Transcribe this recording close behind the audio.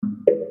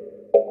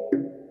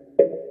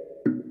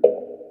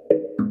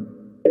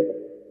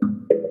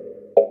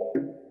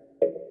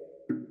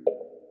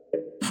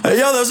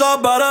Ella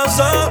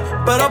desaparece,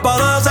 pero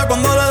aparece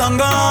cuando le dan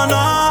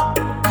ganas.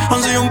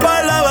 Han sido un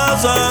par de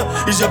veces,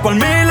 y si es por mí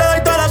le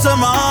doy toda la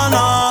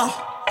semana.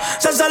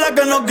 Se hace la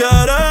que no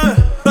quiere,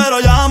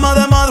 pero llama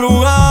de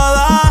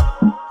madrugada.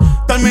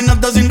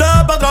 Terminaste sin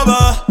rap otra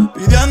vez,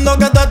 pidiendo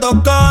que te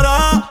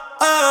tocara.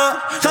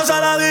 Se hace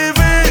la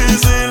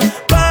difícil,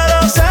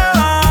 pero se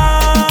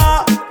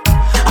va.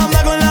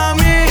 Anda con la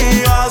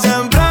amiga,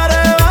 siempre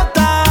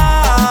arrebata,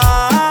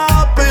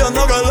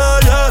 pidiendo que le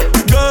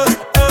llegue,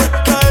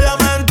 que ella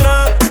me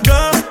entregue,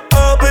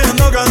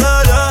 pidiendo que le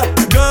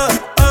llegue,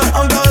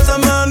 aunque a veces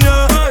me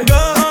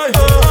niegue.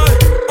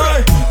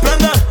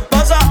 Prende,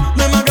 pasa,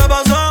 dime qué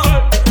pasó.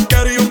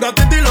 Quería un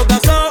gatito y lo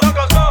casó.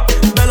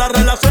 De las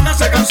relaciones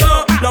se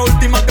cansó. La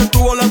última que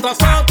tuvo la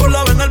atrasó. Tú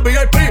la ves en el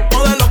VIP,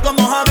 modelo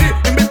como Javi,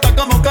 invita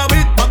como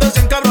Kavit. Más de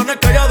 100 cabrones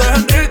que ella deja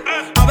en rit.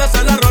 A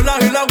veces la rola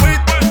y la wit.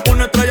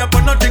 Una estrella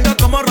pues no chinga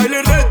como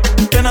Riley Reid.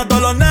 Tiene a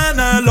todos los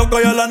nenes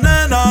locos y a las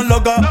nenas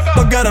locas.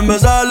 Todos quieren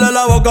besarle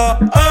la boca.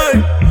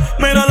 Ey,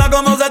 mírala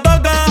cómo se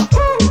toca.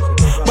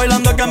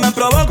 Bailando que me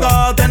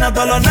provoca. Tiene a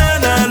todos los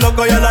nenes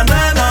locos y a las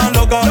nenas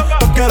locas.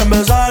 Todos quieren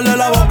besarle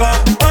la boca.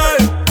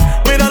 Ey,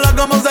 mírala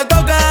cómo se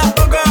toca.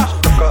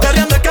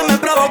 Queriendo es que me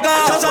provoca.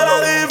 Se hace la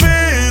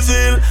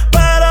difícil,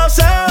 pero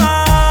se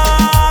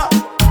va.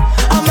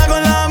 Anda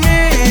con la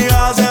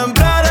amiga,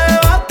 siempre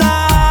arrebata,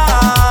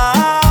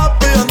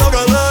 pidiendo que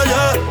le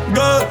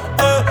llegue,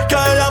 que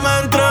ella me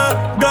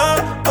entregue,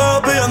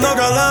 pidiendo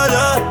que le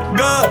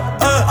llegue,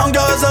 aunque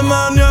a veces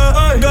me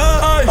niegue.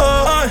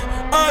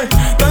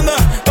 Prende,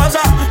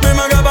 pasa,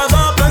 dime qué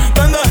pasó.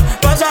 Prende,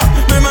 pasa,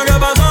 dime qué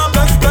pasó.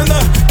 Prende,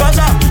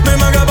 pasa,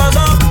 dime qué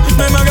pasó.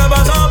 Dime qué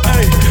pasó.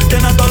 Ey,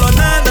 tiene a todos los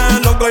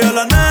nenes locos y a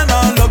las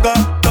nenas locas.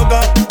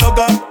 Loca,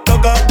 loca,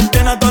 loca.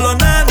 Tiene a todos los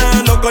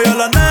nenes locos y a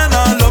las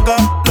nenas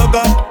locas.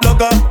 Loca,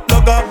 loca,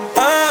 loca.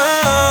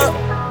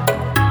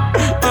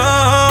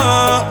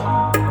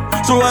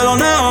 Sube los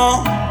neos,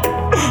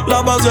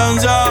 la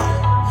paciencia.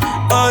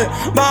 Ay,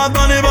 Bad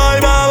Bunny, bye,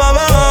 bye, bye,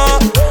 bye.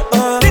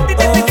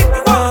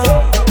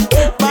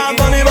 Bad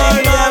Bunny,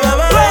 bye, bye, bye,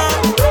 bye.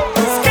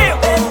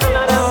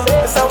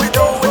 That's how we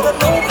do with the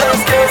new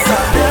blast kids.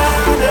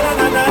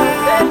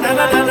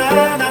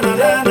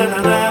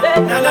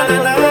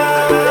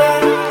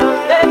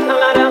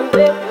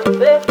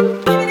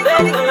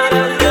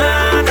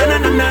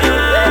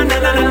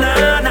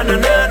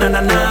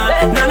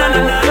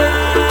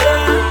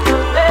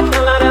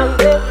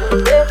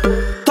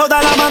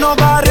 Toda la mano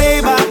para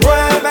arriba,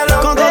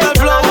 muévelo. Con todo el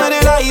flow en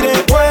el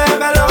aire,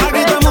 muévelo.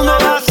 Aquí todo el mundo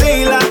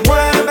vacila,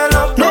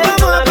 muévelo. No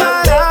vamos a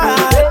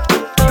parar,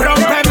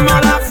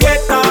 rompemos la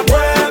fiesta,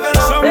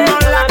 muévelo.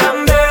 Somos la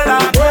candela,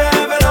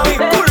 muévelo.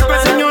 Disculpe,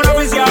 señor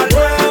oficial,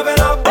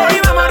 muévelo. Hoy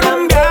vamos a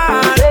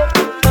rumbear.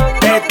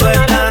 Esto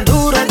es tan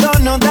duro, esto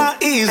no está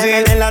easy.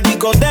 En la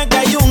discoteca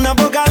hay un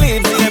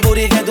apocalipsis. El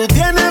booty que tú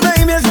tienes,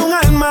 baby, es un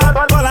alma.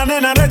 Toda la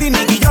nena ready,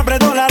 Nicky, yo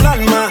aprieto la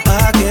alarma.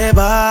 Pa' que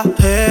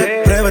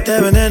baje, prueba este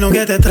veneno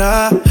que te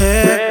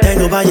traje.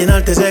 Tengo pa'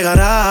 llenarte ese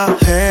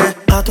garaje.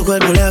 A tu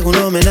cuerpo le hago un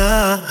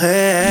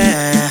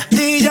homenaje.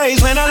 DJ,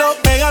 suénalo,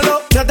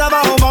 pégalo, ya está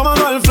abajo,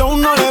 vámonos. El flow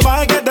no le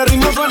baje, que este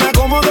ritmo suena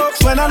cómodo.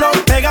 Suénalo,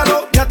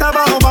 pégalo, ya está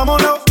abajo,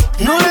 vámonos.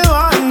 No le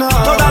bajes, no.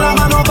 Toda la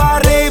mano para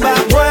arriba,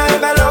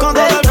 muévelo. Con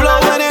todo el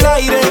flow en el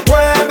aire,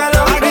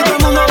 muévelo. Aquí todo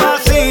el mundo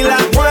vacila,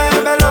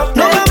 muévelo.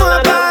 No vamos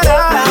a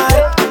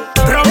parar,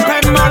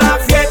 rompemos la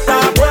fiesta,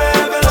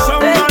 muévelo.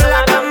 Somos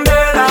la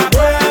candela,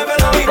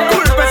 muévelo.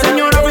 Disculpe,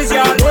 señor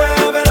oficial,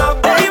 muévelo.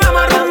 Hoy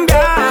vamos a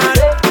rumbear.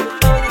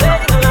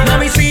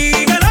 Mami,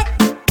 síguelo,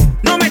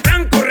 no me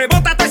tranco.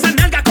 Rebótate esas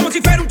nalgas como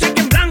si fuera un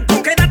cheque en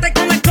blanco. Quédate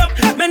con el club,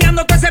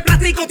 meneando todo ese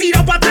plástico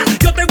tirado para atrás.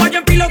 Yo te voy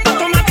en piloto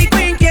automático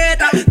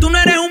inquieta. Tú no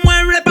eres un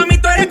mueble, pa' mí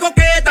tú eres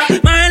coqueta.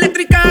 Más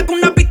eléctrica que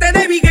una pista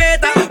de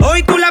vigueta.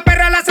 Hoy tú la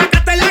perra la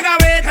sacaste de la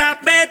gaveta.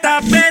 Beta,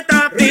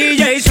 beta,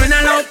 DJ,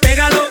 suénalo,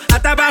 pégalo.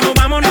 Hasta abajo,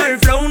 vámonos. El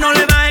flow no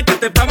le baje, que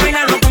te pa'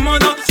 bailarlo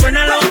cómodo.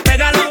 Suénalo,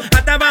 pégalo.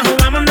 Hasta abajo,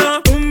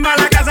 vámonos. Tumba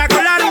la casa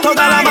con la rumba.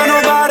 Toda la mano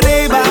para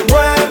arriba,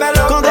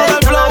 muévelo. Con todo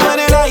el flow en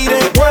el aire,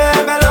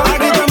 muévelo.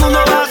 Aquí todo el mundo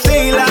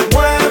vacila,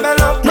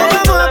 muévelo. No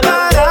vamos a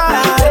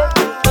parar,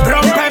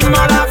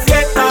 Rompemos la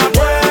fiesta,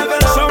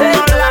 muévelo.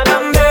 somos la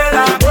candela.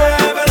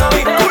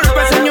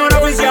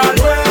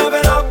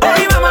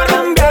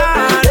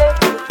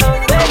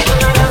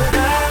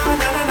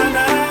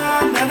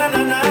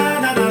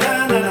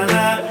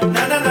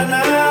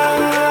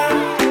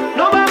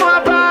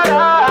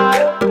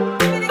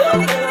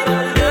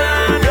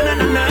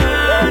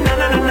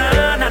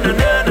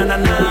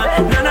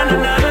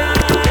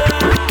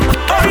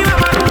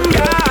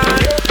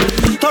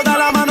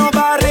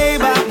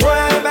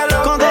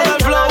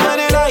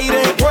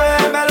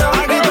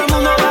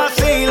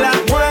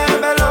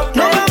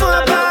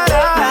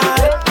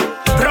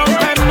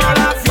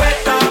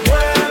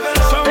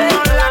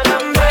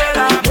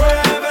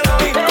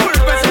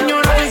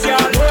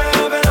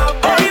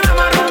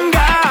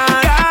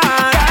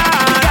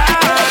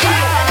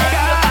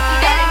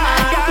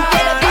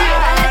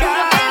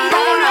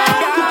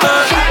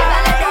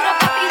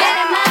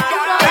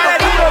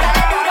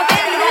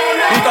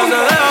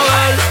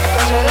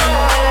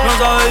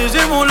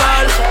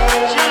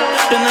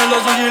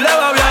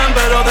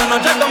 pero de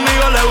noche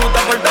conmigo le gusta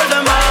portarse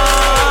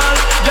mal.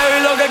 Javi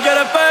lo que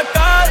quiere es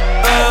pescar,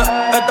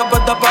 esta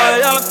puesta pa'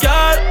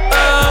 bellaquear,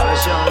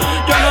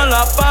 yo no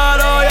la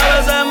paro y a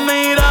veces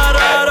mira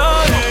raro.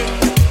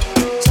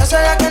 Se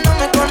hace la que no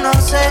me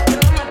conoce,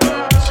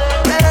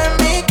 pero en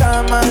mi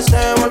cama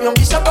se volvió un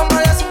piso como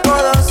las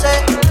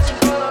 5:12.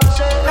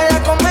 Me la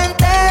come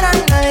entera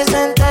y nadie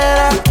se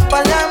entera. Un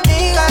par de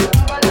amigas,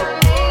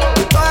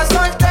 todas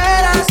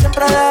solteras,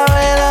 siempre a la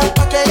vela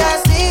pa' que ella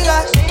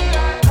siga.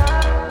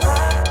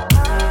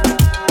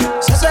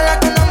 Se hace la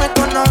que no me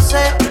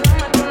conoce,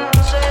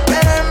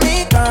 pero en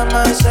mi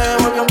cama se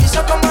volvió un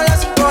piso como las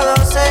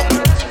 5:12.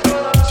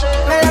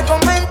 Me la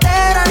come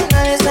entera y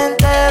nadie se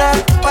entera.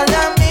 Un par de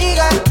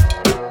amigas,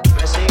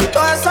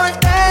 todas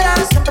solteras,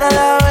 siempre a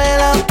la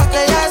vela pa'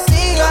 que ella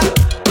siga.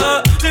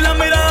 Si las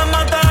miradas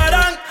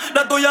mataran,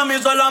 la tuya me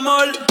hizo el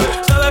amor.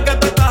 Sabe que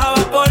tú estás a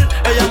vapor.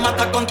 Ella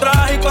mata con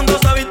traje y cuando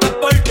se viste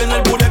por. Tiene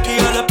el booty aquí,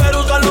 pero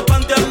usa los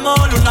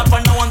panty-mall. Una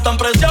par no aguantan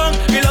presión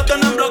y la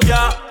tienen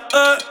bloqueada.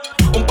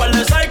 Un par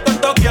de psycho en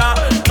Tokia.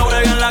 No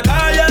brega en la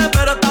calle,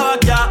 pero estaba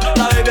aquí.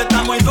 La baby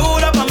está muy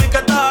dura, pa' mí que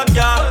está aquí.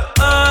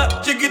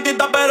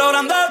 Chiquitita pero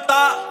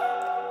grandota.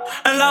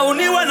 En la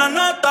uni buena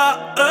nota.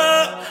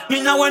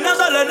 Niña buena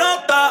se le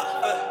nota,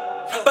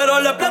 pero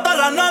le explota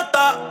la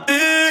nota. Y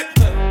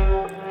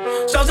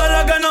se hace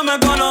la que no me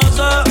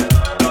conoce,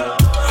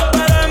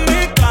 pero en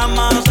mi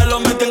cama se lo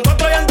metí en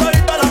 4 y en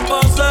todita las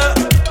poses.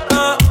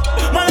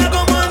 Me la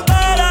como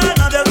entera,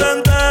 nadie se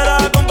entera.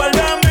 Con par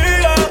de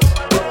amigas,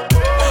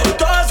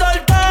 todas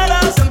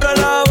solteras, siempre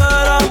la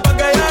verán pa'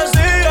 que ella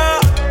siga.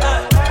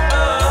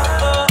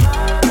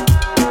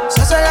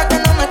 Se hace la que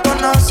no me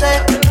conoce,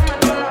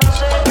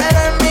 pero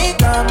en mi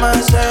cama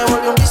se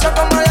volvió un piso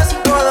como las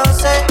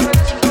 5:12.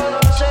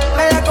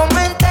 Me la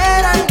come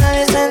entera y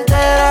nadie se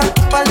entera.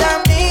 Un par de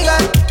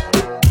amigas,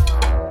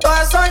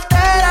 todas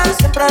solteras,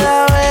 siempre a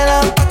la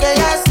vela pa' que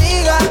ella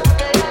siga.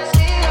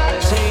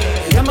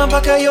 Llama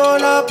pa' que yo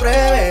la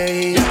pruebe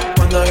y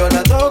cuando yo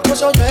la toco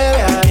eso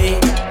llueve ahí.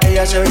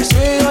 Ella se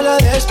viste y yo la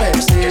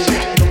desvestí.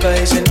 Nunca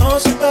dice no,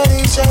 siempre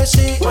dice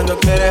sí. Cuando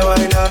quiere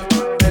bailar,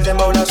 el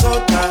dembow la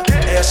azota.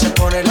 Ella se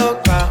pone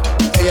loca.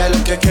 Ella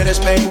lo que quiere es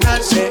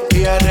peinarse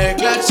y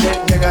arreglarse.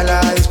 Llega a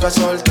la disco a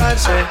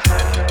soltarse.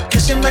 Que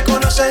si me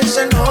conoce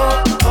dice no,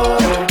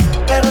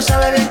 pero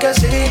sabe bien que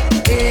sí.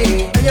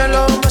 Y ella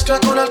lo mezcla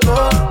con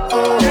alcohol,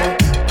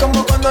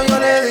 como cuando yo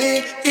le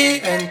di.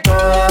 Y en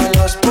todas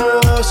las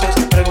poses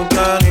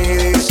preguntan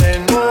y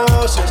dicen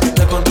voces.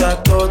 De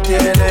contacto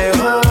tiene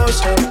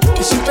voces.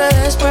 Y siempre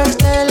después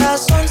de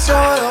las 11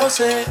 o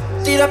 12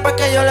 Tira pa'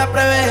 que yo la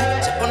pruebe.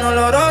 Se pone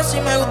olorosa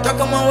y me gusta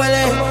como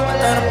huele.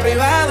 Mandaron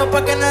privado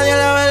pa' que nadie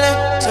la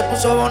vele. Se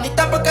puso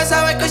bonita porque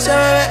sabe que hoy se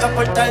bebe. A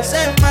portarse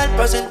mal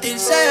pa'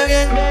 sentirse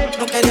bien.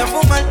 No quería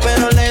fumar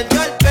pero le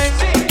dio el pen.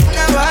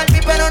 Una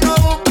Barbie pero no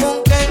busco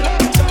un Ken.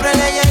 Siempre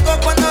le llego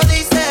cuando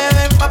dice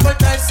ven. Pa'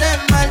 portarse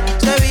mal,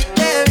 se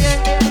viste bien.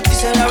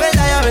 Dice la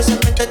verdad y a veces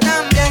miente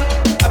también.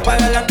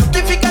 Apaga las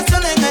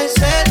notificaciones en el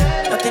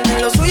cel. No tiene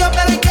lo suyo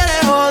pero él quiere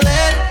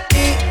joder.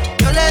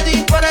 Y yo le di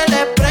por el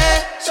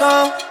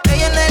expreso.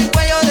 Ella en el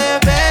cuello de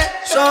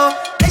beso.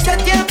 Le hice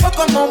tiempo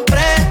como un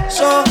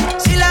preso.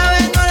 Si la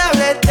ven no le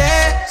hables de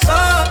eso.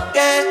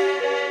 Que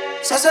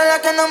se hace la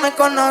que no me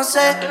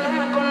conoce,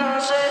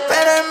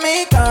 pero en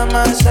mi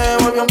cama se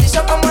volvió un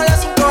piso como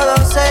las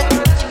 5:12.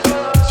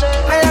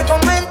 Me la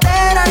come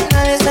entera y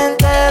nadie se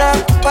entera.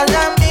 Un par de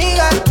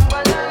amigas,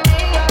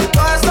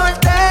 todas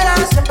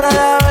solteras, siempre a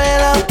la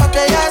vela pa'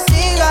 que ella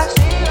siga.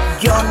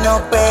 Yo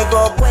no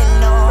pego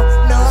cuerno,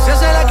 no. Se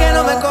hace la que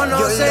no me Yo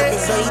conoce, lo que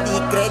soy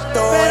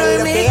discreto pero es en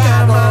lo mi que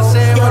cama hago. se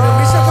Yo vuelve un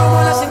piso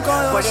como las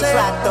 5:12. por eso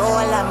a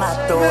todas la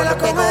mato. Me la No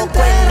pego como cuerno,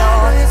 entera,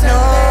 nadie se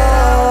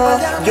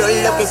entera. no. Yo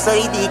lo que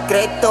soy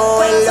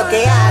discreto es lo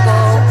que hago.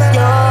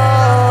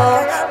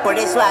 Yo por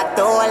eso a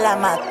todas la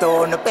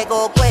mato. No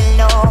pego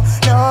cuerno,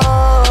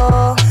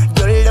 no.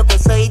 Yo lo que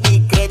soy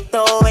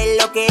discreto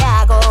es lo que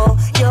hago.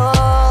 Yo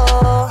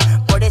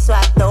por eso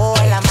a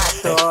todas la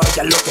mato.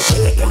 Ella lo que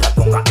quiere que la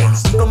ponga en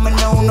 5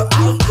 menos 1,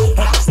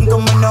 ay, 5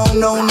 menos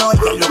 1, 1.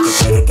 Ella lo que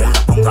quiere que la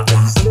ponga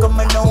en 5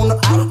 menos 1,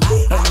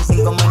 ay,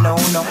 5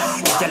 menos 1.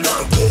 Ella lo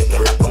que quiere que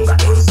la ponga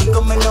en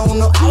 5 menos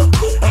 1,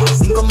 ay,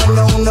 5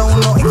 menos 1,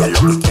 1. Ella lo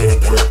que quiere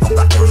que la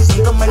ponga en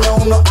 5 menos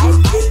 1,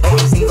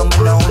 ay, 5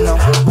 menos 1.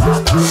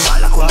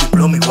 Mala con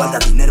diploma y guarda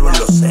dinero en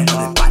los senos.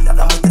 De espalda,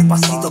 dame 3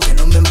 pasitos que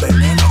no me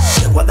enveneno.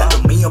 Te guarda lo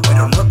mío,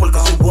 pero no es porque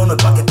soy bueno,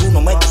 es pa' que tú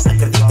no me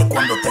desacredites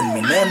cuando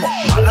terminemos.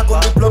 Mala con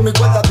diploma y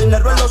guarda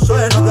dinero en los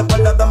senos. De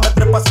espalda, dame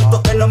 3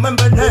 pasitos que no me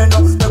enveneno.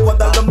 Te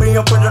guarda lo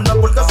mío, pero no es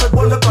porque soy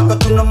bueno, es pa' que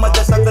tú no me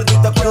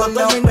desacredites cuando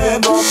No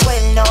terminemos. pego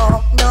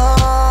cuerno,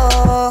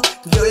 no.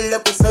 Yo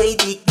lo que soy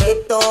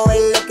discreto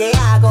es lo que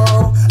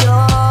hago.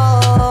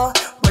 Yo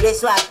por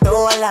eso a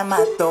todas la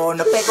mato.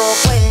 No pego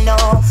cuerno,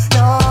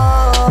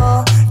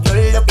 no. Yo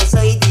lo que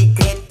soy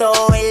discreto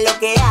es lo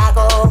que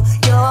hago.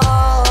 Yo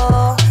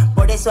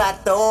por eso a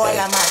todas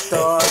la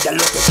mato. Ella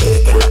lo que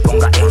quiere que la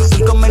ponga en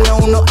 5 menos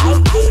 1,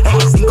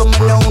 ay, 5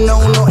 menos 1,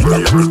 1. Ella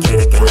lo que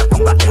quiere que la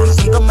ponga en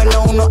 5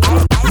 menos 1,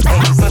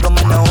 ay, 5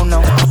 menos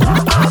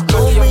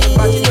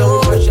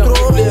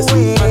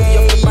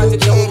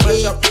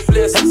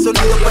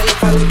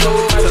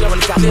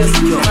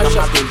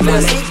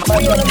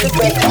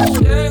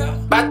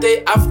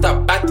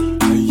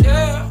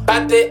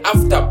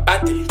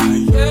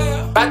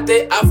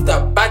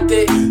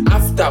Party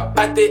after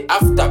party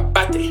after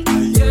party.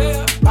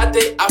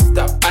 Party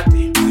after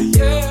party.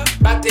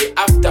 Party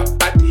after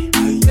party.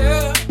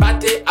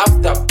 Party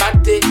after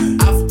party.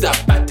 After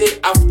party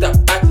after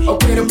party.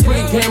 Okay, the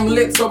pregame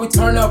lit, so we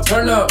turn up,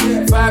 turn up.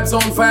 Vibes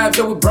on vibes,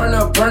 yeah, we burn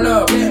up, burn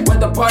up. Where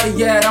the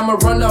party at, I'ma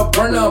run up,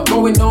 burn up.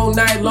 Going all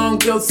night long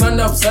till sun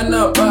up, sun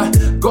up.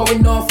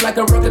 Going off like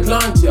a rocket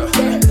launcher.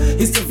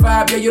 It's the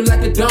vibe, yeah, you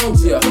like it, don't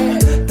ya?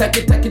 Take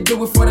it,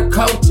 do it for the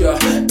culture.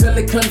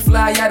 Pelican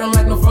fly, I don't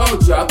like no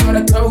vulture. I thought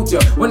I told ya,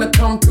 when I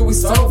come through,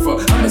 it's over.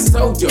 I'm a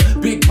soldier,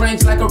 big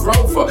range like a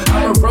rover.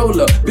 I'm a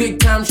roller, big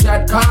time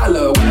shot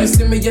caller. When you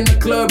see me in the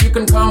club, you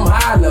can come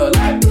holler.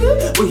 Like,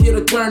 we're here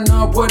to turn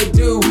up, what to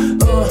do?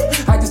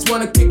 I just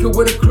wanna kick it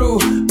with a crew.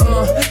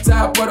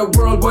 Top of the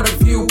world, what a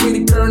view.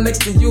 Pretty girl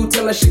next to you,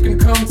 tell her she can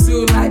come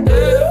too. Like,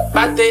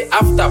 party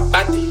after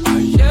party.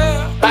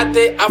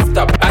 Party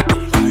after party.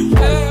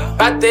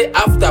 Party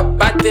after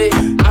party.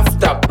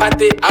 After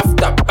party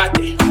after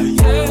party.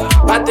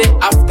 Party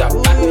after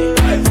party.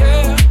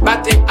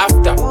 Party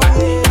after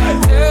party.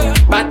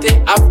 Party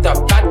after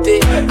party.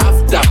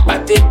 After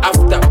party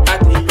after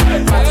party.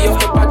 Party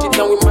after party,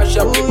 then we mash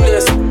up the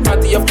place.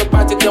 Party after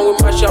party, then we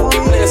mash up the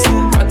place.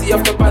 Party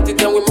after party,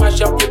 then we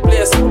mash up the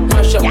place.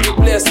 Mash up the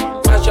place.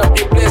 Mash up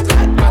the place.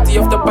 Party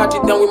after party,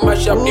 then we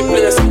mash up the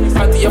place.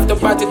 Party after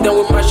party, then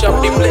we mash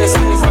up the place.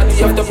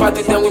 Party after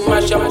party, then we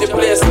mash up the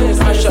place.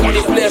 Mash up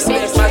the place.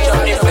 Mash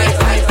up the place.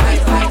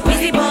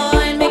 Busy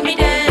boy, make me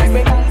dance.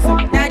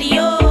 Daddy,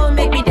 oh,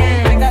 make me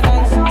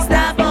dance.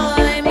 Star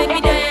boy, make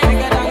me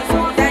dance.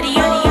 Daddy,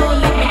 oh,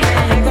 make me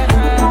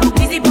dance.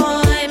 Busy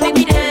boy, make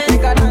me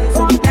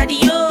dance. Daddy,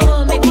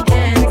 oh, make me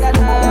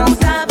dance.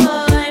 Star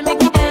boy, make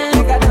me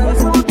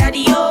dance.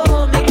 Daddy,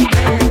 oh, make me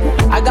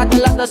dance. I got a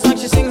lot of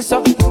songs she sings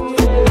so.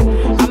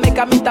 I make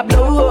her meet a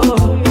blow.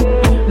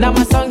 Now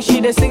my song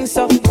she dey sing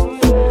so.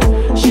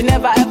 She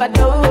never ever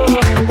do.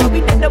 But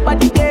we did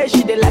nobody there.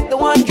 She dey like the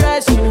one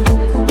dress, you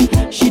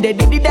know. She dey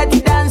do the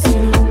dirty dance,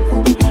 you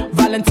know.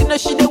 Valentino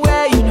she dey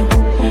wear, you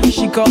know.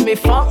 She call me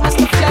funk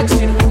master flex,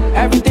 you know.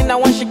 Everything I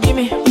want she give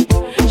me.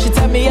 She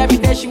tell me every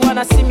day she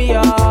wanna see me,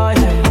 oh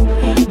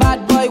yeah.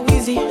 Bad boy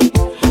Weezy,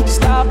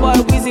 star boy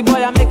Weezy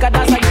boy I make her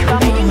dance, I give her.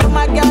 You know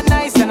my girl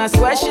nice and I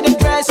swear she dey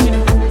dress, you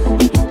know.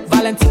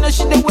 Valentino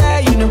she dey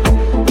wear, you know.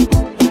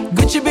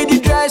 Gucci be the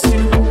dress, you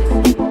know.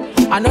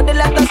 I know they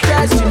let us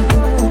stress, you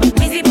know.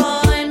 Busy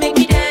boy, make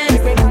me dance.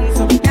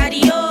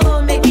 Daddy,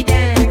 oh, make me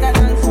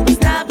dance.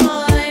 Star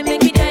boy,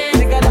 make me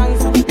dance.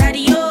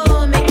 Daddy,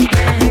 oh, make me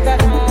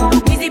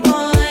dance. Busy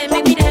boy,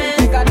 make me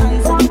dance.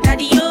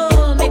 Daddy,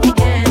 oh, make me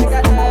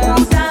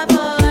dance. Star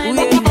boy,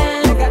 make me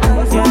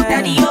dance.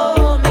 Daddy,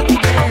 oh, make me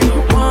dance.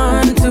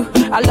 1,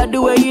 2, I love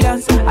the way you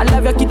dance. I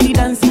love your kitty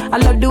dance. I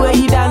love the way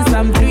you dance.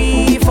 I'm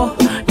 3, 4,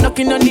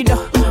 knocking on the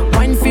door.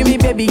 Wine for me,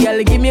 baby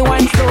girl, give me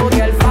one slow,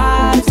 girl.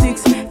 5,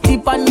 6,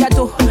 tip on your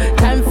toe.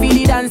 Time for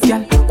the dance,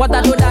 girl. What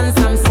I do dance,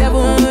 I'm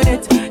 7,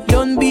 8.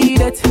 Don't beat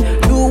it.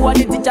 Do what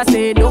the teacher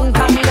say, don't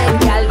come late,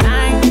 girl.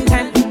 9,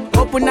 10,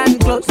 open and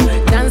close.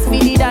 Dance for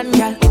the dance,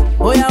 girl.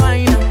 Oh yeah,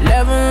 wine up.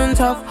 11,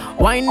 12,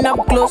 wind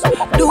up close.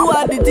 Do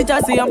what the teacher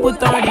say and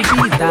put on the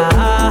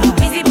beat.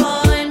 Busy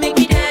boy, make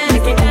me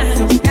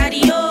dance.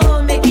 Daddy,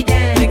 oh, make me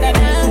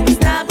dance.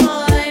 Star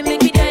boy,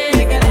 make me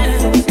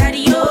dance.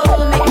 Daddy,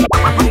 oh, make me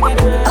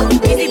dance.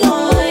 Busy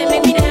boy,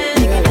 make me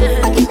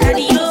dance.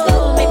 Daddy,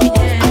 oh, make me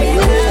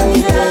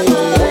dance. Star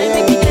boy,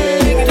 make me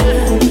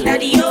dance.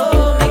 Daddy,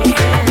 oh, make me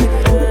dance.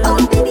 Oh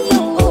baby,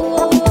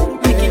 oh,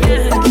 Make me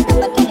dance.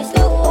 but do it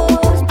slow.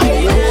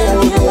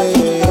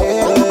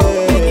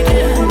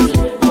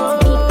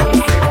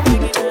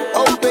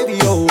 Oh baby,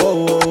 oh,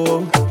 oh,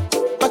 oh.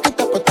 Back it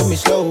up and tell me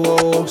slow,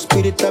 oh.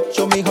 Speed it up,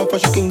 show me how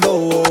fast you can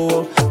go,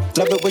 oh.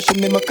 Love it when she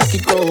make my cocky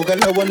grow,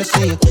 girl, I wanna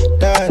see it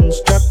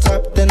dance. Drop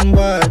top, then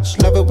watch.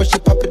 Love it when she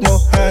pop it, no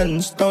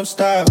hands. Don't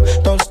stop,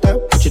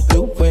 what you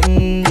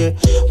doing, yeah.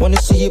 Wanna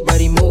see your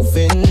body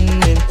moving,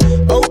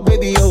 oh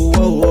baby, oh,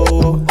 oh,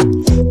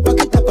 oh. Back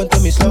it up and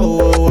tell me slow,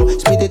 oh.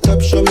 Speed it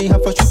up, show me how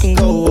fast you can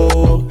go,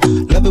 oh.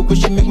 Love it when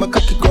she make my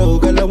cocky grow,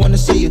 girl, I wanna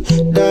see you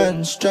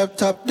dance. Drop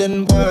top,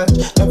 then watch.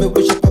 Love it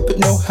when she pop it,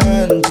 no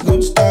hands.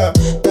 Don't stop,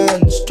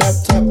 dance. Drop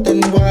top,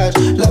 then watch.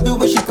 Love it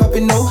when she pop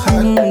it, no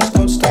hands.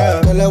 Don't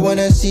stop, girl, I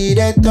wanna see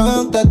that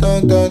tongue.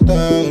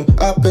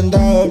 Up and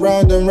down,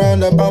 round and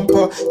round the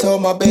bumper. Tell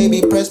my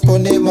baby, press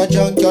pon in my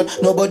junkyard.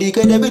 Nobody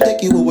can ever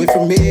take you away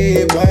from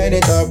me. Wind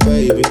it up,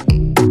 baby.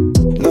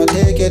 Now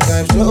take your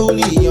time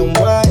slowly and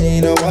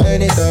wind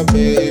it up,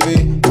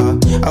 baby.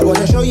 I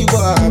wanna show you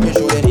what I haven't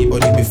showed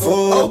anybody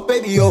before. Oh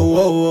baby, oh,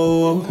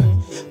 oh, oh.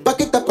 Back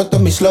it up and tell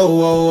me slow,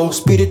 oh.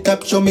 Speed it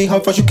up, show me how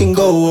fast you can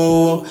go,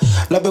 oh.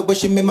 Love it when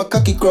she make my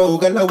cocky grow,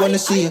 girl, I wanna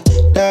see it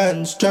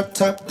dance. Drop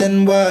top,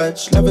 then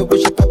watch. Love it when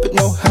she pop it,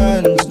 no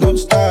hands. Don't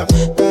stop,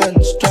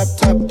 dance. Drop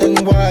top, then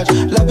watch.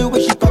 Love it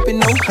when she pop it,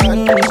 no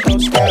hands. Don't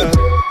stop.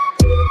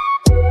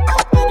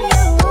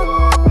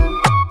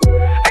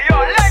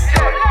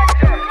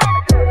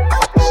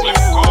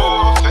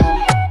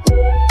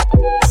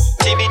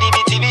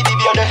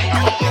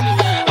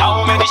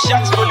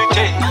 Shots full of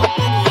tape.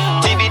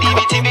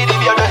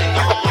 TBDB, your day.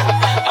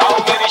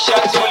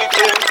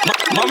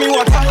 Mommy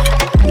water,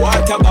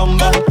 water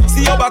bamba.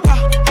 See your baka,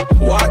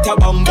 water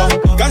bamba.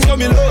 Can show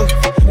me love,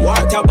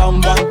 water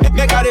bamba.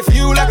 Make her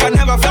feel like I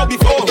never felt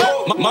before.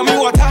 Mommy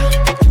water,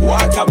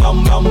 water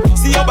bamba.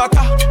 See your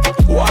baka,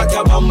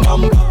 water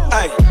bamba.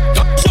 Aye,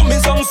 show me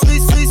some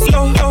sweet, sweet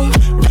slow.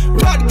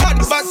 Bad, back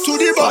to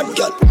the bad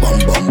girl. Bum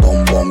bum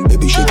bum bum,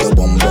 baby shake your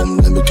bum bum.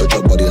 Let me touch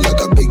your body like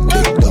a big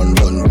dun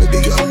dun.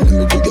 Baby girl, let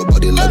me do your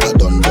body like a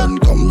dun dun.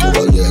 Come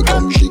over here,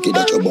 come shake it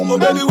at your bum bum.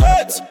 Baby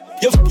wait,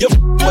 you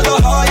with the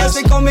highest.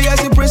 They call me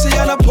as a prissy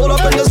and I pull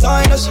up in the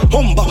signers.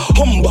 Humba,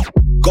 humba.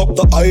 Up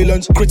the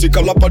islands,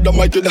 critical up on the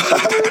mic.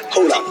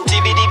 Hold on.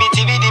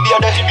 TBDB,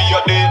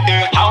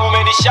 how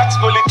many shots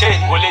will it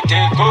take? Will it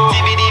take?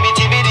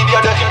 TBDB,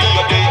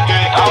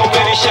 how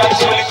many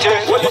shots will it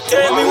take? Will it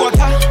take? Mommy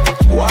water,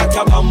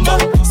 water bamba.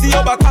 See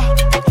your baka,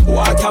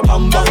 water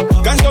bamba.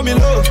 Can show me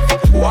love,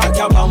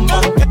 water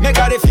bamba. Make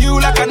her feel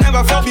like I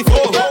never felt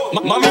before.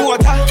 Mommy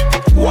water,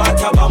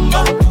 water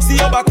bamba. See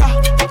your baka,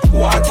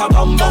 water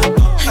bamba.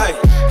 Hey,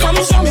 come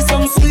show me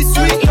some sweet,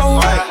 sweet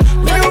love.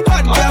 Real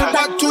bad girl,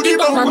 back to the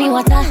bone. Mommy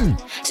water,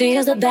 she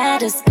is the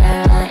baddest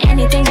girl.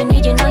 Anything you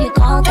need, you know you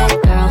call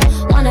that girl.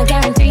 Wanna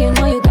guarantee you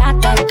know you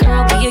got that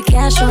girl. Be your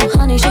cash on,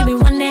 honey, she be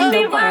running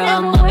the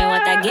world. Mommy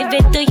water, give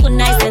it to you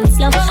nice and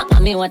slow.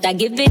 Mommy water,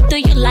 give it to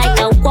you like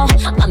a wall.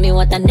 Mommy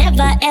water,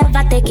 never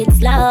ever take it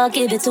slow.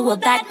 Give it to a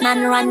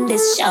Batman, run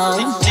this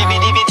show.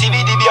 TBDB,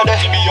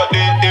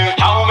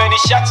 how many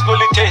shots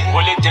will it take?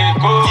 Will it take?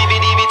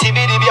 TBDB,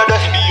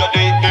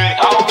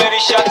 how many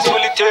shots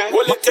will it take?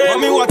 Will it take?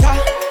 Mommy water,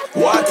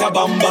 water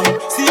bamba.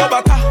 See your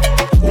baka,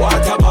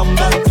 water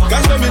bamba.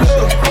 Can show me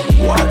love,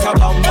 water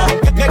bamba.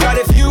 Make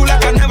her feel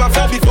like I never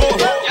felt before.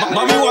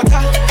 Mommy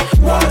water,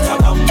 water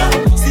bamba.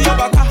 See your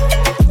baka,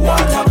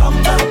 water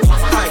bamba.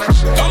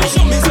 Come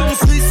show me some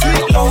sweet,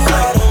 sweet love.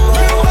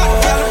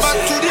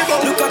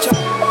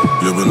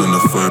 Je bent in de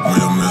vibe, maar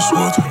je mist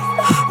wat.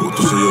 Hoe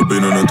tussen je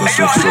benen net als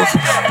zigzag.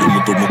 Je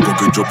moet op mijn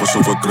kokkie choppen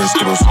alsof ik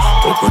crisscross.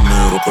 Op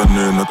en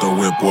neer, net een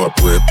whip, wap,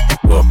 whip,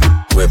 wap.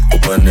 Whip,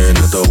 op en neer,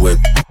 net een whip,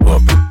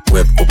 wap.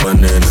 Whip, op en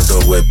neer, net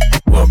een whip,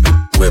 wap.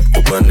 Whip,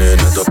 op en neer,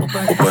 net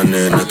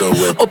een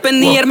whip. Op en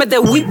neer met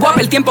de whip wap,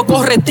 el tiempo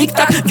corre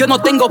tic-tac. Yo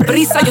no tengo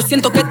prisa, yo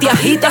siento que te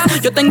agitas.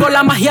 Yo tengo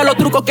la magia, los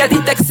trucos que a ti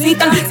te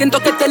excitan. Siento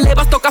que te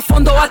elevas, toca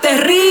fondo,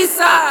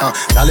 aterriza.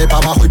 Dale pa'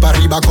 abajo y pa'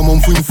 arriba como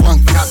un fuin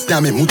fuan. God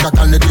damn it, mucha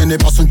carne tiene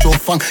paso un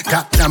chofán.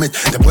 God damn it,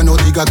 después no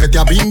diga que te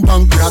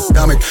abimban. God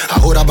damn it,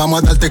 ahora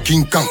vamos a darte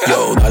King Kong.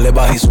 Yo, dale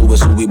baja y sube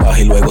y baja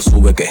y luego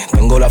sube que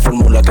tengo la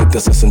fórmula que te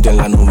hace sentir en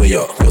la nube.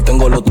 Yo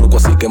tengo los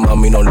trucos así que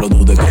mami no lo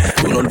dudes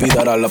que tú no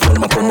olvidarás la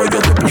forma como yo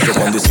te puse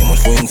cuando hicimos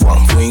fuin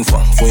fuan, fuin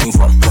fuan, fuin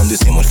fuan. Cuando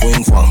hicimos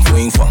fuin fuan,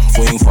 fuin fuan,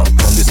 fuin fuan.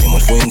 Cuando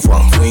hicimos fuin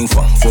fuan, fuin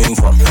fuan, fuin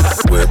fuan.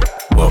 Whip,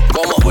 wap.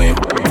 Como fuin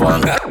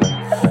fuan.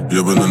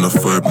 Je bent in de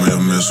vibe, maar je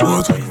mist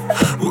wat.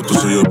 Hoe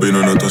tussen je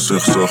benen net als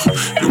zigzag.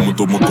 Je moet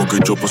op mijn kokkie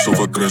choppen alsof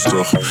ik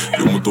crisscross.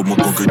 Je moet op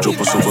mijn kokkie choppen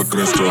alsof ik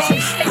crisscross.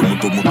 Je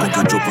moet op mijn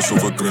kokkie choppen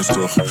alsof ik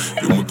crisscross.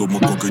 Je moet op mijn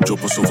kokkie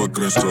choppen alsof ik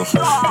crisscross.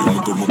 Je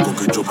moet op mijn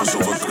kokkie choppen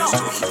alsof ik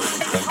crisscross.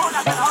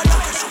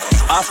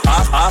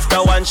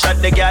 After one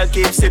shot, the girl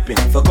keep sipping.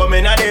 For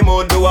coming at the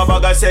mood, do a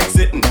bag of sex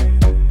sitting.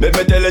 Make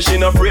me tell her she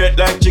no afraid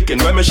like chicken.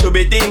 When me should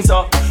be things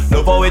so,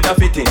 no for it a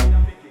fitting.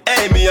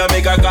 Hey, me a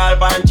make a call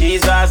pan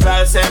Jesus,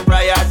 I'll send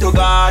prayer to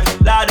God.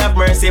 Lord have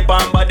mercy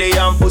pan body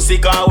and pussy,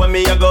 cause when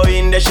me a go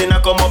in there, she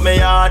not come up me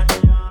yard.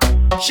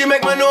 She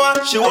make me know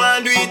she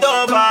want do it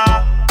over.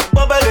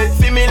 Bubble it,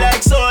 feel me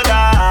like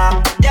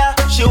soda. Yeah,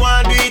 she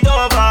want do it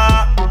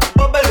over.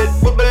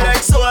 Bubble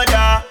like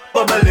soda.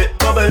 Bubble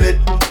it.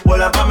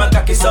 Well up on my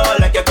cocky so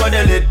like you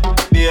cuddle it.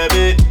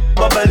 Baby,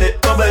 bubble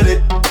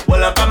it.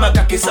 Well up on my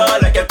cocky so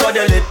like you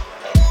cuddle it.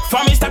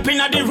 From me step in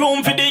the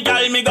room for the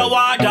girl, me go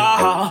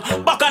water.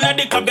 Back on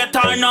the club, get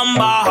her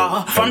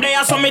number. From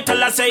there, so me tell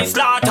her say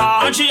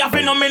slaughter. And she have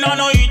no me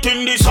no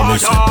eating this so me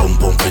say boom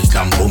boom,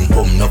 slam boom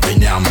boom,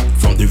 nothing yam.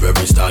 From the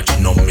very start, you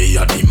know me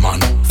a the man.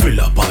 Fill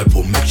up her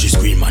boom, make she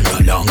scream and go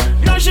long.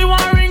 Now she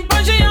want ring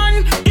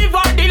position, give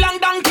her the long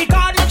donkey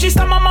card. Now she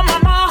stand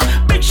mama.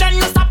 Big shine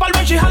no stop all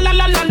when she holla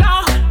la la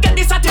la. Get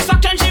the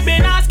satisfaction she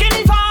been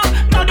asking for.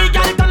 Now the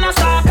girl turn a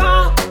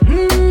sucker.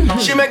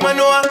 She make me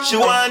know she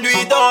want do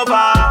it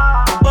over.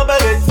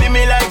 Bubble it, feel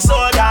me like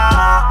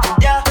soda.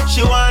 Yeah,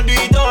 she want do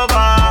it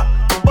over.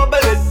 Bubble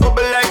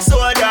like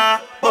soda.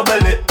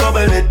 Bubble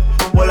it.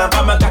 Well up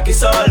on my cocky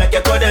so like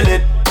you cuddle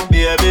it.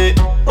 Baby,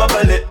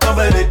 bubble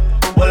it.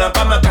 Well up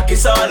on my cocky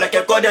so like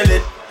you cuddle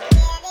it.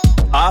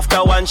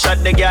 After one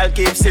shot, the girl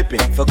keep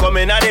sipping. For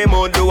coming at the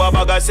mood, do a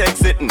bag of sex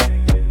sitting.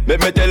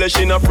 Make me tell her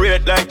she no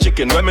afraid like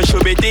chicken. When me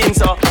should be thin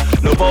so,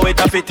 no for it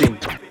a fitting.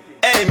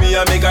 Hey, me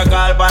a make a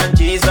call pan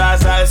Jesus,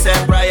 I'll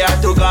send prayer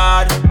to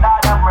God.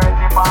 Lord have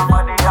mercy for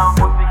body and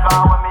pussy,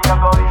 cause when me a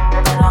go in,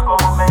 then she a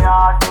come up me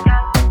yard.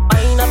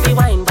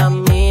 Wine on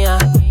me,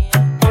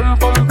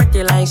 pum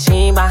pretty like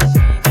Sheba.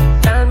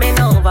 Girl, bend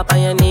over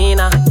on your knee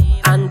now,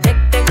 and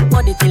take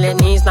body till your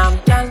knees now.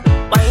 Girl,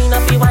 wine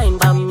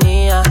on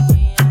me,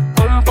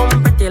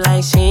 pum pretty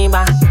like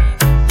Sheba.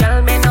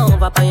 Girl, bend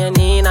over on your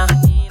knee now,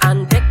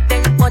 and take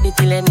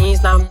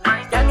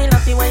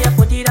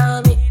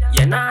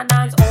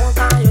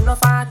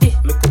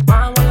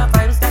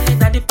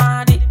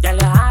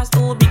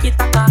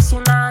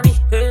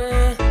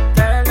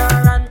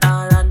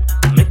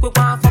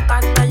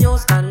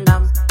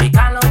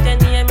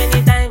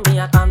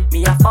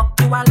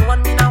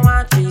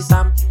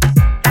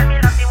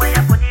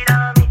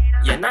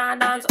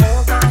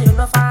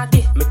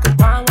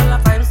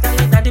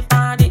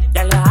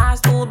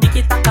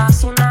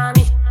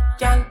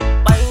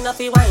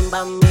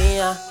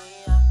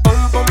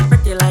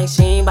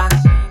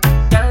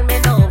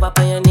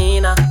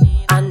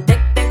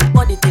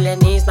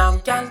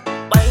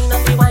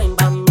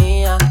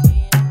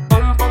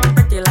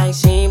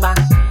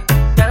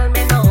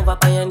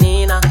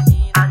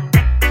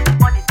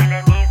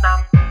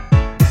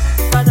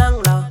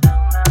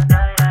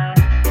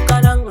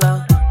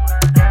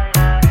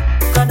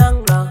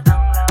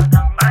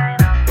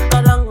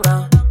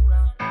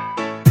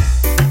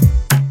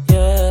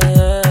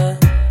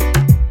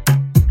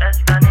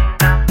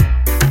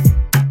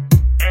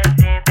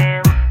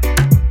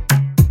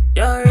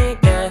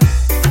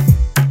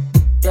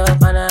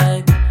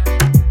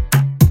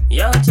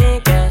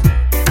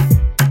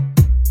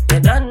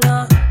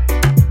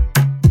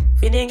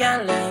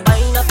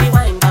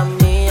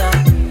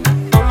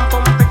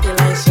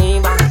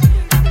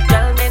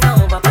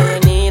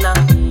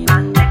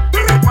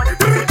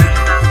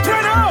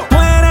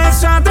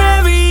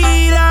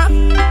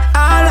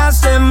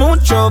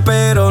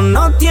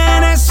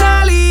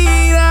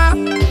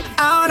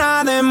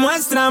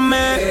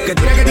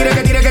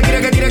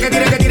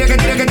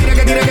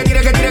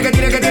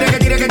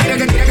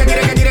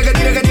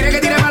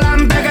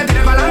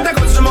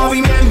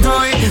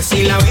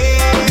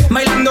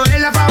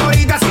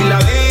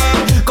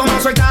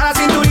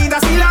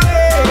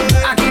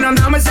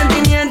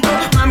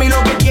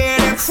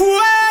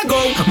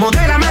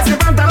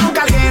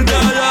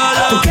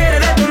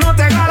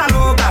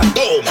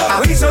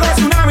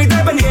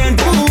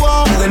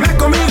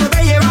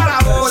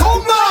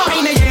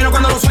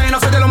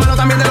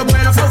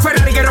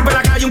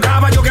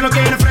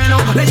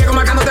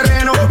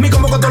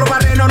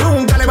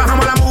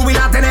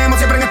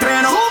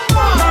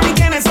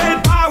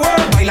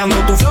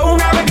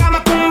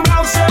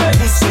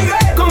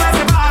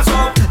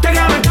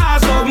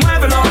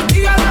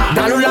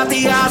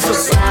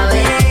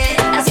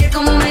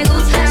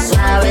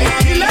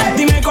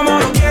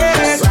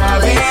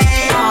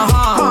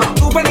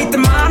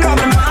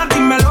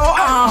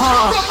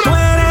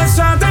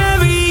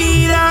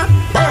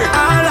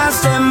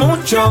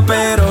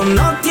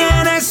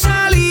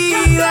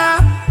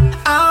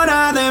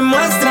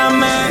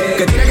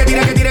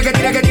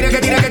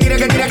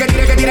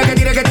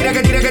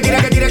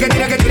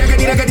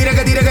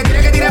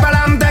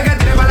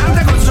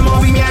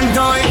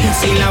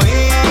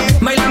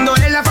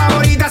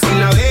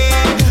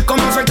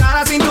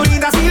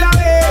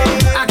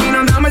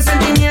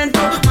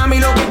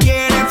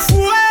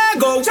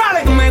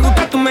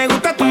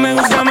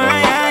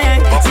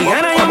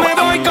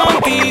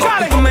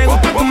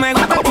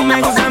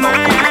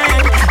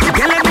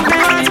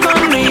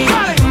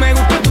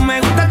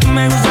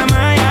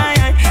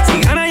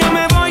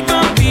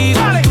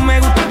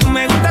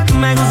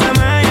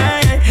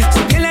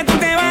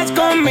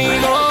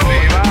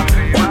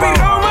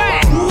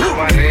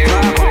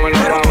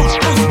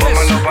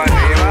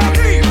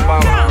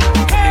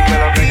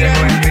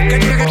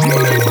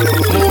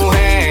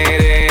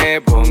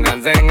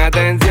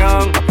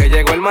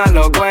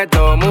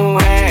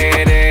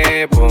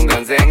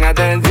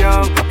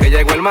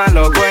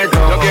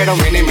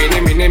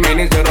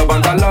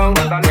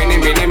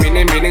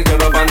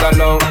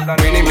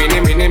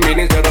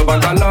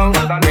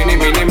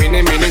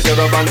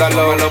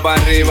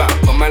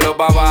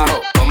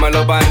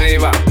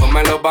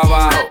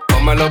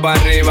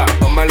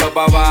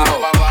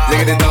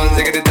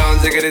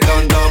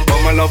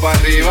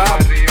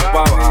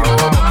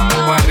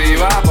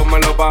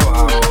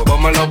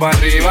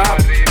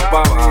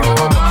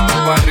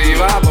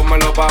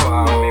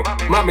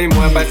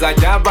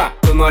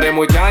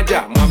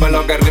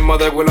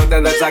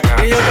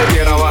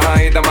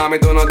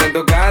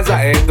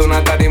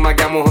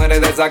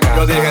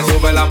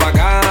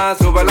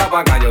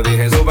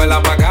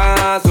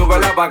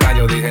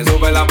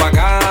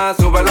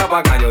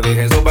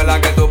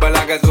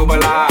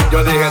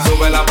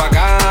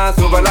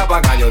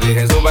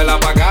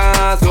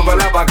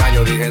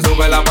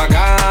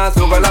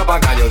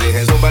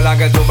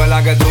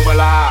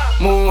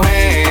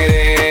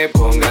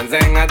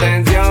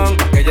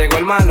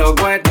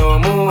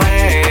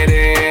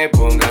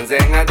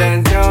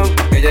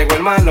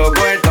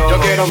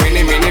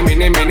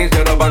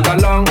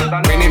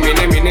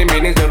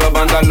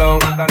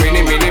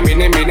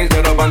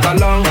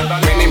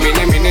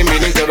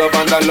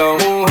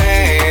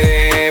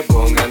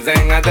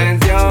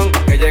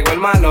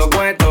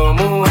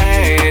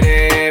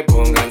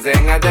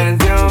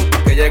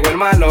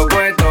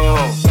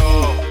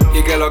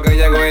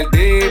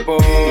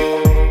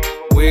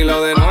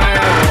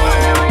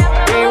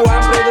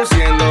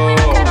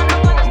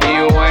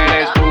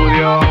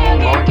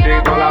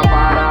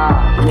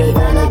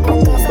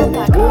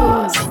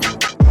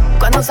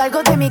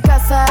Salgo de mi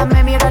casa,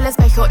 me miro al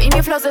espejo y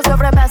mi flow se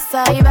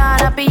sobrepasa. Y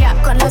van a pillar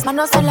con las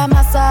manos en la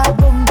masa.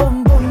 Boom,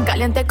 boom, boom,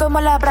 caliente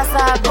como la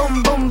brasa.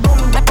 Boom, boom,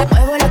 boom, me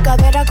muevo la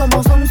cadera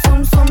como zoom,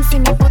 zoom, zoom. Si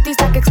mi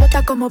putista que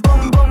explota como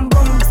boom, boom,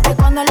 boom. Es que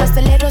cuando lo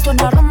acelero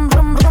suena rum,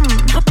 rum, rum,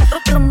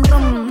 rum,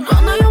 rum.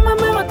 Cuando yo me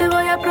muevo te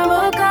voy a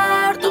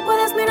provocar. Tú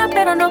puedes mirar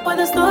pero no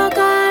puedes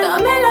tocar.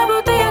 Dame la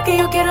botella que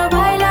yo quiero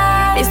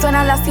bailar. Y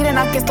suena la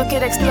sirena que esto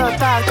quiere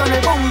explotar. Con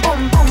el boom,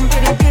 boom, boom,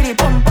 piri, piri,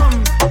 boom,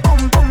 boom.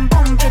 Boom, boom,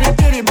 boom, piri,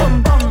 piri,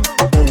 boom, boom.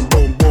 Boom,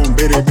 boom, boom,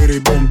 piri, piri,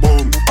 boom,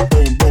 boom.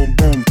 Boom, boom,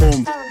 boom,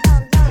 boom.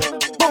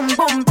 Boom,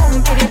 boom,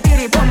 boom, piri,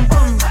 piri, boom,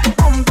 boom.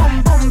 Boom,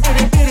 boom, boom,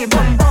 piri, piri,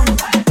 boom, boom.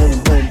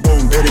 Boom, boom,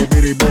 boom, piri,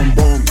 piri, boom,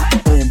 boom.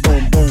 Boom,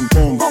 boom, boom,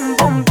 boom. Boom,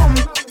 boom, boom.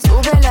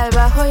 Súbele al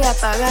bajo y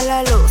apaga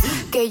la luz.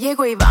 Que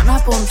llego y van a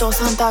punto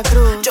Santa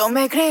Cruz. Yo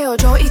me creo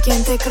yo y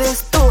 ¿quién te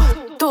crees tú?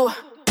 Tú.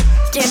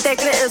 ¿Quién te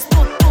crees tú?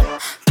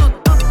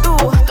 Tú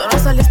no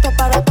estás listo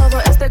para todo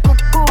este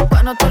cucú.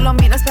 Cuando tú lo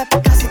miras,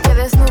 papi, casi te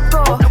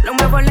desnuco. Lo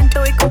muevo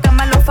lento y con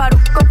cámara lo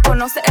faruco.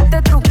 Conoce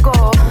este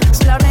truco.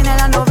 Soy la reina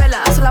de la novela,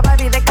 soy la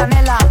Barbie de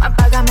canela.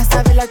 Apágame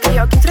esa vela que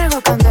yo aquí traigo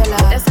candela.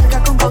 Te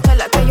acerca con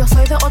cautela que yo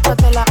soy de otra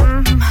tela.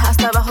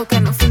 Hasta abajo que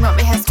no fuimos a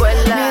vieja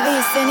escuela. Me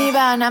dicen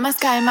Ivana, más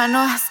calma,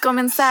 no has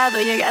comenzado,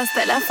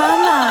 llegaste a la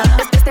fama.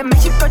 Desde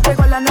México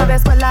llegó la nueva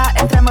escuela.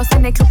 Entramos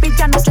en el club y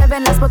ya no se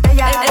ven las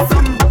botellas. Es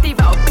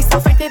motivado,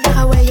 piso fuerte y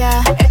deja huella.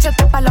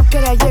 Échate pa' lo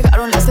que ya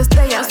llegaron las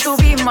estrellas.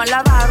 Subimos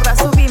la barra,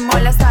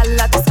 subimos la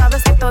sala. Tú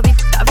sabes que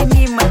todita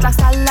vinimos en la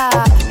sala.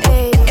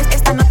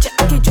 Esta noche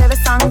aquí llueve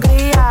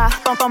sangría.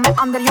 Ponme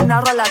under y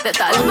una rola de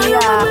Talía.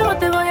 Cuando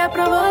te voy a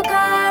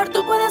provocar.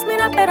 Tú puedes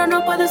mirar pero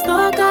no puedes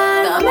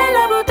tocar. Dame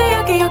la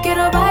botella que yo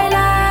quiero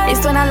bailar. Y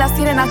suena la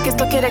sirena que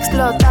esto quiere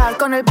explotar.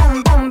 Con el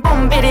boom, boom,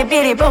 boom, piri,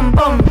 piri, boom,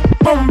 boom.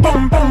 Boom,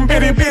 boom, boom,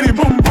 piri, piri,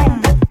 boom,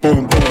 boom.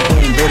 Boom, boom,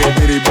 boom, piri,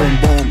 piri, boom,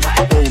 boom.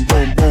 Boom,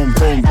 boom, boom,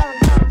 boom.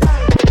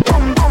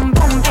 Boom, boom,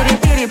 boom, piri,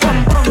 piri,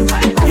 boom, boom.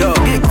 Yo,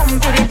 boom, boom,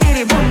 piri,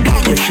 piri, boom, boom.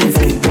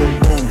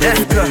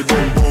 let's go.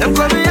 Them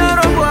call me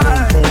Euro boy.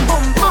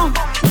 Boom, boom.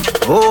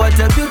 Oh, what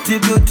a beauty,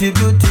 beauty,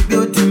 beauty,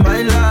 beauty,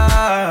 my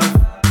love.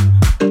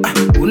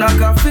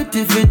 Unaka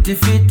fiti, fiti,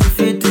 fiti,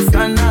 fiti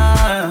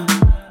sana.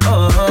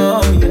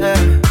 Oh,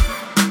 yeah.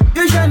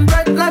 You shine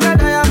bright like a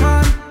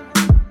diamond.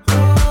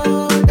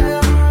 Oh,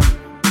 diamond.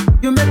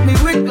 You make me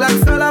weak like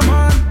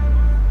Solomon.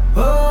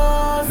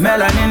 Oh,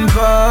 melanin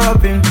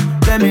popping.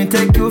 Let me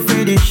take you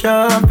for the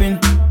shopping.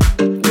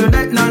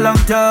 Tonight no long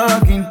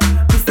talking.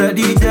 Mr.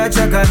 DJ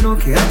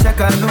Chakanuke,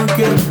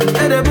 Chakanuke.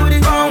 Let the booty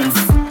bounce.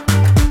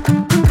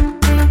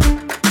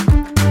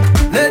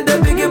 Let the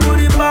biggie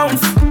booty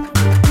bounce.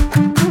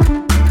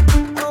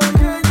 Oh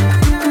yeah, yeah,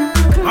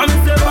 yeah. I'm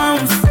Mr.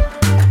 Bounce.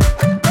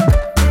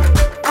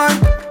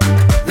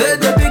 Let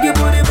the biggie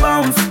booty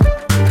bounce.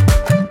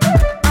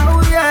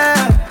 Oh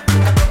yeah,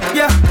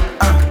 yeah.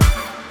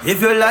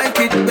 If you like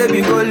it,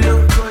 baby, go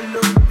low.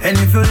 And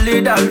if you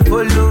lead, I'll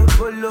follow.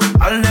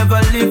 I'll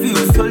never leave you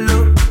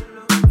solo.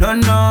 No,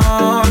 no,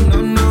 no,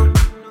 no.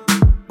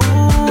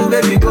 Ooh,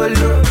 baby, go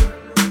low.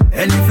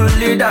 And if you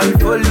lead, I'll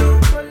follow.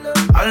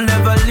 I'll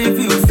never leave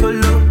you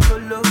solo.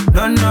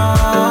 No, no,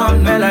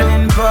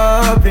 melanin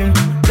popping.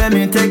 Let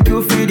me take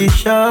you for the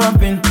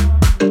shopping.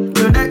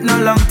 Tonight no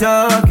long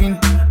talking.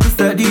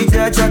 Mr.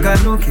 DJ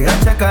Chakanuke,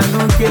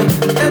 Chakanuke.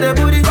 Let the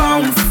booty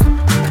bounce.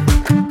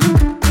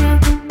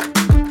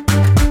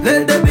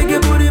 Let the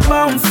biggie booty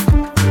bounce.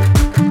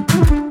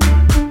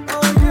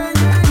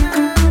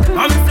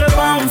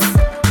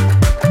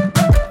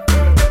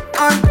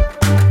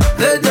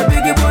 Let the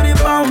biggie booty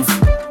bounce.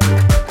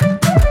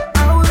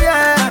 Oh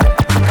yeah,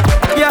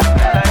 yeah.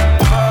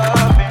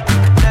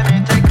 Let me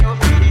take you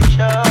for the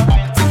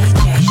shopping.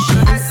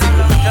 Yeah.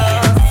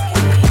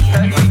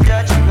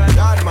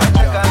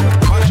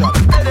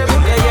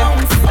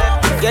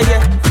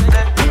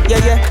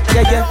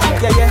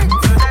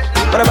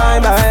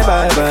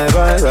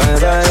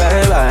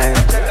 Bye.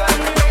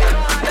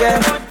 Yeah,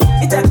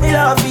 you take me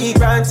love for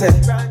granted.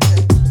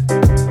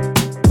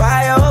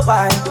 Bye, oh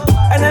bye.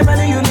 I never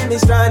knew you leave me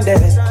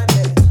stranded.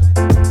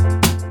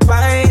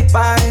 Bye.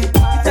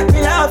 You take me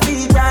love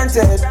for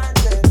granted.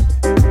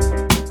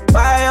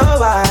 Bye, oh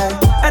bye.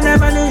 I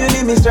never knew you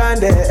leave me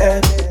stranded.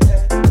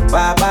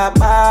 Bye.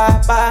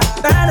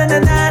 Na na na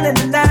na na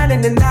na na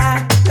na na.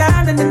 Na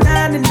na na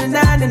na na na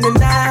na na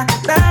na.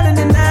 Na na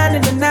na na na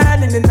na na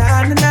na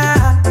na na.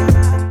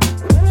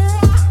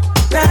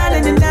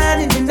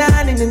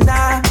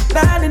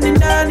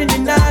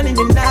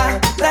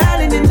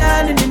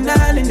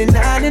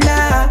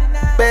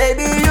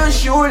 Baby, you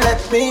should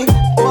let me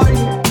hold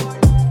you,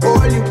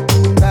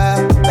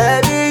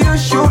 baby, you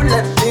should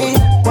let me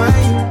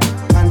wine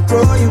and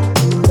throw you,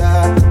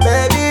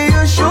 baby,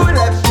 you should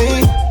let me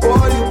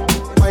hold you,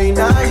 wine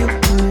you,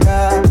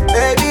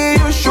 baby,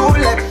 you should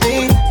let me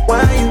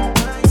wine,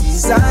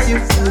 desire you,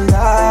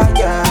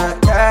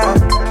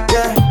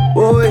 yeah,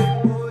 boy,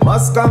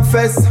 must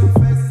confess.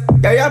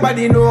 Yeah, your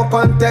body no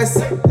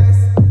contest.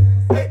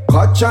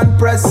 Catch and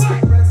press.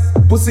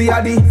 Pussy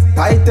are the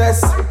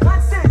tightest.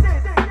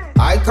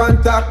 Eye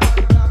contact.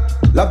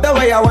 Love the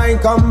way your wine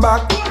come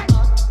back.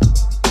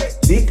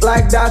 Thick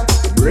like that.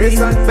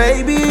 Reason,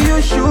 baby,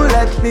 you should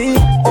let me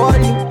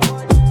hold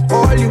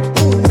you,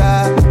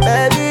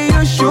 baby,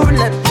 you should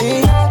let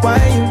me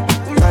wine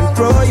you,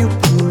 control you,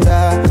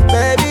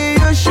 baby,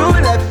 you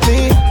should let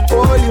me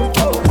hold you,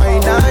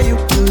 wine on you,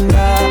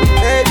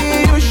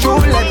 baby, you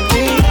should let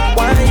me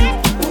wine you,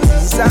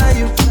 desire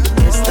you,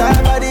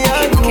 style body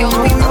on you.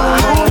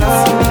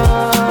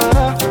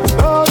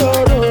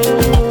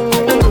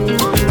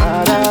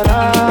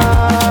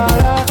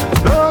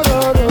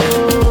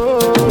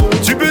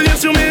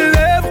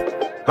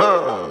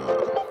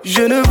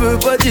 Je ne veux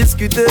pas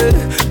discuter,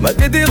 ma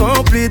tête est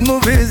remplie de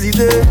mauvaises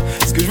idées.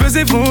 Ce que je veux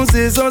c'est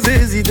foncer sans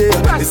hésiter.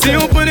 Et si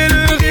on prenait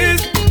le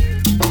risque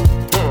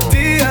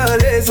d'y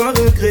aller sans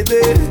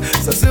regretter,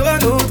 ça sera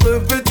notre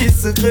petit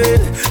secret.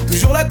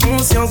 Toujours la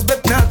conscience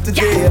bête n'a te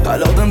dire.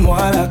 Alors donne-moi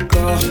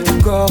l'accord,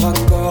 corps à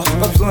corps.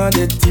 Pas besoin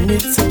d'être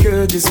timide, c'est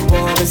que du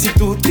sport. Et si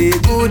tout est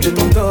good, je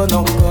t'en donne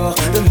encore.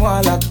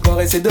 Donne-moi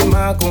l'accord et c'est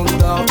demain qu'on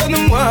dort.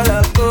 Donne-moi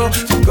l'accord,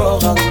 du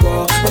corps à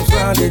corps. Pas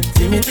besoin d'être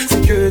timide,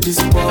 c'est que du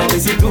sport. Et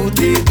si tout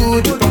est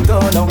good, je t'en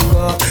donne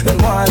encore.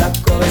 Donne-moi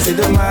l'accord et c'est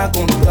demain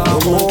qu'on dort.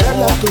 Oh,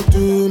 girl, I could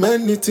do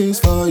many things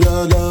for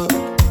your love.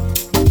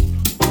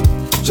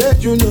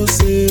 Check, you know,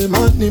 say,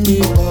 money me,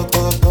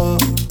 papa.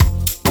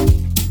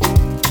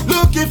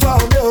 Looking for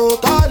me,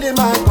 calling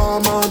my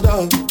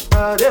commander.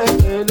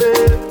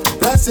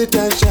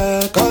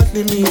 Presidential,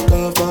 calling me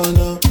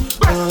governor.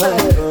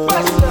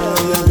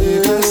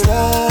 Make a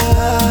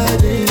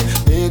study,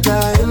 make a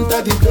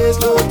enter the place,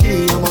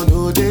 low-key. I'ma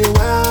know they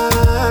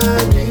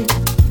want me.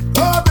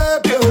 Oh,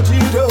 baby, oh,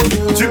 Gido.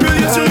 Tu peux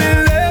lire sur mes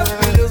lèvres,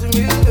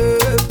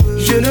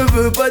 je ne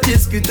veux pas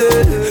discuter.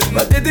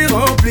 Ma tête est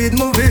remplie de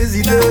mauvaises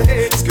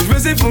idées. Ce que je veux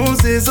c'est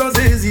foncer sans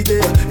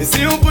hésiter. Et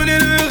si on prenait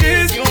le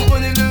risque,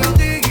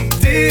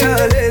 d'y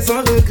aller sans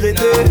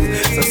regretter,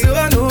 ça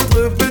sera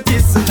notre petit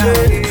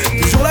secret.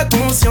 Toujours la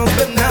conscience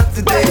bête n'a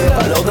te dire.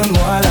 Alors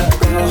donne-moi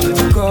l'accord,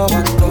 du corps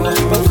à corps.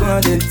 Pas besoin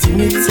d'être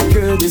timide, c'est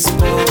que du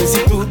sport. Et si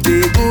tout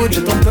est good, je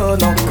t'en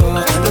donne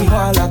encore.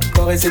 Donne-moi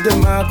l'accord et c'est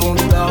demain qu'on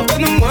dort.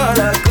 Donne-moi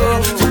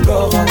l'accord, du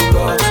corps à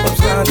corps. Pas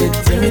besoin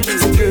d'être timide,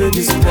 c'est que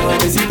du sport.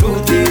 Et si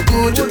tout est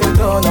good, je t'en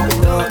donne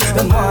encore.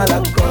 Donne-moi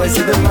l'accord et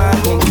c'est demain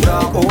qu'on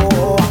dort.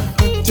 Oh.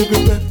 To be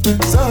pepper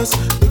sauce,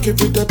 make you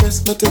be the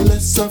best, nothing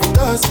less of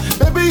us.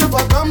 Baby, if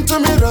I come to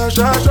me, rush,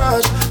 rush,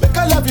 rush. Make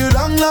I love you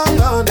long, long,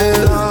 long,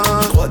 long.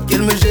 Je crois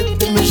qu'elle me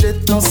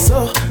jette un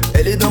sort.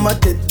 Elle est dans ma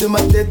tête, de ma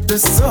tête de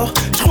sort.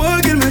 Je crois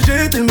qu'elle me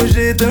jette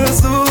un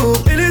sort.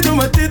 Elle est dans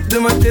ma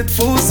tête,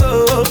 faut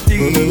sortir.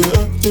 Baby,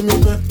 up to me,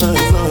 pepper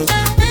sauce.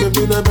 You can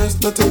be the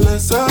best, nothing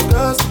less of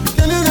us.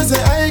 Can you just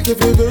say I give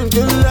you good,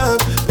 good love?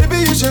 Baby,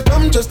 you should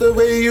come just the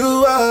way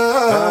you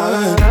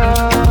are.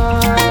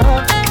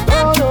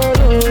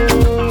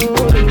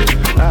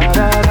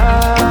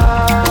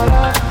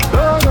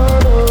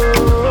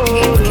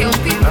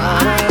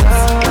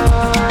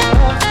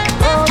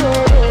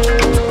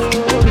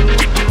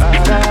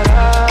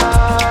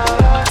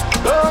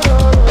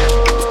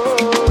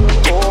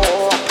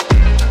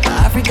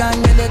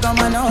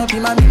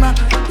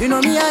 You know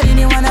me, I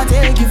really wanna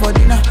take you for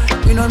dinner.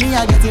 You know me,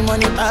 I getting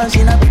money,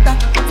 passion a pita.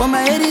 For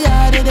my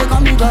area, they call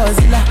me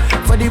Godzilla.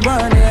 For the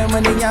burn,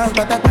 when they young,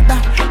 pata pata.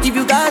 If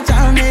you got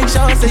time, make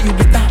sure say you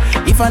bitter.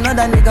 If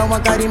another nigga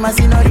want carry my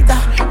senorita,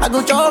 I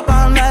go chop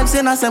on like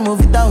say na se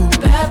move it down.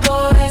 Bad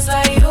boys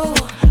like you,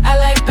 I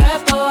like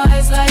bad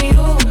boys like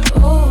you.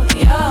 Ooh,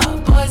 yeah,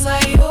 boys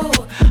like you,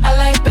 I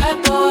like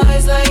bad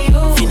boys like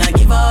you. Finna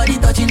give her all the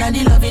touching and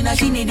the loving that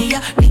she need,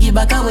 yeah. Piggy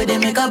back away, they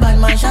make a bad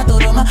man shot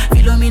Roma.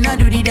 Philomena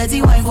do the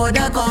dirty wine for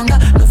the conga.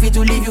 No fit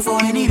to leave you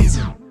for any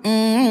reason.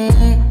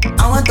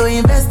 I want to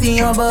invest in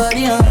your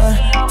body,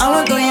 I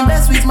want to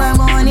invest with my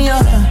money,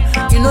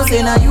 You know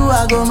say now you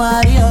I go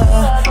marry,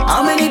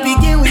 How many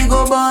pikin we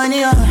go born,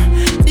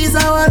 This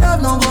our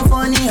love no go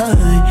funny,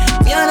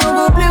 Me I don't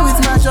go play with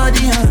my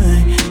shorty,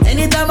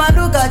 Anytime I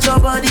look at your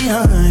body,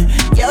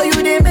 Girl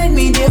you they make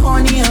me the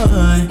honey,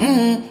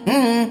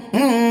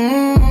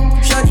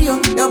 Shorty,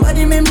 your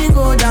body make me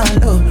go down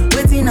low.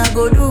 Waiting I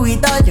go do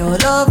without your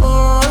love,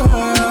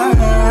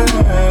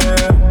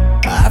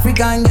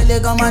 African girl,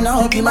 come on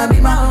up, be my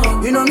bima.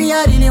 You know me,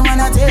 I really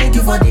wanna take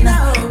you for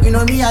dinner. You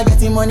know me, I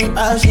getting money,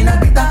 passion a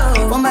pita.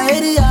 For my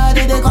area,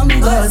 they call me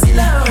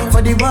Godzilla.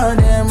 For the burn,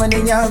 when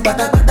they young,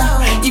 pata pata.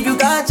 If you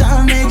got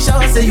chance, make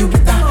sure say you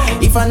bitter.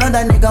 If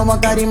another nigga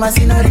want carry my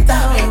senorita,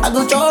 I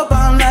go chop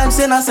on like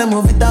say na se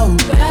move it down.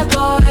 Bad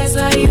boys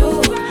like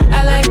you,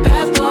 I like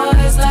bad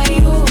boys like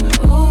you.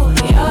 Ooh,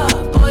 yeah,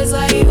 boys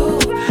like you,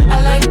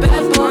 I like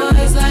bad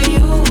boys like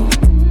you.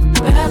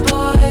 Bad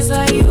boys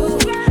like you.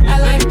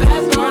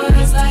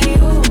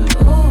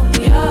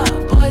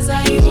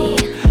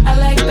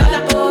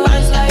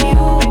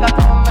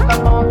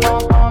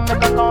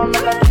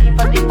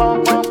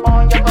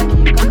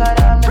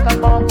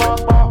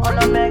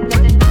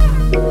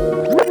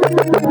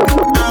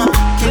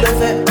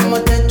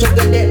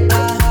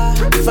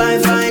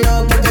 Fine, fine,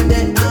 oh, look at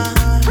that,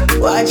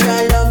 Watch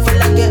your love for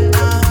like it,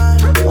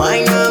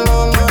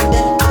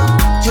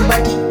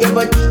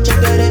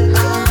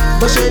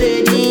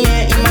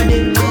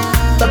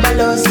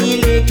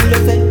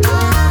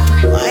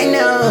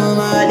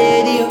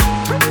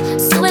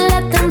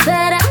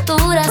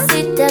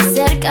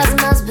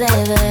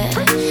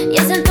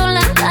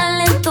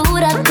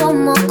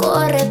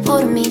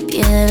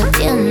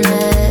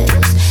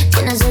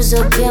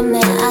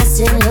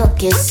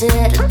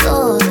 hacer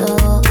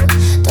todo.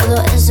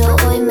 Todo eso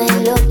hoy me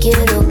lo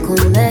quiero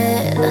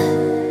comer.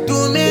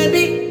 Tú me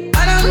di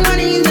para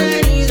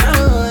marineriza,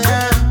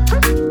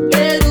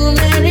 yeah. Tú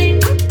me di,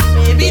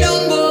 baby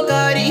don't go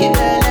Caribe.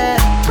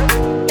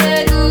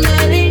 Yeah, tú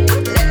me di,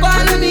 le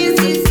cuando mi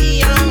sisi,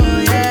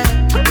 yeah.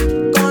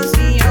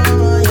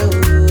 Consigo yo,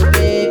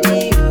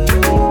 baby,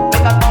 yo.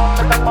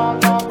 Make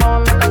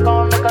a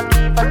pom, make a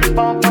knee for the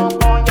pom pom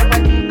pom. Your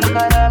body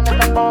kakara,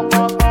 make a pom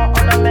pom pom.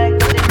 On a make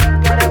the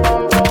chicken get a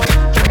pom pom.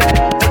 Make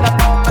a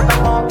pom, make a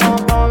pom pom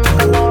pom.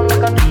 Make a pom,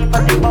 make a knee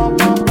for the pom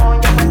pom pom.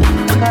 Your body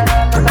kakara,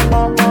 make a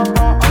pom pom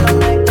pom. On a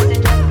make the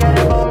chicken get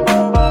a pom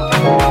pom pom.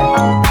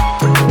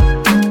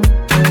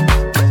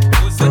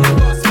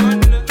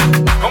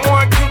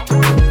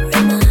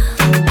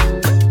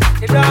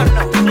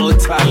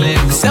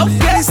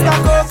 Self-fiesta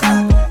coca.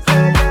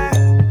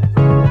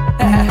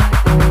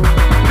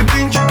 The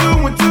things you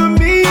doing to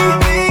me,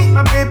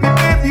 my baby,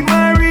 baby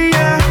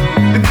Maria.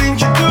 The things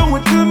you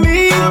doing to me,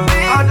 I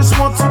just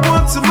want to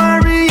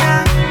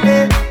Maria.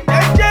 Yeah,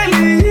 yeah,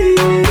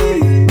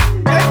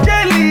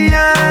 jelly,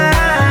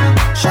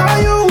 yeah. Show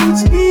you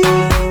with me,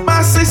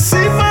 my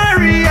sissy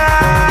Maria.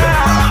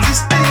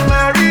 Sister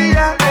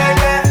Maria,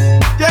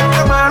 yeah,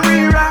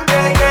 Maria,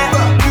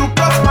 you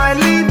got my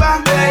liver,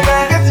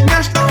 getting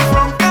your stuff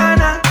from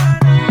Ghana.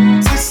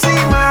 Sissy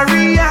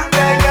Maria,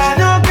 she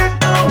don't get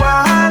no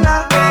wahala.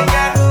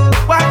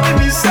 What the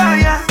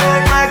Messiah,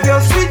 my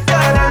girl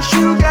sweeter than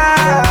sugar.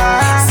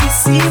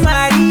 Sissy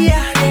Maria,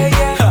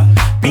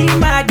 be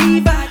my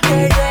diva,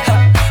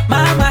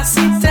 Mama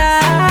Sita,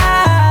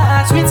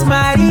 sweet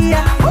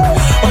Maria.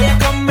 Oh yeah,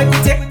 come make me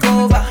take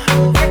over,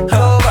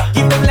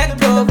 give them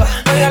leg over.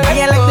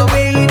 I like the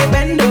way they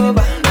bend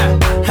over,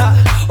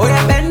 oh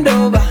yeah, bend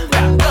over.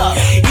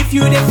 If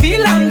you dey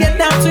feel and get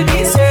down to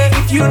this,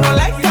 if you no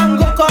like them,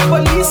 go call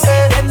police.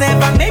 They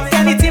never make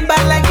anything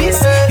bad like this.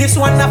 This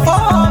one na for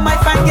all my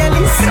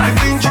fangirlies. The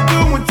things you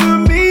doing to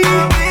me,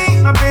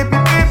 my baby,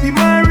 baby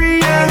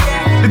Maria.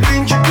 The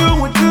things you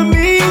doing to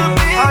me,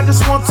 I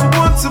just want to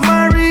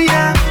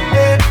Maria.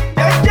 Yeah,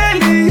 yeah,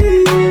 jelly,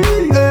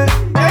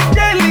 yeah,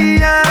 jelly,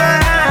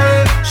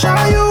 yeah. Show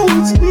you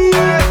with me,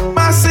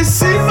 my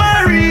sissy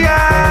Maria.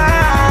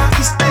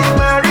 Sister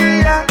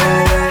Maria,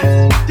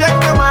 yeah,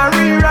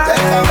 Maria.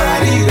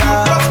 You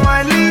got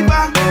my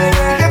liver,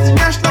 getting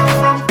your stuff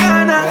from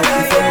Ghana.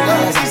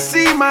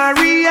 Sissy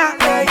Maria,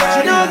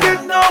 she don't get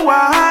no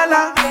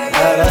wahala.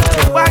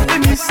 What the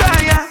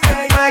Messiah,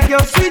 my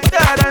girl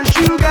sweeter than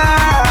sugar.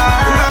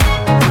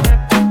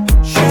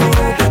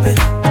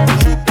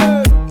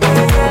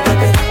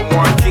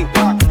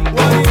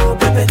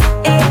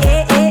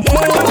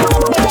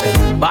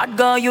 Bad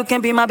girl, you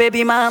can be my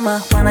baby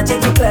mama. Wanna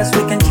take you class,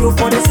 we can chill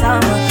for the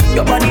summer.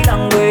 Your body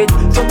language,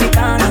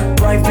 Tropicana.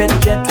 Private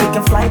jet, we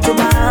can fly to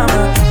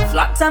Bahama.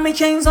 Flat tummy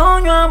chains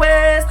on your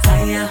waist.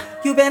 Higher,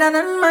 you better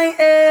than my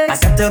ex.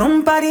 I got the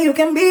room party, you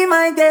can be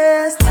my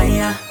guest.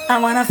 Higher, I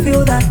wanna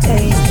feel that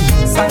taste.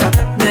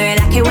 Sakata. No, you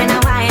like it when I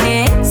whine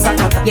it.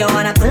 Sakata. You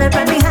wanna pull up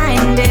right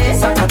behind it.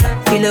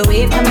 Sakata. Feel the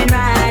wave coming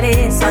right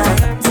in. So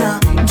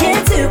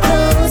get too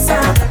close.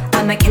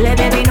 I'm a killer,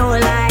 baby, no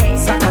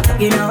lies.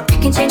 You know I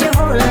can change your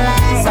whole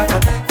life.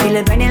 Feel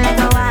it burning like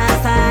a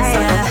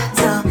wildfire.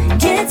 So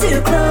get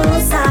too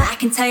close. I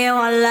can tell you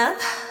all up.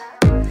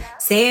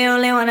 Say you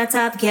only want a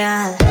top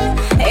girl.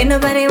 Ain't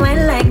nobody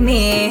went like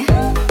me.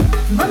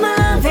 But my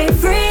love ain't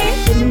free.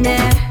 In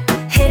there,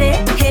 hit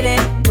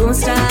it, don't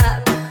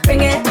stop.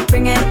 Bring it,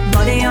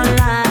 body on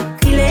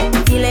lock. Feel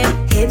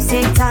it, hips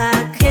tick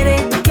tock. Get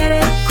it,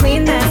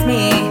 queen, that's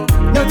me.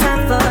 No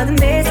time for the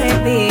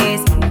basic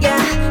beats.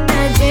 Yeah,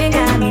 that drink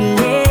got me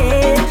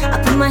lit.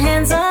 I put my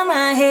hands on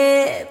my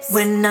hips.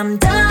 When I'm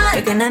done,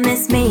 you're gonna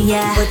miss me,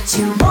 yeah. What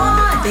you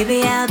want,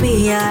 baby, I'll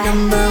be your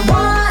number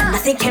one.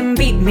 Nothing can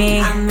beat me.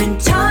 I'm in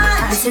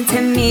charge. Listen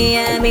to me,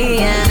 yeah, me,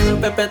 yeah.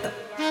 Pepeta.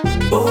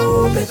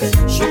 Oh, baby,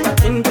 sugar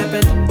tin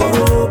pepeta.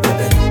 Oh,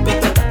 baby,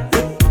 pepeta.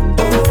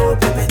 Oh,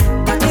 baby,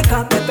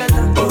 katika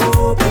pepeta.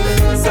 Oh, baby,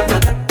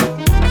 sakata.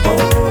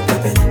 Oh,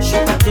 baby,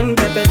 sugar tin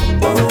pepeta.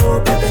 Oh,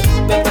 baby,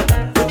 pepeta.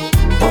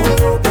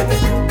 Oh, baby,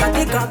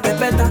 katika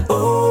pepeta.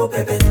 Oh,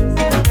 baby.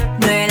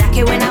 No, you like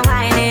it when I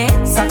whine it.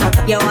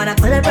 Sakata. You wanna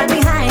pull up right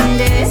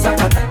behind it.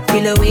 Sakata.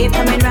 Feel the wave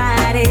coming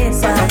right in.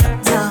 So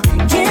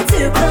get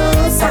too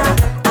close.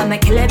 I'm a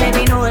killer,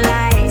 baby, no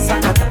lies.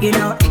 You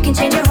know I can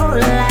change your whole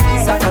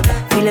life.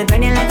 Feel it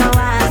burning like a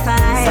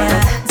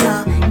wildfire.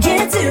 So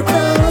get too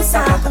close.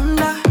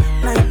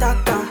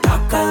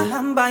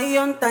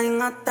 Lamba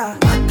ingata.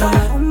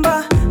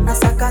 Umba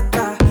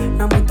nasakata.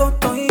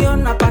 Namutoto iyo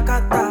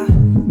napakata.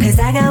 Cause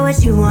I got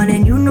what you want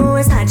and you know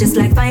it's hot just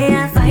like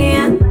fire,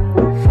 fire.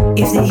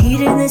 If the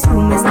heat in this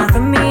room is not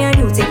from me and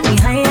you take me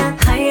higher,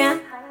 higher.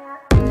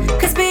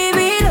 Cause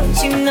baby,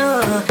 don't you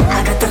know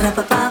I got the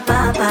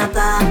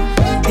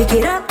ra-pa-pa-pa-pa-pa. Pick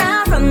it up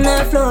now from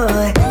the floor.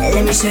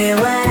 Let me show you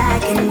what I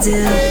can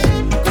do.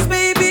 Cause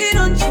baby,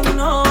 don't you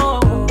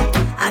know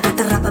I got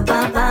the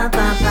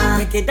ra-pa-pa-pa-pa-pa.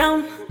 Pick it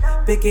down,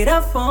 pick it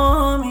up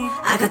for me.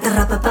 I got the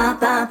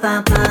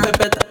ra-pa-pa-pa-pa-pa.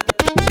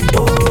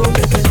 Oh,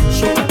 baby,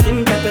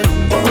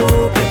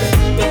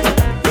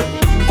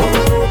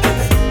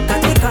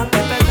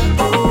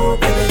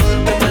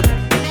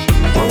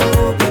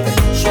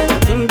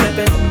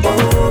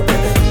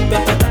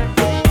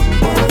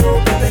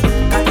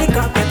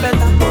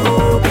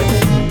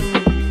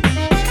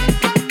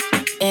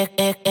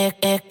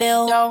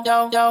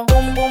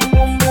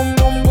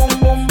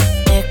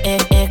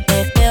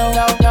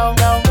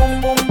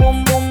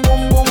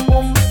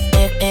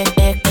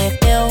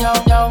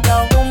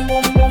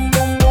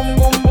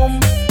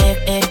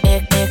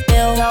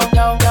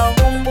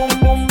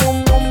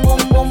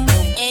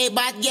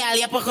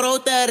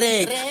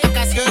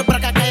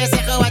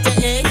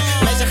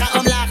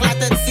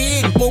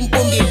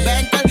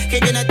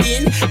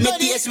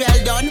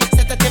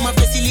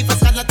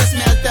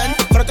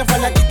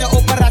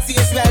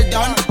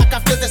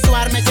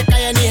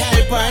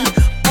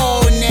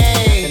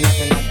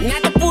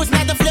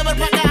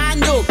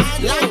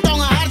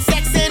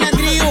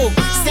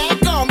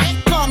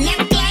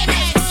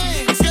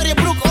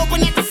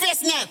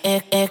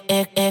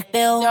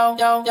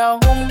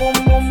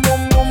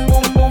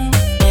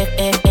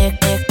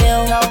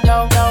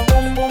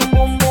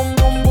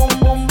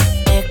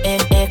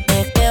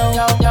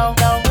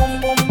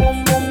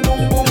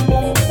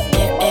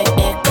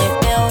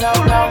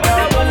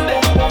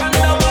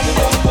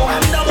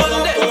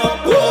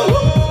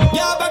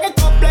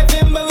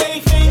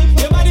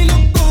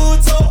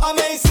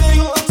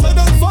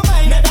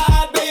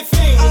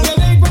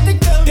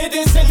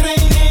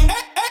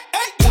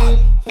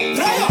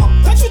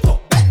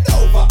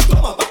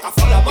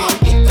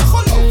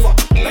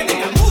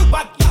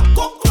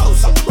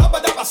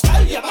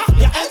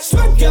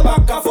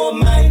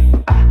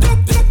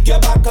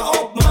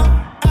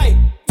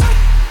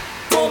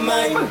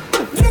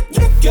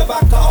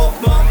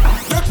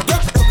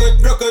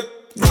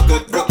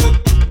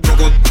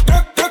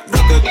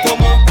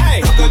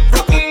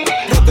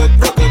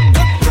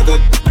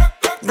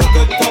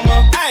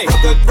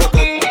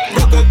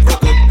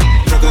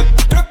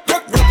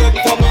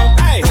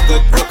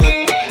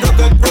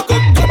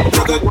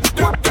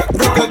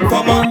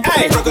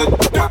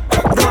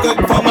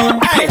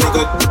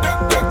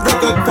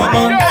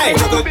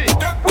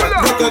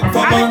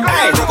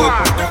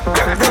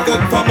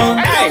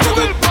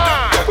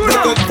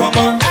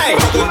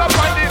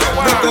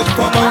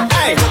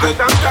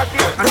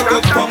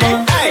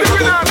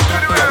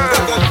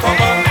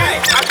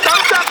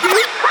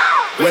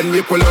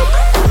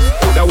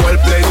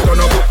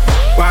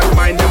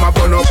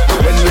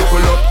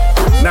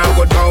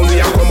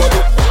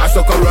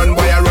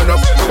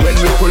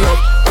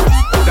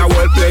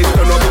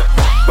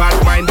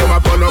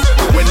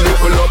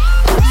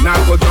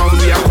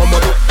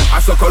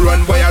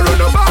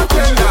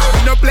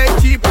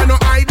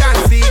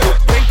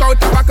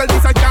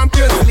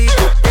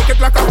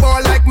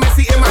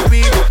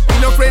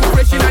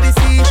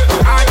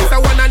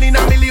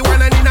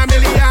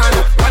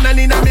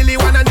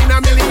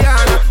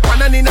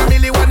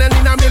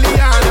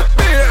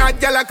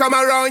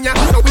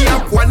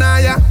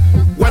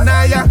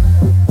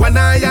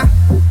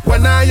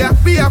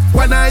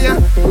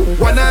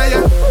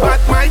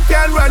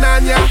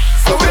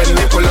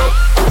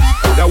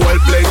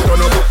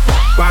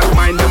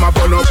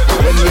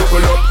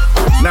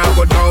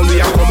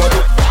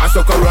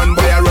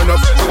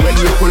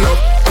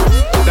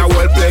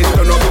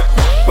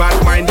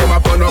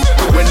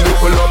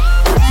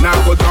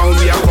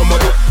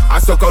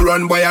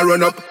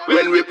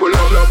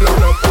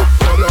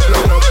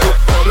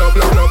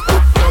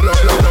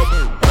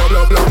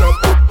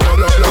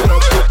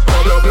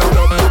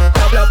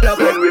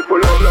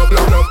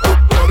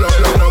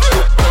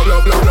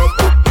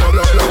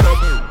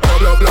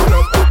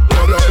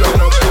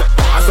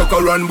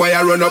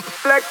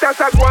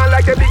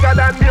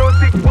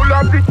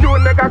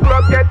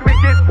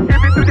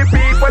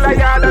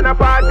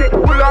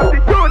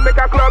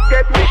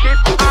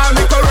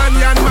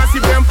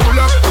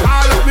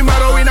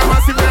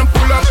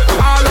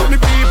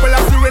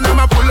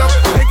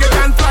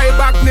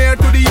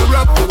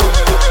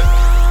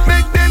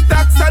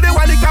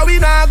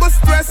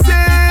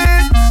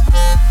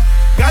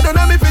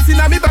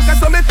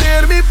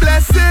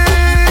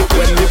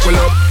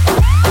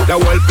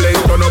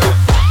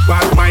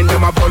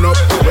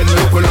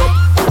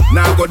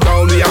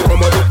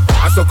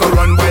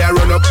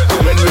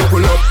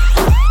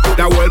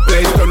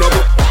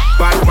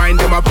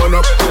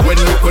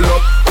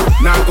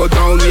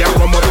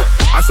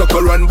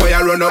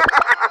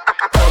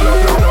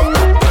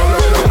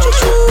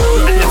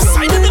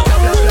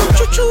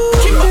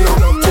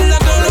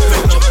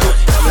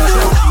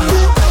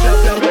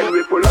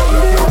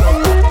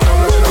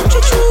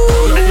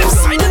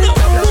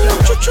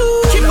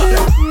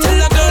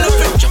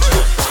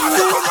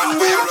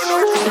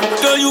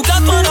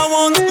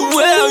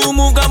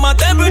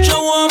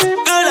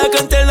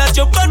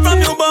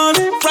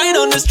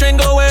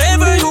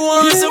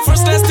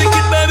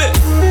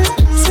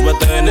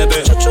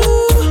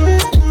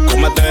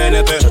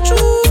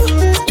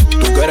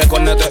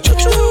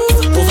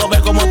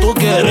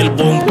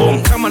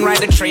 on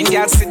ride the train,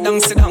 girl, sit down,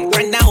 sit down.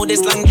 Right now,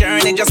 this long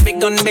journey just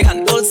begun.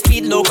 Full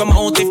speed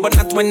locomotive, but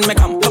not when me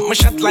come. Put my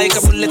shot like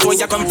a bullet where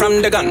you come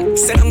from the gun.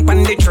 Sit down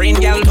on the train,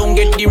 girl, don't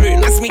get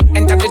derailed. As me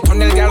enter the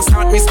tunnel, girl,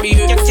 start me speed.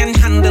 You can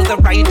handle the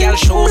ride, girl,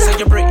 show so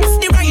you brave.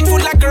 The ride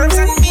full of curves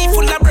and me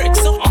full of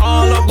bricks. So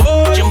all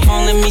aboard, jump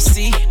on, let me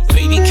see.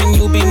 Baby, can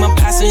you be my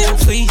passenger,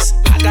 please?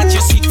 I got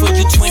your seat for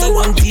you,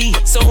 21D.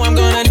 So I'm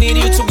gonna need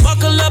you to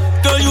buckle up.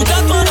 Girl, you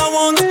got what I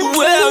want. The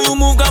way you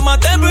move got my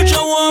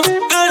temperature warm.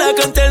 Girl, I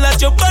can tell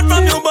that you're bad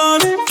from your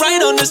bond.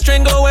 Ride on the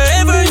string, go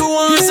wherever you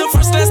want. It's a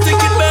first class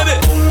ticket, baby.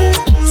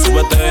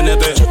 Súbete en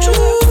este,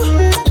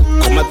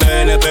 cómete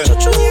en este.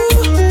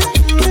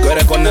 Tú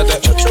quieres cornete,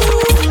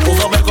 tú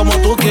sabes como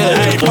tú quieres.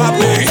 Hey,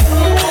 papi,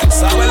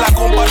 sabes la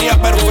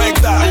compañía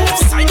perfecta.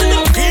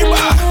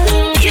 Kiba,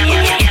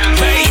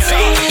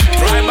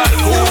 Tribal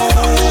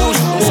Goose,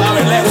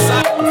 sabes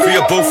Lexa.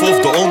 Via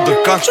bovenop de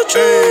onderkant.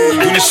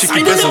 Toen is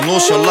chickie best wel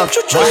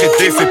nonchalant. Maar geen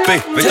DVP,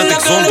 weet dat ik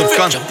zonder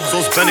kan.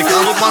 Soms ben ik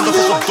aan op maandag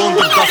of op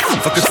donderdag.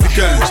 Fuck het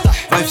weekend,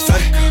 blijf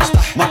sterk.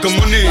 Maak een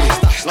money,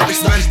 laat ik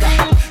spenden.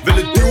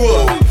 Willen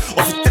duwen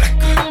of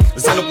vertrekken. We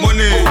zijn op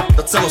money,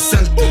 dat zijn al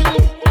centen.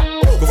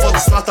 Ik val de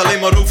straat alleen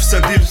maar over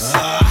zijn deals.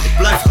 Ik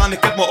blijf gaan,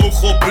 ik heb mijn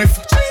ogen op brief.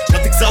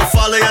 Dat ik zelf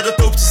falen, ja dat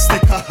hoop te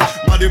sneak.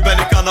 Maar nu ben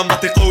ik aan de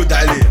mat, ik gooi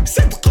Dali.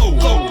 Zet go.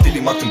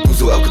 Dilly maakt een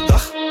boezel elke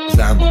dag.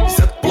 Samen, je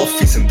zet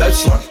ploffies in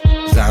Duitsland.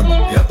 Samen,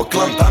 je hebt een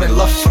klant daar in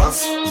La France.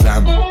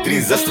 Samen,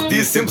 63 die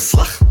is in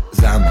beslag.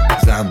 Samen.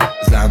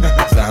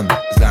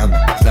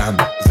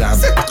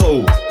 Zet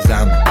go.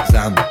 Samen.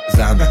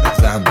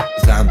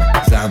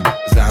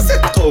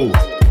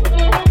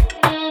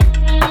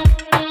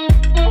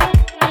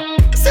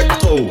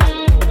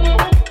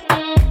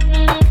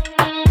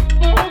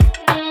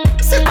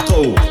 Zet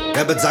go.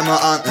 Jij bent zijn maar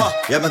aan,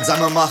 jij bent zijn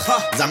maar mag.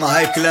 Zijn maar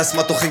high class,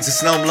 maar toch ging ze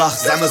snel omlaag.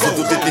 Zijn maar ze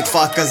doet dit niet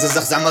vaak en ze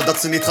zegt zijn maar dat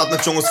ze niet gaat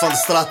met jongens van de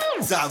straat.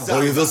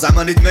 Oh je wil zijn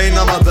maar niet mee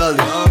naar mijn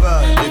belly.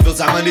 Je wil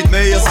zijn maar niet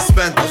mee als ze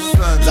spent.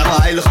 Zijn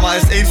maar heilig maar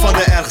is één van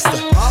de ergste.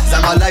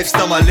 Zijn maar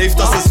lifestyle maar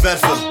leeft als een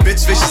zwerver.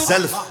 Bitch wees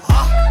jezelf.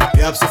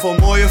 Je hebt zoveel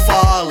mooie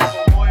verhalen.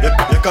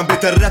 Je kan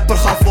beter rapper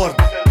gaan worden.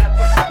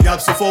 Je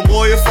hebt zoveel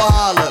mooie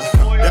verhalen.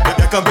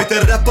 Je kan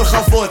beter rapper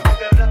gaan worden.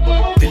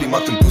 Dilly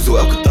maakt een boezel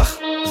elke dag.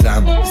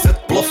 Samen, je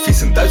zet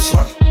ploffies in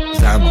Duitsland.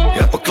 Samen, je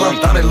hebt een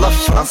klant daar in La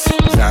France.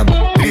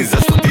 Samen,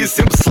 63 die is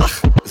in beslag.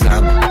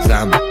 Samen.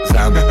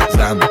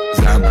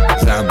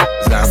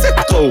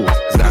 Zet go.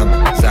 Samen.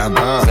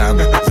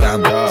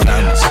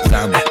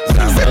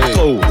 Zet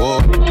go.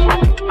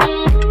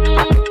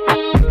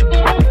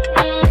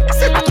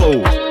 Zet go.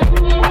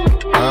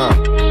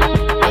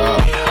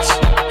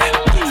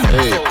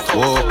 Hey,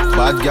 whoa,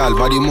 bad gal,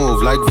 body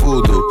move like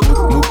voodoo.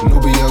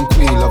 Nubian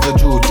queen, love the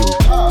juju.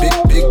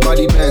 Big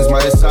body bands,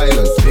 my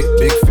silence.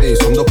 Big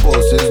face from the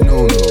pulse is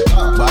no.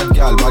 Bad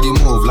gal, body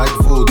move like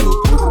voodoo.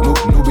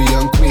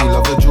 Nubian queen,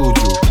 love the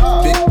juju.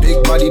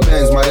 Big body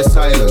bands, my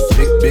silence.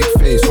 Big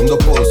face from the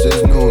pulse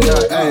is no.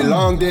 Hey,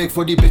 long dick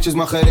voor die bitches,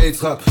 maar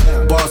gereedschap.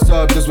 Boss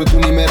up, dus we doen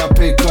niet meer aan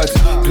pay cuts.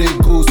 Play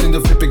goose in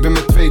de flip, ik ben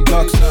met 2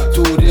 ducks.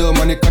 Too real,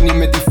 man, ik kan niet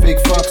met die fake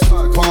fucks.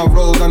 Van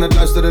road aan het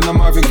luisteren naar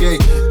Marvin Gaye.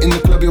 In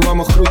de club, je wou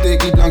me groeten,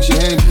 ik liep langs je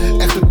heen.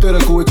 Echte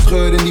Turk, hoe ik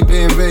scheur in die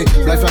BMW.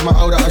 Blijf uit mijn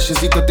oude als je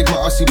ziet dat ik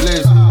mijn assie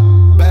blaze.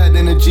 Bad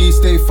energy,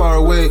 stay far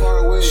away.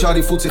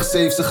 Shawty voelt zich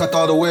safe, ze gaat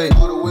all the way.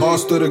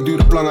 Boss Turk,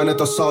 dure plangen net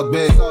als South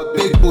Bay.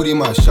 Big booty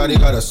man, shawty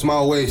got a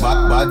small waist.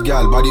 Bad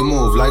gal, body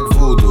move like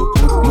voodoo.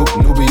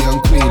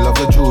 Nubian queen, love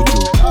the juju.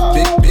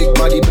 Big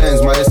body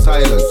bands, my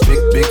silence.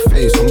 Big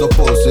face from the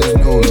pulse is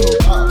no.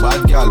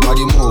 Bad gal,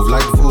 body move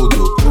like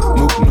voodoo.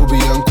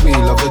 Nubian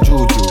queen, love the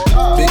juju.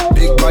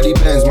 Big body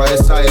bands, my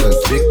silence.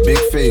 Big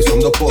face from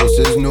the pulse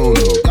is no.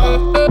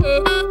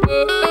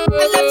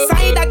 Left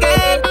side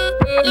again,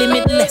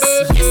 limitless,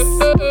 yes.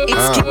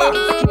 It's Kiba.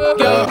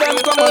 Girl, them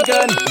come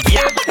again.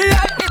 Yeah.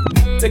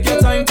 Take your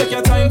time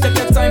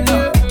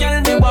now.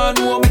 Girl, me want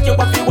to make you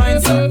happy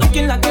wine, so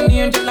looking like an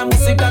angel, I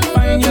must see that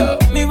fine, yeah.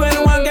 Me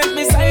when one get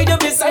beside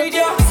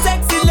you,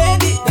 sexy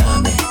lady.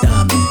 Dame,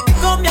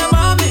 come here,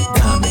 mommy.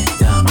 Dame,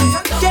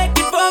 shake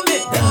it for me.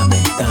 Dame,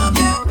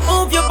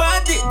 move your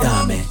body.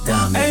 Dame.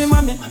 Hey,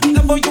 mommy,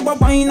 love how you a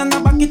wine and I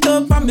back it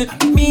up for me.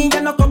 Me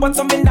and no cupboard,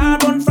 so me nah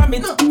run from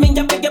it. Me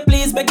ya beg you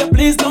please,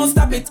 don't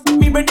stop it.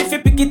 Me ready fi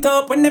pick it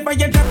up whenever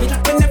you drop it.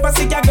 Whenever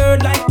see a girl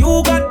like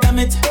you, god damn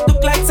it.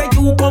 Look like say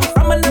you come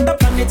from another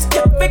planet.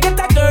 Yeah, forget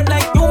a girl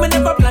like you, me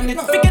never plan it.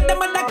 Forget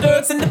them other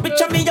girls in the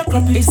picture, me a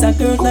crop it. It's a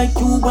girl like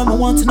you, when I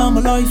want in all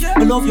my life.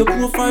 I love your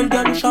profile,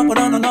 girl, you sharper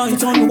than a knife.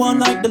 It's only one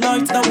like the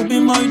light, that would be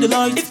my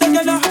delight. If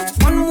together,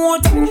 one more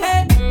time,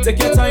 hey. Take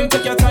your time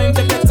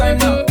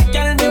now.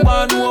 Girl, me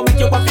want to make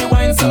you happy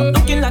wine, so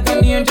looking like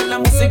an angel, I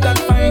must say that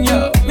fine,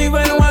 yeah. Me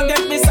when I want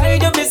get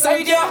beside you,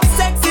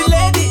 sexy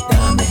lady.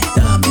 Dame,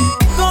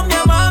 come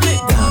here, mommy.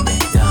 Dame,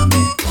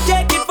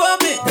 shake it for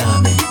me.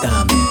 Dame,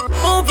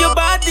 move your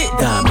body.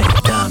 Dame,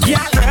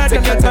 yeah.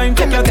 Take your time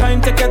now.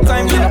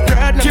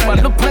 Keep on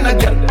looking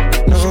again.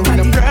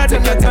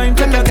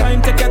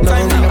 Take your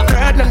time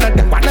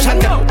now. Watch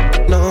out now.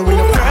 No, we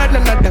no proud,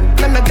 none of them.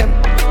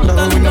 No,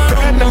 we no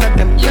proud, none of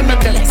them.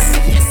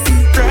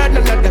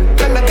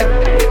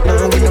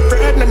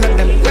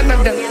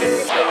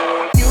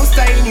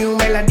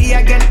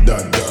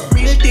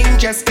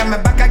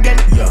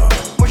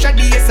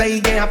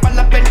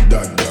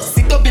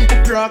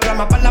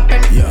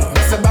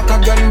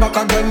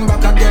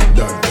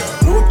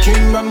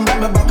 King man, got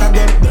me back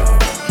again.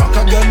 Back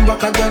again,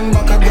 back again,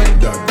 back again.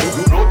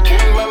 Road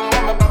King man,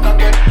 got me back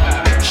again.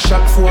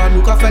 Chaque fois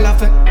nous qu'a fait la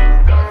fête.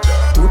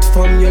 Toute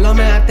femme y'a la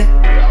merde.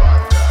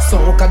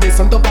 Son cas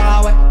descend au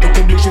pas ouais. Donc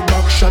obligé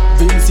backshot,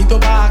 Vinci au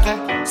barret.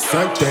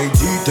 5 t'es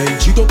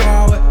dit au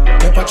pas ouais.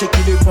 Mais pas checker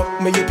les fuck,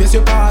 mais y'a pièce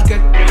y'a paquet.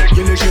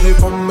 Y'a les gérés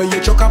femmes, mais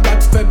y'a choc à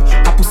battre faible.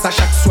 A pousse à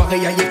chaque soirée,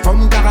 y'a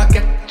femmes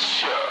caraquette.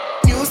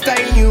 New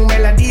style, new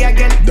melody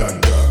again.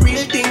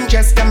 Real thing,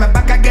 just come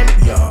back again.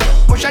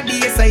 Push a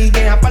DS, I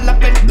gain pas la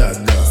peine.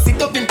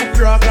 Sit up in the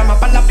programme,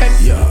 pas la peine.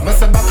 Mais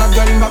c'est back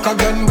again, back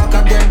again, back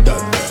again.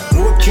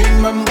 Road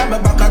King, même got me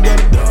back again.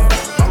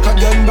 Back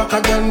again, back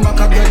again, back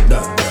again.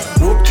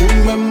 Road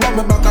King, même got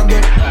me back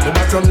again. The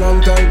back from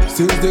long time,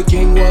 since the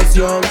king was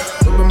young.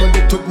 Remember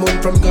they took money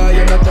from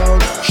Guyana town.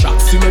 Shock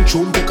cement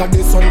tune, take a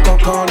this one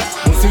cock-on.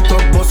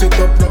 Bust it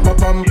up, rap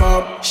pam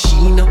pam. She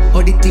know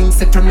all the things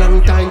said from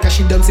long time. Cause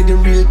she done see the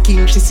real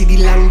king, she see the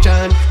long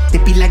john. They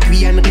be like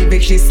we and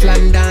Rebek, she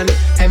slandan.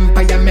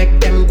 Empire make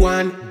them go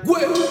on.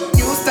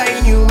 New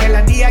style, new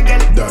melody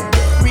again.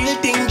 Real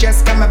thing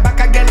just come back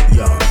again.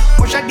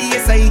 Push a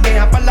DS, I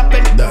gain pas la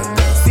peine.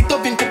 Sit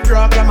up in the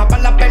programme, pas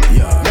la peine.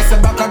 Let's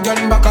back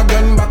again, back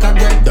again, back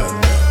again.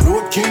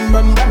 Road King,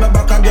 mem, got me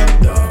back again.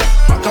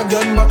 Back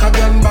again, back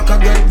again, back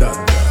again.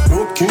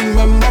 Road King,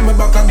 mem, got me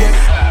back again.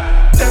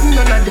 Them,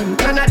 none of them,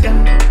 none of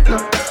them. No,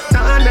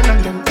 none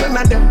of them, none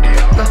of them.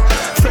 No,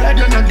 Fred,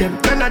 none of them,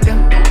 none of them.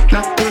 No,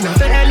 we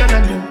not afraid,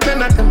 none of them,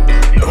 none of them.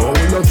 No,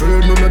 we not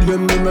afraid, none of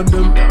them, none of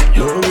them.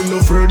 No, we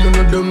not afraid, none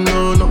of them,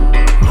 no, no.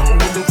 No, we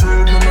not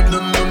afraid, none of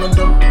them, none of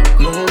them.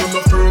 No, we not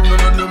afraid,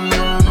 none of them,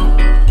 no, no.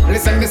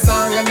 Listen the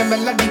song and the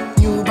melody,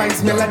 new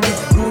vibes melody.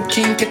 Root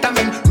King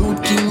ketamine,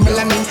 Root King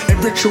melanin.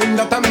 Every tune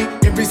that I me,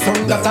 every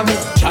song that I me.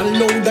 Y'all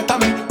know that I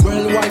me,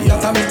 worldwide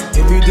that I me.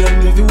 Every day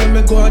and everywhere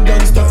me go a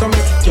dance that I me.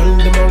 Y'all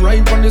them a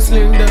rhyme on the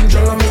sling, them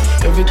follow me.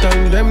 Every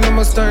time them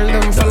a style,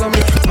 them follow me.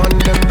 Man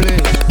them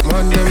blaze,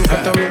 man them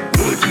cut me.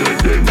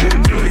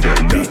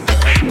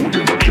 Show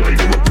them a try,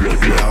 them a blood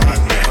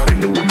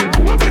and the women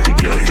go over the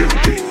girl them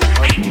take.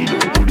 She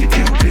know who the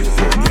thing take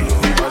from me.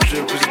 My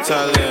drip is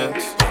Italian.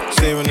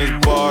 Saving is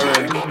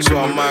boring, so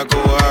I'm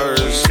Michael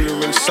Harris.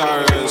 Screaming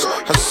sirens,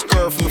 had a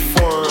skirt from the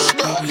forest.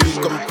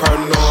 You got me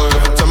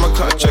paranoid. Time I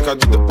cut a check, I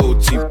did the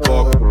OT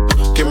pop.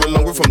 Came a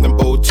long way from them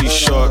OT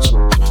shots.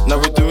 Now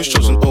we're doing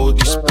shows in all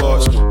these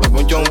spots. Like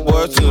my young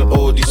boys in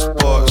all these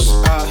spots.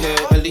 Out here,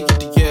 Ellie get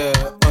the yeah.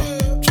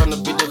 Tryna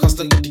be the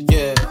hustler get the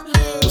yeah.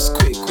 It was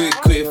quick,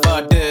 if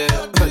I dare.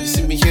 You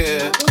see me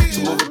here,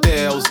 from over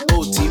there, I was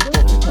OT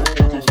popping.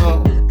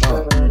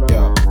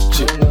 Yeah,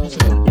 shit.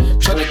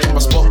 Tryna get my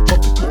spot popping.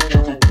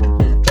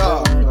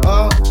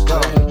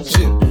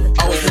 Shit.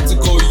 I was meant to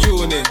go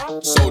uni,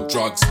 sold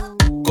drugs,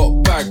 got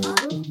bagged,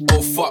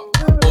 oh fuck,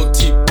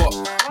 OT pop.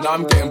 Now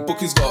I'm getting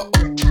bookings, got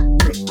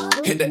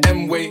hit the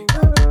M-way,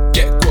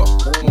 get got.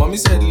 Mommy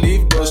said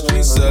leave those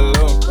streets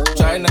alone.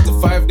 Trying 9 to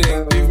 5, they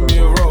ain't give me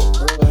a roll.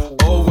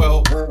 Oh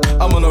well,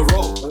 I'm on a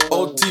roll.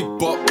 OT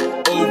pop,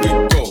 oh we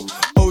go.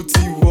 OT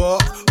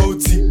what?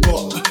 OT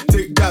pop.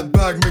 Take that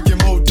bag, make him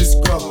hold this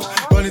grub.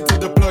 Run into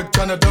the plug,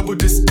 tryna double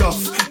this stuff.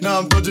 Now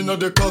I'm dodging all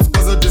the calls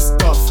cause of this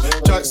stuff.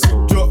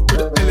 Tracksuit drop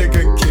with an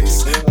elegant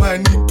kicks. Might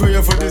need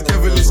prayer for this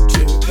devilish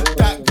chick.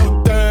 That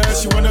go there,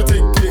 she wanna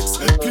take pics.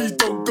 Please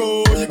don't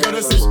go, you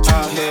gotta say cheese.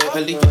 Out here,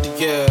 Ellie get the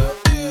yeah.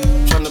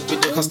 Tryna be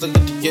the hustler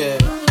get the yeah.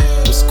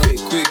 It was quick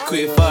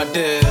if I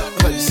dare.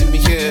 You see me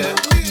here,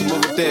 from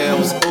over there, I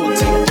was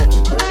OT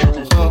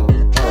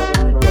popping.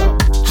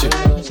 Shit,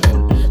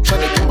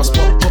 tryna get my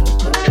spot popping.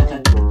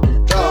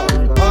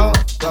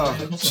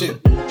 Shit.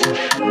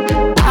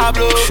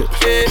 Pablo,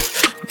 yeah.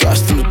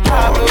 Gassed in the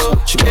bars,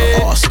 she got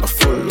an arse and a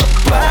full of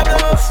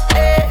Pablo,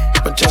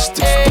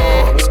 majestic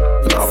stars,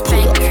 and I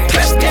pull up the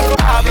plastic.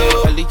 Pablo,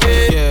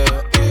 yeah,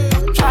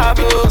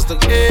 Pablo,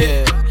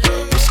 yeah.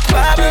 It's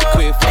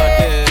quick for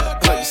there,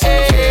 like you see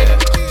me here,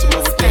 to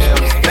over there.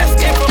 Best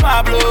game from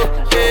Pablo,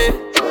 yeah,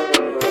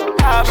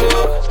 Pablo,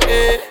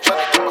 yeah,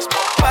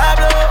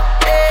 Pablo,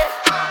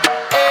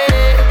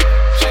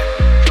 yeah.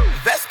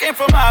 Best game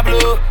from Pablo,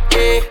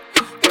 yeah.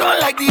 Don't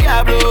like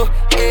Diablo,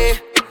 yeah.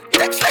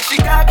 Text like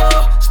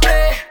Chicago,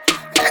 spray.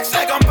 Text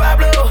like I'm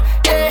Pablo,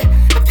 eh.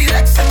 Heb die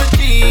Rex in mijn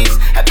jeans.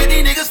 Heb je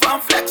die niggas van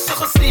flexen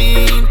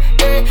gezien,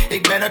 eh.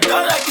 Ik ben er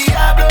dan like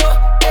Diablo,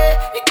 eh.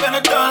 Ik ben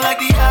er dan like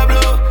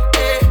Diablo,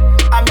 eh.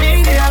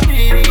 Amiri,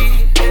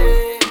 eh.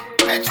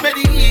 Match met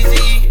die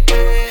easy, eh.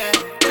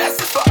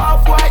 Dresses for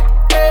off-white,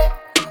 eh.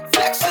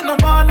 Flexen them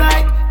all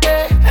night,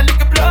 eh. En ik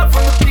heb blood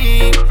van de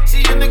team.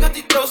 Zie je nigga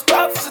die toast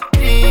up voor zijn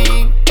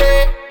team,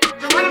 eh.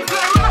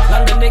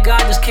 London nigga,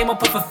 I just came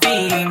up off a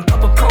theme.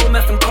 Pop a pro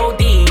meth and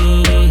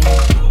codeine.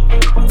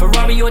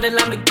 Ferrari or the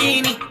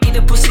Lamborghini. Eat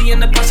the pussy in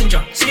the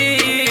passenger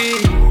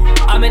seat.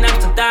 I'm in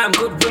Amsterdam,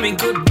 good women,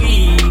 good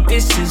weed.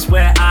 This is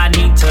where I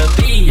need to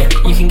be.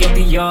 You can get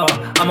the yo,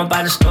 I'ma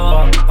buy the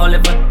store.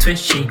 Oliver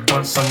Twist, she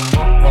wants some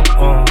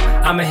more.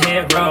 I'm a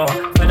hero,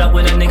 fed up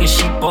with a nigga,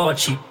 she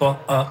bought.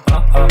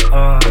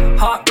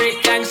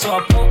 Heartbreak gang, so I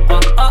pop.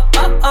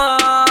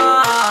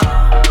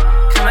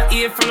 Can I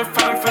eat it from the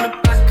front, from the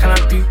back?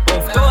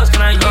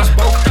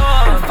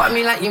 Fuck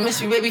me like you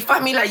miss me, baby,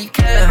 fuck me like you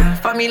care.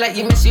 Fuck me like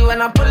you miss you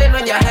when I'm pulling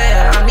on your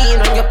hair. I'm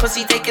eating on your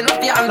pussy, taking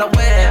off your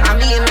underwear.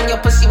 I'm eating on your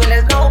pussy when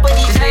there's nobody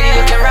there.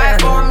 You can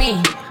ride for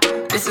me.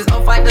 This is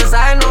off-white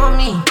design on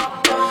me.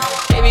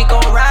 Baby, go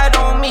ride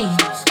on me.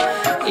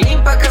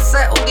 Lean back and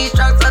set all these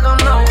drugs, I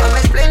don't know. I'm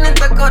explaining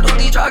to God all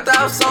these drugs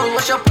I've sold.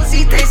 What your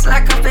pussy tastes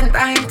like, I've been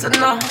dying to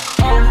know.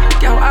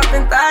 Girl, I've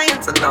been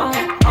dying to know.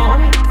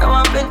 Girl,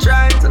 I've been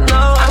trying to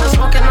know. I've been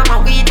smoking on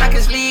my weed like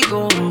it's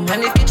legal.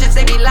 And if bitches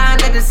say be lying,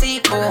 let the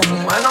sequel.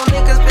 I know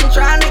niggas been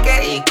trying to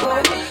get equal.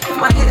 If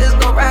my hitters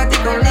go ride,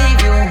 they gon'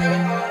 leave you.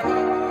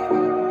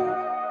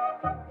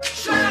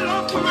 Shout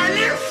out to my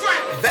little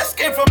friend. Best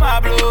came from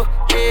Pablo,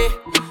 eh.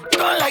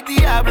 Don't like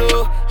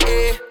Diablo,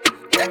 eh.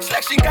 Text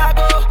like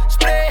Chicago,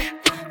 spray.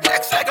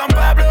 Text like I'm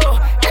Pablo,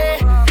 eh.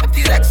 Heb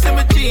die Rex in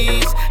mijn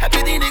jeans. Heb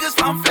je die niggas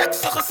van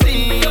flexen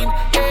gezien,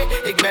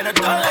 eh. Ik ben het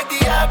dan like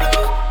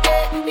Diablo,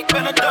 eh. Ik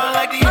ben het dan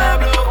like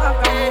Diablo,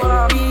 eh.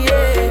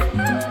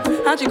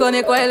 Yeah. Ah, tu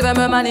connais quoi, elle va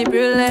me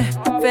manipuler.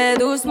 Fais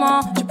doucement,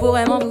 tu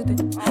pourrais m'en douter.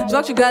 Je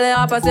vois que tu galères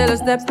à passer le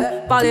step.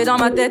 Parler dans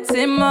ma tête,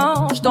 c'est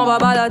mort, je t'en vais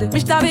balader. Mais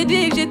je t'avais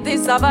dit que j'étais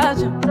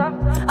sauvage.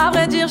 À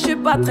vrai dire, je suis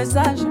pas très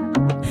sage.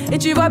 Et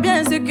tu vois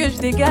bien ce que je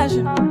dégage.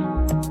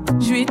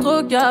 Je suis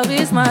trop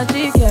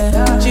charismatique,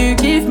 yeah. Tu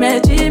kiffes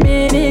mes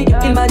chimiques.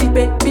 Il m'a dit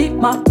baby,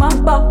 ma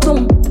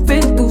pardon. Fais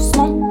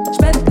doucement,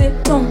 j'pète tes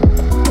plombs.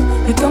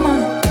 Et comment?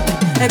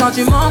 Et quand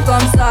tu mens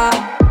comme ça,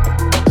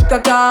 jusqu'à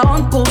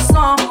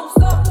 40%.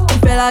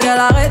 Tu fais la gueule,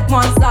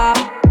 arrête-moi ça.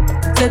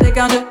 C'était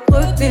qu'un jeu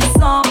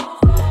redescend.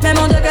 Mais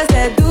mon Dieu que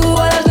c'est doux,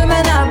 voilà je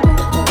mène à bout.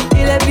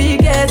 Il est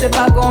piqué, c'est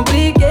pas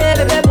compliqué.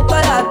 Bébé, pourquoi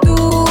la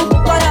tout?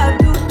 Pourquoi la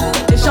tout?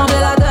 J'ai changé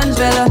la donne,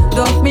 j'vais le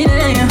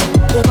dominer.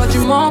 Pourquoi tu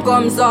mens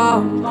comme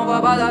ça? T'en vas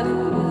balader.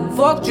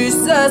 Faut que tu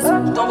cesses,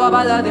 t'en vas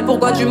balader.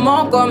 Pourquoi tu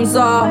mens comme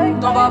ça?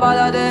 T'en vas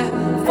balader.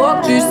 Faut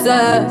que tu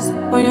cesses.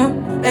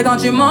 Et quand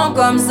tu mens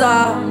comme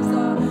ça,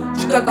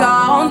 jusqu'à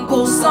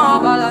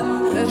 40%.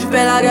 Tu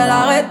fais la gueule,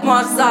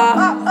 arrête-moi ça.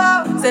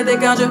 C'était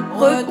qu'un jeu,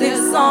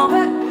 redescends.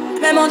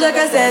 Mais mon Dieu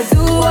que c'est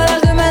doux, voilà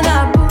je mène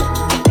à bout.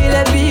 Il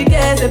est piqué,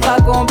 c'est pas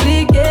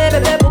compliqué.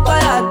 Bébé, pourquoi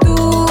y'a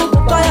tout?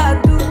 Pourquoi y'a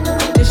tout?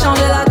 J'ai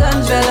changé la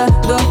donne, j'vais le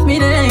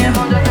dominer.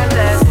 Mon Dieu que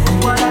c'est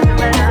doux, voilà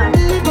je mène à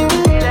bout.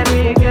 Il est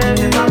piqué,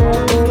 c'est pas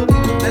compliqué.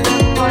 Bébé,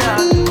 pourquoi y'a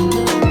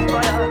tout?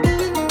 Pourquoi y'a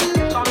tout?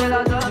 J'ai changé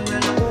la donne,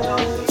 j'vais le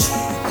dominer.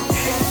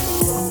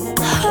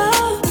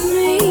 Hold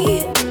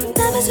me,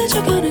 never said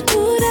you're gonna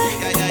do that.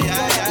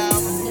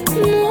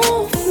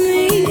 Move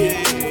me,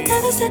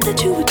 never said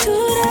that you would do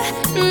that.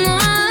 No,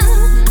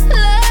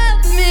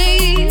 love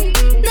me,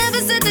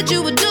 never said that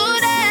you would do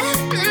that.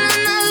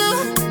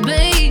 No,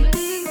 babe,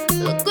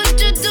 look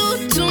what you do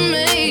to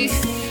me.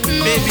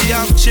 No. Baby,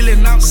 I'm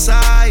chilling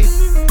outside.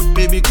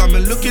 Baby, come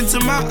and look into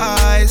my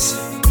eyes.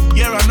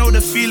 Yeah, I know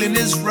the feeling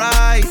is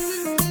right.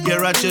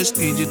 Yeah, I just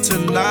need you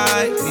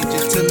tonight,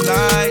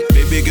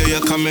 Baby girl, you're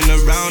coming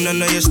around, I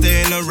know you're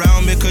staying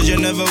around because you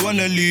never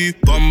wanna leave.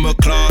 Bumper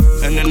clock,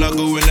 and then I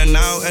go in and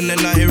out, and then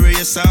I hear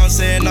your sound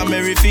saying I'm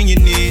everything you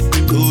need.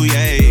 Ooh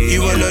yeah,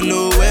 you wanna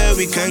know where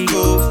we can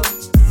go,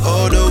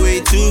 all the way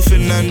to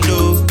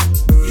Fernando.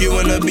 You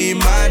wanna be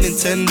my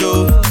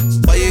Nintendo,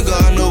 but you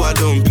gotta know I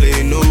don't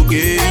play no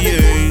game.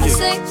 Everything I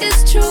say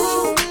is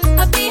true.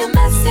 I'll be a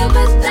mess here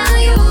without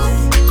you,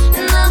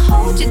 and I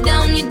hold you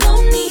down. You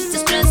don't need to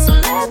stress, so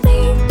let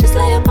me just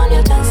lay up on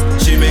your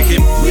chest. She make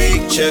him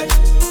weak check,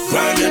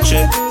 grind the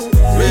check,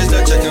 raise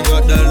the check and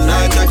got the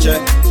lighter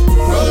check.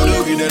 Roll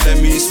the weed and let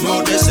me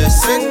smoke the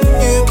cess.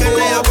 You can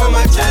lay up on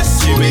my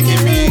chest. She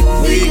making me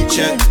weak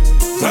check,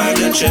 grind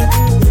the check,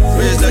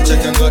 raise the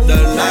check and got the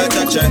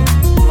lighter check.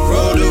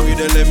 Roll the weed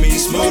and let me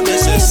smoke the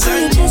cess.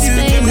 You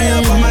can lay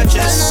up on my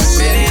chest.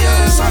 Baby,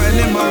 I'm something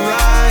in my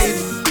ride.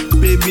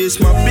 Baby, it's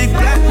my big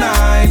black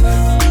night.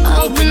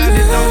 Hoping that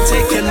it don't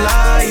take your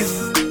life.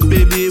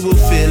 Baby, it will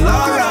feel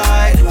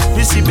alright.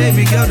 You see,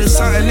 baby girl, there's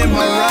something in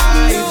my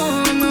ride.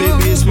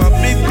 Baby, it's my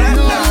big black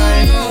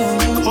night.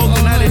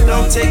 Hoping that it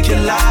don't take your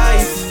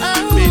life.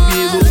 Baby,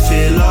 it will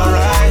feel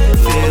alright.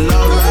 Feel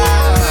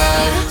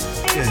alright.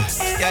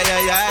 Yeah.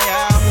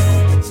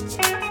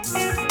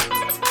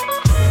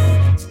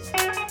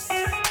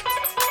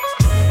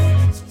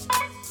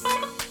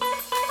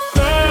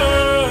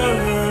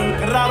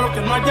 Qué raro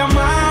que no has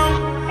llamado.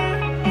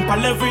 Un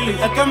par de feelings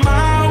he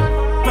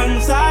quemado.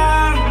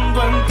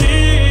 Pensando en ti,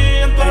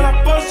 en todas las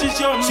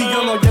posiciones. Si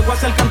yo no llego a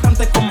ser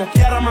cantante como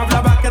quiera, me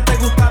hablaba que te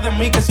gusta de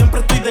mí, que siempre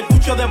estoy de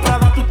Gucci o de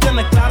Prada. Tú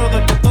tienes claro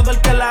de que todo el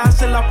que la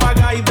hace la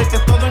paga y de que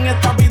todo en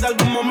esta vida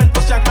algún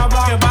momento se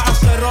acaba. ¿Qué vas a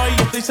hacer hoy?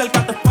 Estoy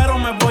cerca, te espero,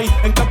 me voy.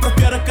 ¿En qué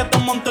prefieres que te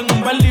monten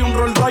un Bentley y un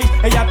Rolls Royce?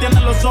 Ella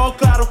tiene los ojos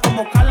claros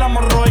como Carla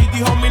Morroy.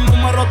 Dijo mi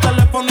número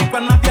telefónico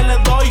a nadie le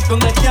doy.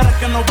 Donde quieras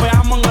que nos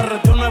veamos en el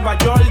retiro Nueva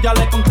York. Ya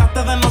le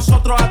contaste de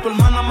nosotros a tu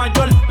hermana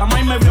mayor. La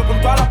maíz me vio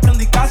con todas las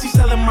prendicas y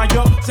se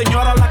desmayó.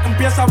 Señora, la que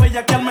empieza a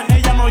bellaquearme,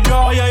 ella no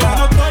yo. Oye, yo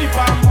no estoy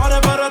pa' amores,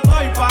 pero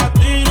estoy pa'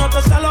 ti. No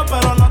te celo,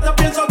 pero no te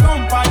pienso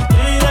compartir.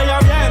 Ella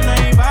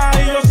viene y va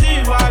y yo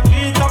sigo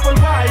aquí. Está por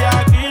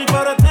Guayaquil,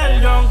 pero este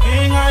el John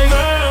King. Ay,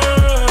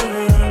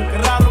 girl, qué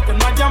raro que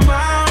no haya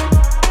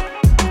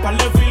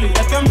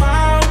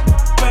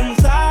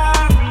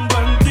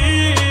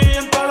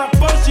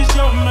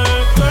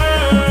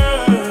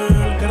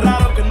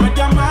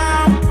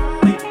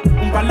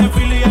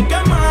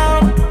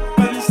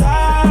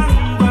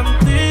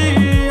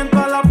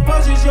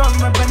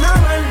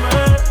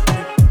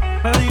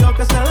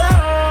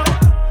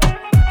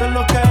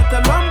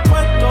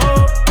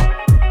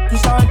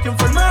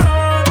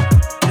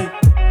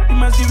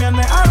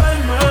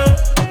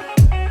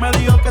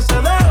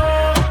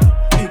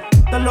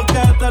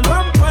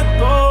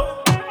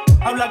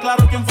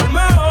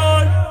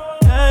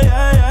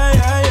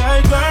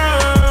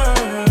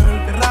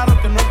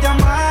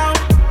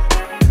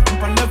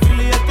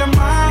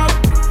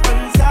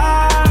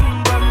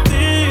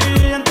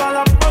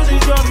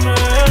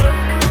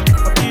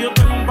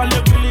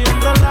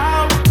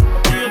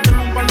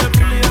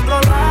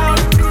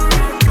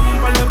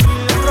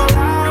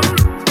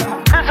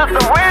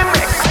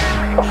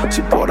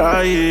Si por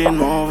ahí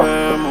nos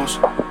vemos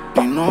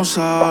y nos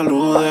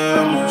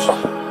saludemos,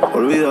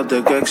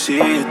 olvídate que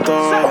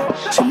existo.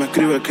 Si me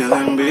escribes queda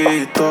en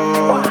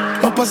visto.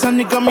 No pasas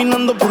ni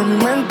caminando por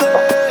mi mente.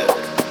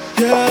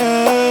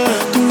 Yeah,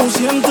 tú lo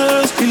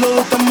sientes y los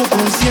dos estamos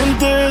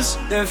conscientes.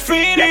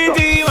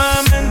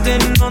 Definitivamente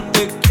no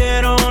te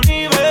quiero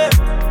ni ver.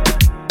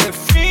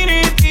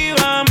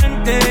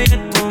 Definitivamente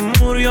esto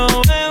murió,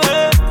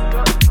 bebé.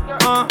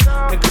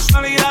 De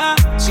casualidad,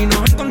 si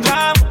nos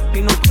encontramos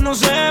y nos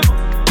conocemos,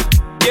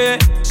 yeah,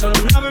 solo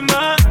una vez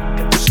más,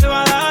 esto se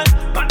va a dar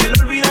para que lo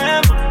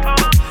olvidemos.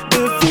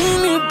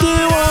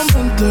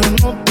 Definitivamente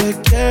no te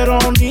quiero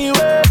ni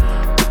ver.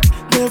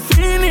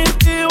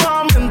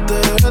 Definitivamente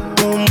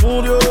esto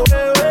murió,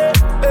 bebé.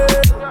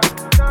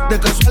 De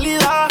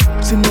casualidad,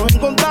 si nos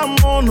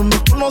encontramos, no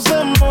nos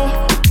conocemos.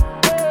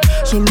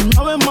 Solo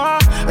una vez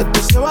más,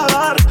 esto se va a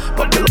dar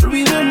para que lo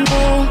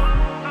olvidemos.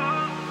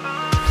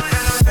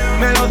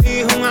 Me lo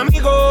dijo un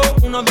amigo,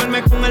 uno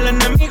duerme con el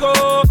enemigo.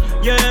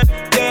 Yeah,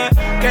 yeah,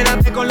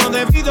 quédate con lo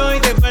debido y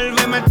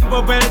devuélveme el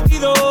tiempo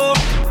perdido.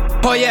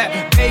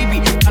 Oye, baby,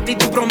 a ti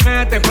tú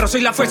prometes, pero soy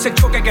la fuerza de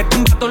choque que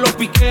tumba todos los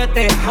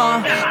piquetes.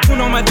 Tú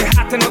no me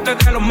dejaste, no te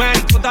dé los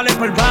méritos. Dale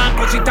por el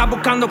banco si estás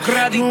buscando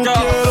crédito. No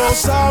quiero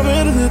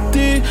saber de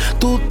ti,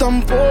 tú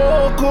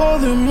tampoco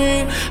de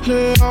mí.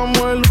 Leamos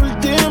el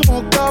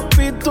último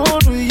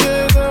capítulo y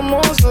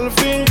lleguemos al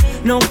fin.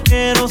 No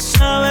quiero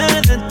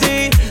saber de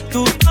ti,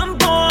 tú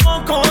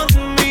tampoco de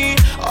mí.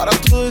 Ahora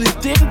todo es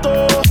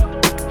distinto,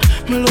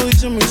 me lo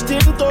dice mi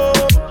instinto.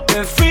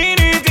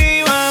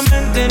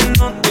 Definitivamente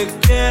no te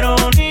quiero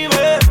ni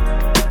ver.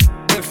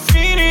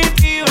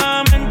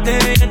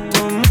 Definitivamente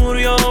esto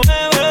murió,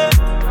 bebé.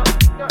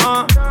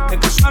 De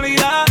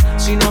casualidad,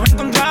 si nos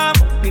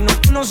encontramos y nos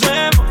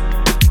conocemos,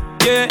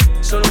 yeah,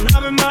 solo una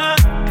vez más,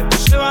 esto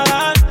se va a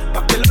dar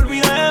para que lo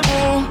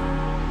olvidemos.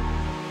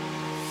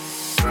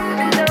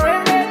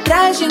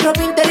 Trae sin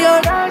ropa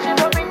interior,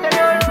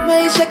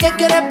 me dice que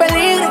quiere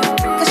peligro,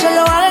 que se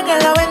lo hagan en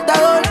el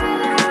aventador.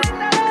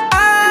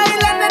 Ay,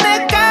 la nena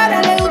es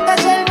cara, le gusta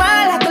ser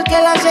mala, todo el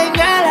que la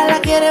señala la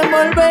quiere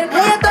envolver.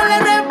 Ella todo le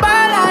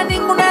resbala,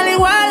 ninguna le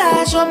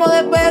iguala. Somos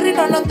de perro y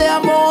no nos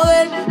dejamos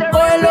joder.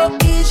 Cógelo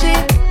easy,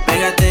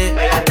 Pégate,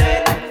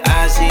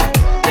 así,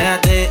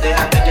 déjate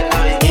que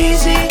estoy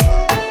easy.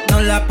 No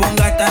la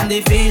pongas tan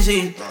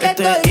difícil.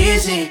 Esto es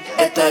easy,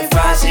 esto es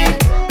fácil.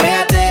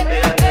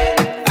 Pégate,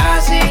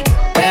 así,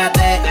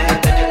 déjate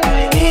que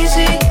estoy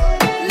easy.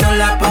 No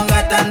la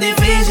pongas tan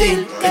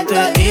difícil. Esto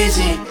es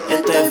easy,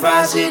 esto es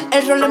fácil.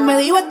 el rol es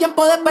medio, es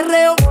tiempo de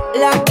perreo.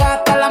 La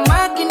gata, la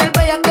máquina, el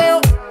bellaqueo.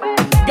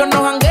 Yo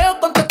no jangueo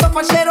con textos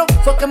falseros.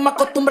 Fue que me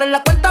acostumbré en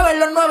la cuenta a ver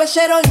los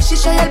 9-0. Y si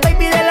soy el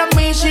baby de la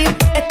Missy,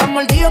 están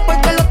mordidos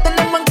porque los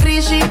tenemos en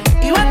crisis.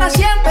 Iban a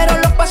 100 pero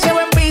los paseo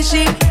en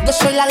bici. Yo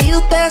soy la Lida,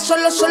 ustedes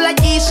solo son la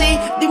Yeezy.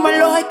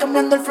 Dímelo, ay,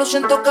 cambiando el flow,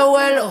 siento que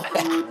vuelo.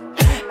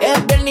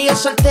 Es viernes y es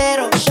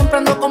soltero, siempre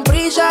ando con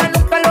prisa,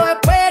 nunca lo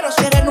espero.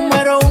 Si eres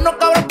número uno,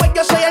 cabrón, pues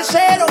yo soy el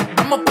cero.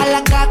 Vamos pa'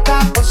 la caca,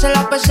 ponse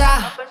la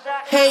pesa.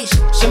 Hey,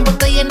 sin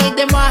botella ni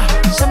demás.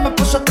 Se me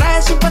puso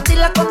traje sin partir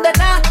la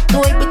condena.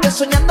 Tu baby está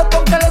soñando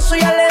con que lo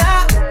suya le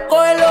da.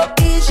 Cógelo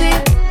easy.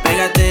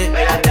 Pégate,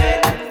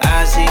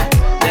 así,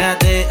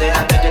 déjate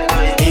que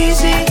estoy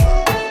easy.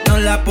 No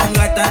la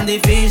pongas tan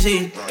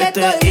difícil.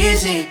 Esto es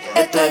easy,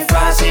 esto es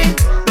fácil.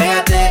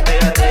 Pégate,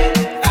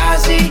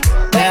 así,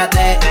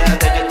 déjate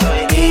que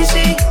estoy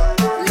easy.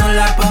 No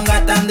la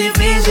pongas tan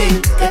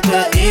difícil. Esto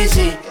es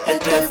easy,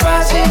 esto es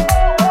fácil.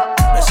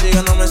 ¿Me sigue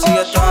o no me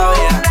sigue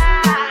todavía?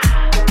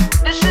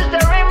 This is the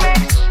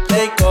remix.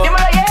 Jayco,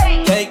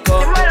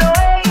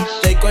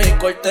 Jayco y el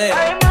Cortez.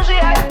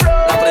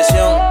 La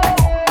presión,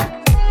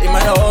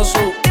 dímelo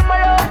Osu.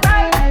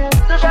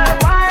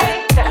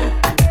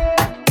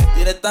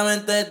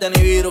 Directamente desde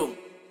Nibiru,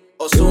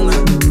 Ozuna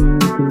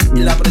y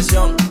la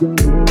presión.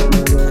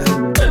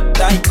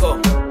 Jayco,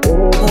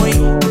 muy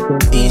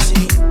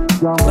easy,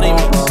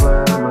 remix.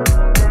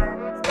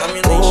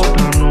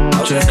 Ammunition,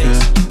 noche que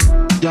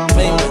llamó a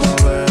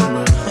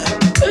verme.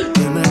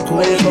 Tiene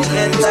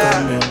cosas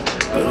también,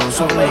 pero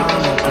sola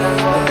no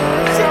prende.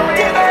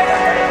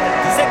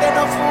 Dice que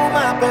no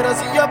fuma, pero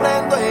si yo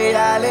prendo,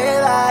 ella le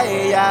da,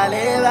 ella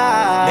le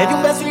da. Le di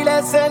un beso y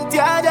le sentí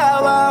allá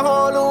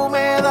abajo la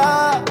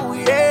humedad.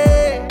 Uy,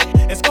 yeah.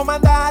 Es como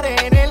andar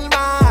en el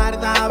mar,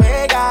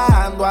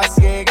 navegando a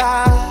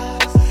ciegas.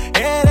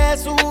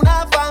 Eres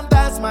una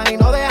fantasma y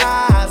no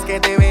dejas que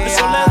te vea. Es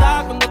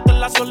soledad, cuando está en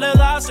la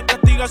soledad, se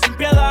castiga sin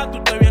piedad.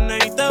 Tú te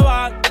vienes y te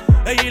vas.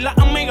 Ella y las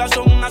amigas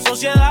son una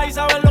sociedad y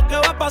saben lo que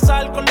va a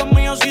pasar con los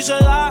míos si se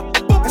da.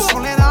 Es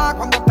soledad,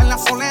 cuando está en la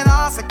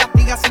soledad, se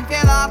castiga sin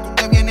piedad. Tú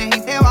te vienes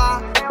y te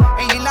vas.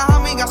 Ella y las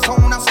amigas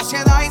son una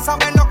sociedad y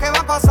saben lo que va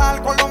a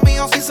pasar con los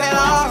míos si se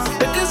da.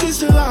 Es que si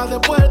se da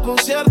después del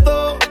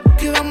concierto,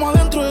 quedamos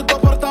adentro de tu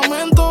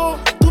apartamento.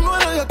 Tú no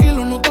eres de aquí,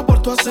 lo noto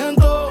por tu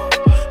acento.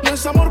 No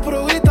es amor,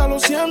 pero ahorita lo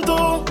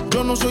siento.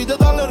 Yo no soy de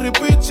darle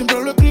repeat,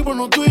 siempre lo escribo en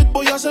un tweet.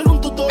 Voy a hacer un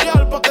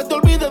tutorial pa' que te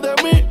olvides de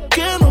mí.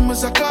 Que no me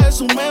saca de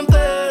su mente,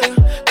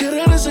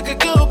 querer ese que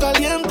quedó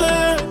caliente.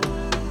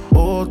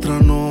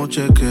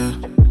 noche que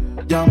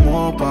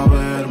llamó pa'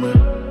 verme.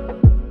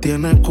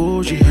 Tiene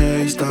Gucci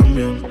Haze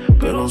también,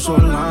 pero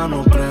sola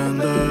no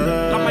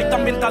prende. La maíz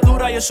también está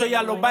dura y eso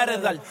ya lo va a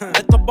heredar.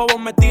 Estos bobos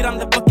me tiran,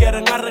 después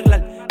quieren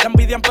arreglar. La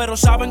envidian pero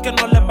saben que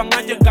no les van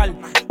a llegar.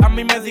 A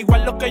mí me da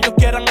igual lo que ellos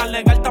quieran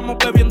alegar. Estamos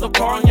bebiendo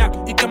coñac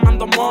y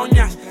quemando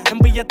moñas. En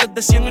billetes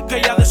de 100 es que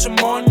ella de su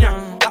moña.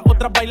 Las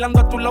otras bailando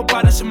a tu lado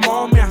parecen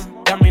momias.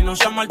 Y a mí no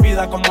se me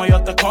olvida como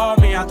yo te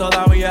comía.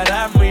 Todavía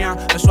eres mía.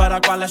 Eso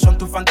era cuáles son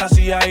tus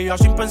fantasías. Y yo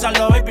sin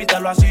pensarlo, baby, te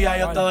lo hacía.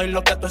 Yo te doy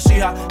lo que tú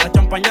exijas. La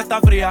champaña está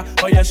fría.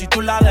 Oye, si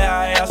tú la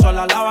dejas, ella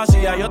sola la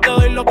vacía. Yo te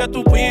doy lo que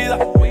tú pidas,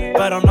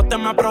 pero no te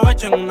me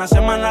aprovechen. Una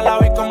semana la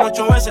vi como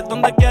 8 veces.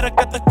 ¿Dónde quieres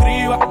que te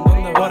escriba?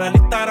 Por el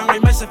Instagram hay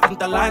meses.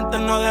 Frente a la gente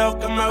no dejo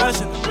que me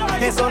besen.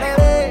 Eso le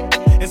ve,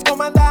 es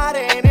como andar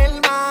en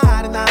el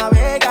mar,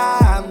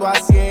 navegando a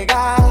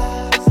ciegas.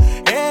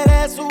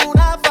 Eres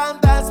una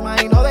fantasma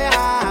y no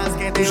dejas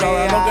que te tú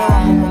sabes veas. lo que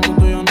vamos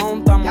cuando tú y yo no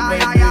estamos, ya, baby.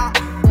 ya, ya.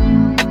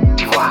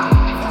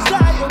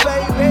 Sayo,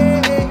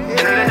 baby.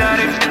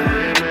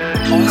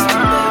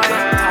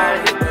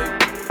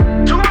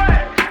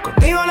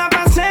 Contigo la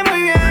pasé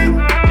muy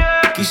bien.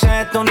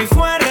 Quizá esto ni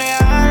fue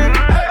real.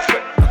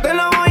 No te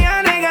lo voy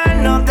a negar,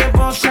 no te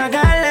puedo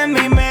sacar de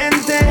mi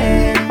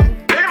mente.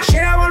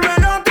 Quisiera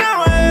volver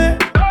otra vez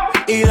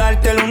y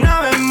dártelo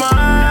una vez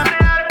más.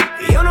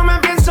 Y yo no me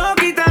pienso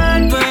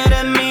quitar, tú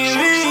eres mi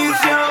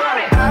vicio.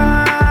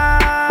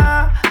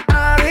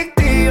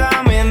 Adictiva,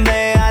 me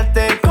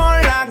dejaste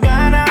con las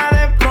ganas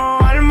de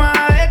probar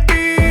más de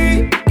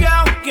ti.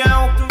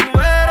 Tú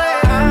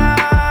eres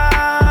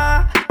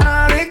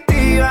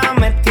adictiva,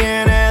 me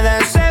tienes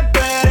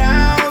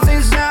desesperado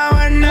sin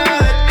saber nada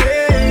de ti.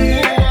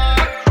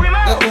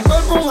 De tu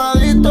cuerpo un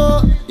adicto,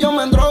 yo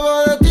me endrogo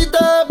de ti, te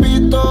he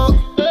visto.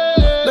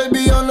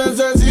 Baby, yo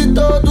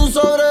necesito tu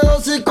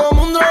sobredosis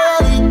como un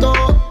drogadito.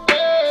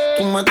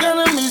 Tú me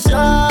tienes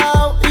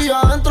viciado y yo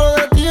adentro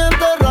de ti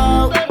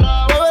enterrado.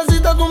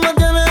 Bebecita, tú me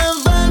tienes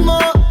enfermo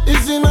y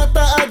si no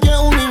estás aquí es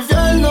un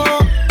infierno.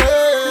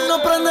 Nos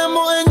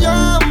prendemos en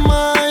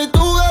llamas y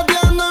tú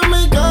gateando en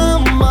mi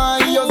cama.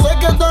 Y yo sé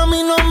que tú a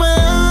mí no me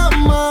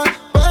amas,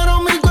 pero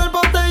mi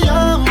cuerpo te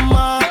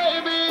llama.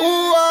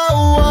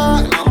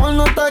 El amor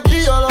no está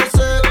aquí, yo lo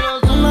sé.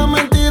 Una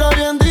mentira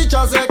bien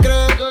dicha se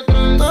cree.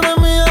 Tú eres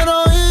mi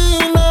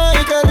heroína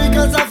y qué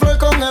rica esa flor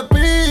con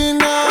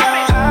espinas.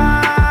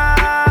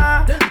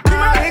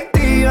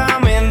 Adictiva,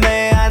 me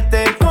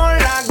dejaste con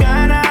las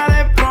ganas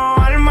de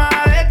probar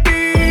más de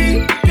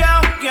ti.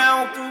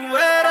 Tú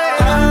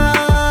eres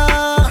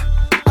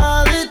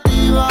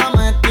Adictiva,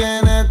 me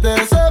tienes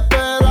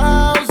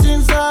desesperado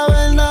sin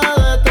saber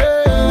nada de ti.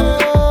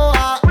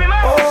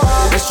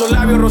 Esos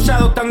labios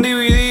rosados están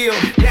divididos.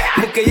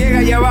 El que llega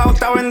allá abajo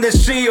está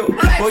bendecido.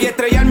 Voy a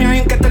estrellarme ahí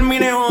en que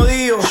termine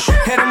jodido.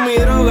 Eres mi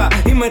droga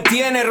y me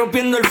tiene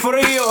rompiendo el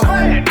frío.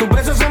 Tus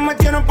besos se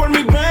metieron por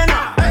mis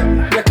venas.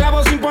 Y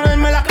esclavo sin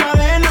ponerme las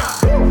cadenas.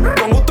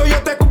 Con gusto yo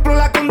te cumplo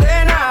la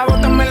condena.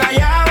 Bótame la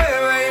llave,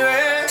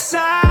 baby.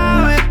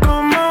 Sabes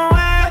cómo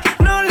es,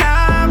 no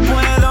la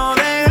puedo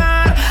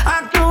dejar.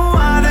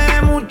 Actúa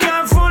de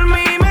mucha forma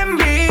y me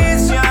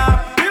envicia.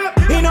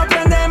 Y nos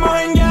prendemos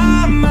en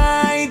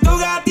llamas y tú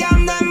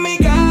gateando en mi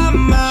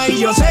cama. Y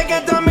yo sé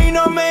que tú a mí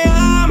no me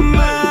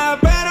amas,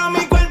 pero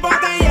mi cuerpo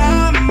te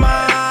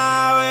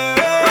llama,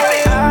 bebé.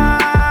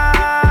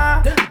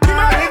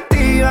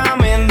 Adictiva,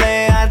 me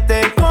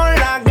dejaste con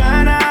las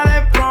ganas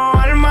de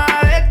probar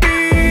más de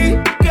ti.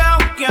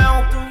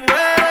 Tú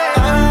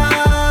eres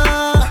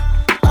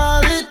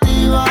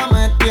Adictiva,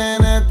 me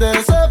tienes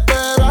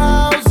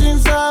desesperado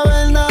sin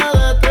saber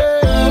nada de ti.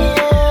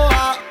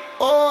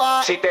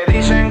 Si te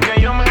dicen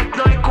que yo me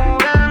estoy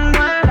curando,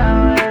 es la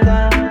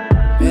verdad.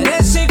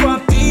 Eres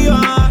psicoactiva,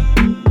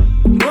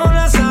 no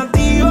la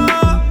sativa.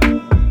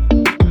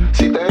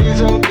 Si te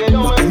dicen que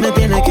yo Me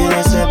tiene que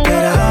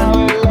desesperar.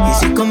 Y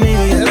si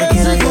conmigo ya te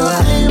quiero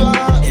llevar,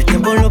 el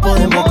tiempo lo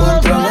podemos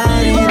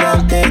controlar y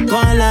darte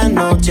toda la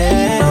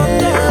noche. No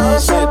te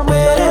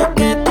desesperes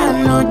que esta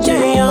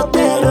noche yo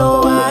te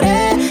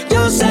robaré.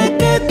 Yo sé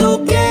que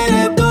tú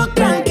quieres, tú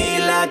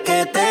tranquila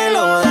que te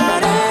lo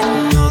daré.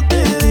 No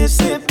te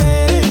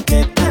desesperes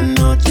que esta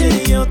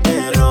noche yo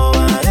te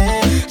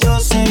robaré. Yo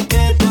sé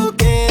que tú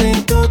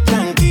quieres, tú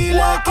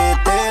tranquila que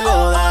te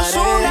lo daré.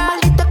 Soy un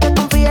maldito que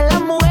confía en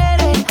las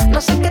mujeres.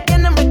 No sé qué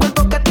tiene mi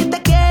cuerpo que a ti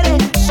te quiere.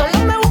 Solo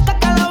me busca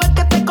cada vez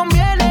que te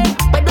conviene.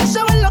 Pero eso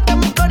es lo que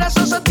mi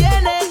corazón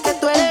sostiene. Que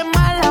tú eres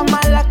mala,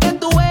 mala que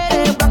tú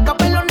eres. Blanca,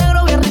 pelo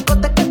negro, bien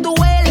ricote que tú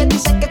hueles.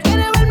 Dice que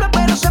quiere verme,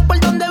 pero sé por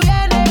dónde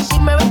viene. Si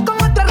me ves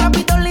con otra,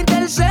 rápido le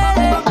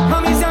intercede.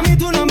 Mami, si a mí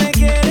tú no me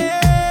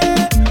quieres,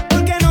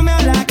 ¿por qué no me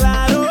hablas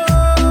claro?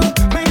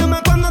 Me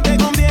llamas cuando te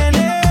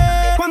conviene.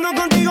 Cuando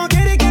contigo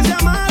quieres que sea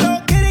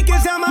malo, quieres que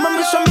sea malo.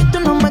 Mami, si a mí tú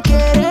no me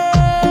quieres,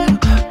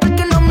 ¿por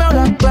qué no me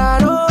hablas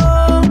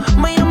claro?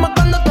 Me llamas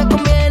cuando te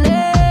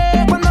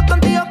conviene. Cuando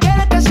contigo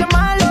quieres que sea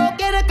malo,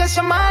 quieres que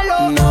sea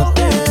malo. No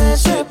te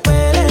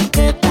desesperes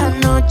que esta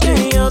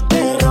noche yo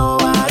te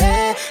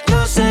robaré.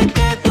 Yo sé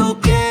que tú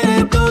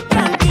quieres, tú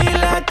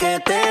tranquila que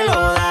te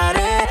lo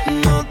daré.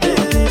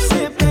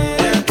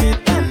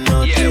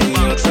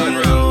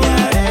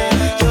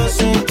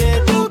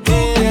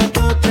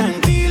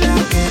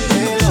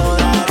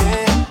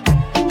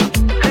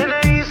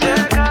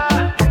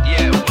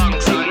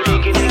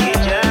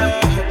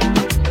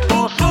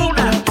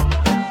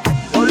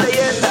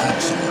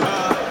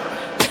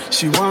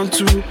 She want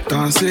to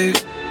dance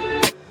it.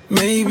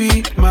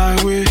 Maybe my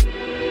way.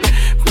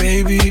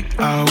 Baby,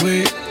 I'll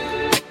wait.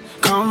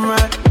 Come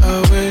right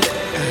away.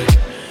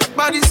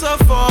 Body so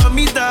for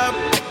me that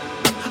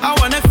I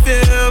wanna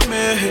feel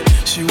me.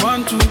 She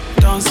want to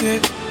dance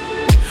it.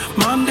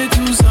 Monday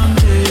to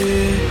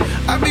Sunday.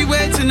 I be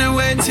waiting and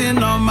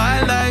waiting all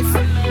my life.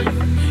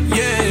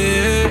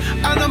 Yeah,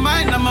 I don't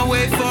mind, I'ma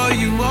wait for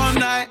you all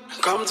night.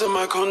 Come to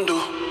my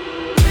condo.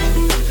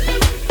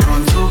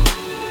 Pronto.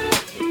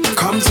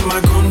 Come to my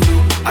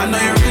condo. I know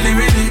you really,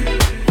 really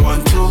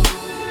want to.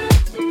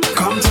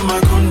 Come to my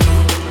condo.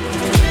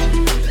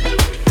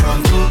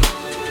 Pronto.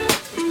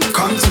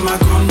 Come to my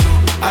condo.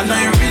 I know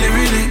you really,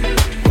 really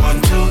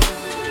want to.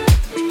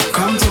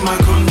 Come to my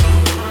condo.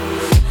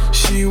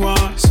 She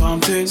want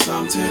something,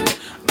 something.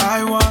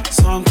 I want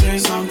something,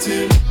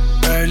 something.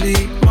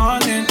 Early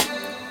morning,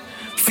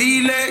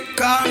 feel it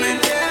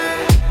coming.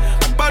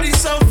 Body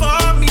so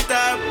for me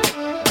that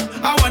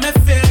I wanna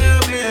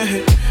feel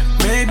it.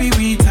 Maybe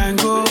we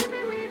tango,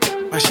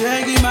 my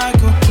shaggy, my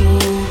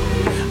cuckoo.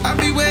 I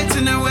be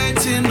waiting and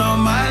waiting all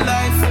my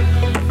life.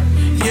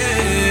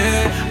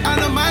 Yeah, I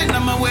don't mind,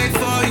 I'ma wait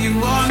for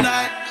you all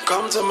night.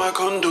 Come to my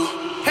condo.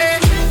 Hey,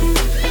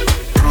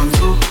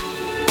 pronto.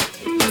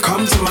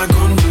 Come to my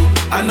condo.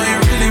 I know you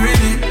really,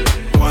 really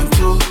want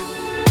to.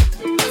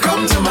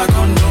 Come to my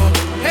condo.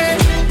 Hey,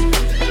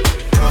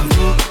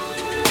 pronto.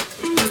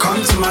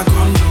 Come to my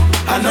condo.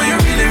 I know you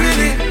really,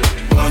 really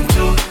want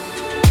to.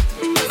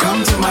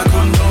 Come to my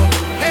condo.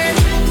 Hey.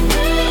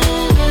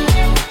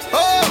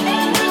 Oh.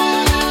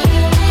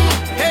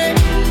 Hey.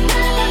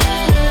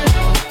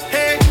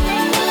 Hey.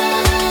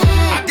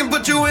 I can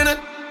put you in a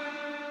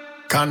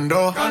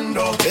condo.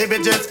 Baby,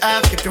 just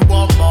ask if you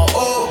want more.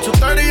 Oh,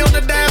 230 on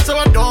the dance, so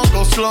I don't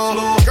go slow.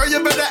 Girl, you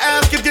better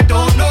ask if you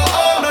don't know.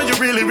 Oh, no, you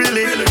really,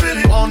 really, really,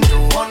 really want to.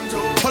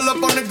 Pull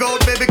up on the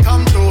gold, baby,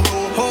 come through.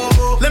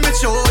 Oh, let me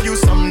show you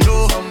some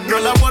dough.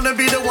 Girl, I wanna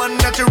be the one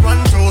that you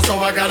run to, so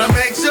I gotta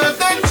make sure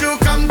that you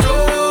come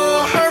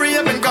through. Hurry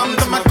up and come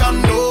to my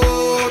condo.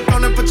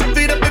 Gonna put your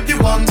feet up if you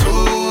want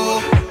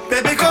to.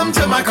 Baby, come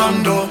to my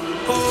condo.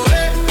 Oh,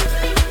 hey.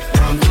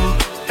 Pronto.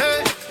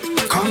 Hey.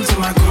 Come to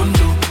my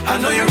condo. I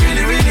know you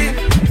really, really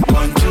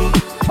want to.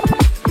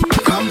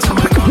 Come to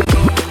my condo.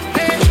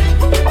 Hey.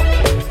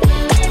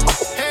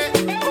 Hey.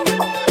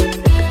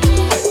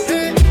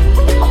 Hey.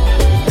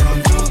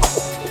 Pronto.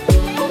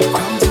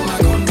 Come to my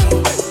condo.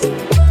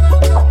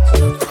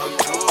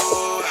 Pronto.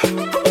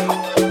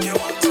 You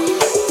want to.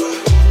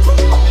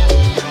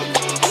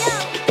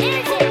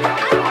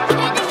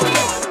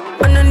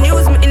 On the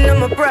news, me in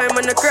my prime,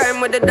 on the crime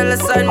with the dollar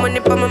sign, money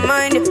for my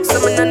mind. Yeah.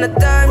 Someone on the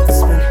time to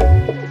spend.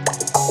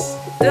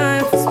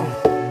 Time to spend.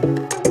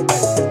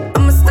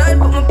 I'ma style,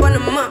 put me on the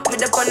map, me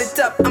up on the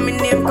top. I'm in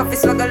name, coffee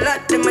swag a lot.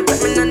 Them a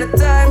chat me on the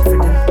time for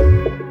them.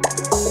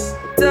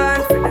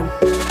 Time for them.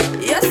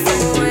 Yes,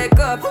 I'ma wake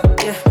up.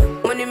 Yeah,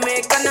 money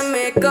make and I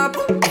make up.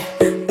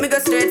 Yeah. Me go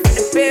straight for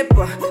the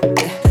paper.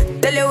 Yeah,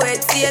 tell you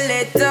wait, see you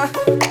later.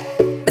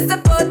 I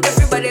support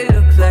everybody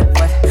look like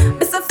what.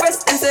 It's the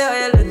first and say how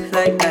you look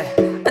like that.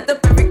 I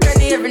top every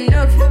cranny, every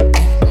nook.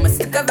 I'ma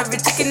stick up every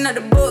chicken out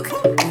the book.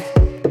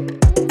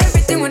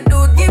 Everything we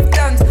do, give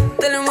thanks.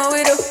 Tell them what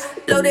we do.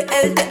 Load the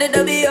L to the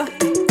W.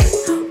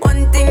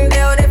 One thing they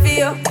out there for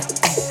you.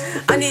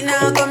 And it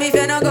now come if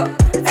you no go.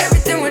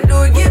 Everything we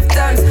do, give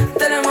thanks.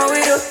 Tell them what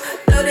we do.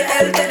 Load the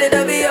L to the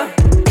W.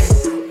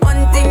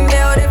 One thing they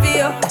out there for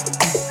you.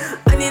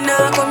 And it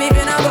now come if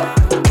you no go.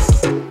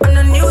 On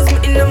the news, me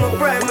in my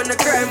prime, on the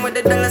crime with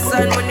the dollar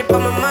sign, money for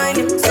my mind.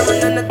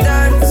 Someone on the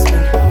time to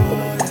spend.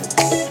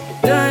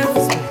 Time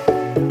to spend.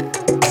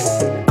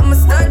 I'ma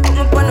start, put me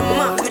on the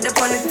map, me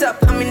up on the top.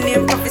 I'm in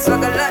name, coffee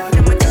swag a lot.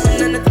 Them a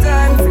chatting on the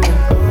time for them.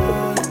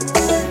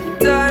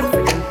 Time for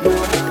them.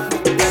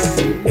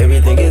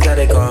 Everything is how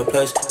they call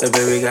plush. The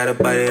baby got a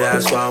body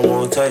that's why I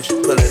won't touch.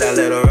 Pull it out,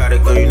 let her ride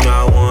it, girl, you know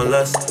I want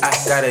lust. I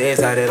got it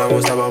inside it,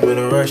 almost stop, I'm in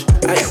a rush.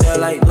 I eat that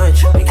like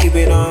lunch, we keep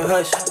it on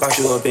hush. Box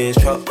you up in his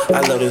truck,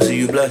 I love to see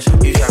you blush.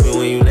 You shot me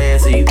when you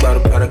land, so you bought a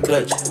pot of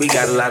clutch. We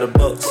got a lot of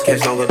bucks,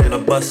 catch longer than a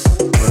bus.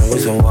 We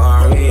some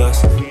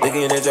warriors,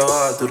 looking at your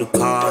heart through the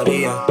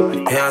cardio.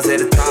 Hands at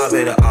the top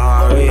of the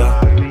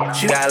aria.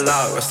 She got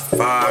love,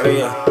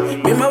 Rastafaria.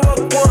 Me and my walk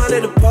one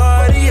at the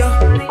party,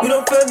 yeah. We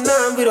don't feel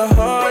nothing, we the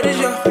hardest,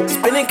 yeah.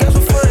 Spending cash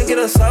for fun, get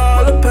us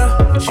all a pair.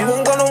 She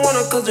won't gonna want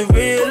her cause the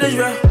real is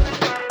rap.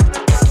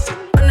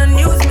 On the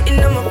news, me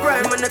in my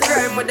prime, on the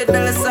crime with the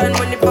dollar sign,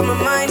 money for my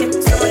mind. Yeah.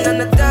 Someone on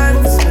the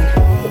time to spend.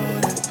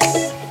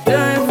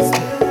 Time to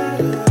spend.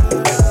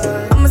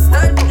 I'ma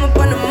start, put me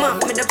on the map,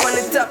 me up on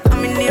the top.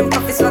 I'm in name,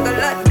 coffee swag a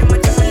lot. Them a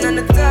chatting on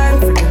the time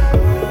for them.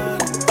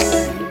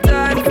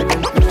 Time for them.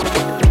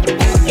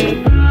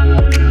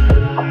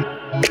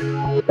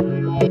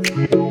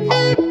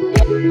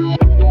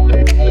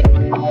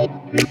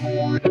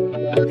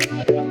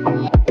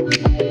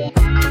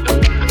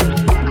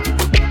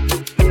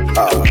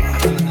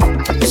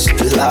 It's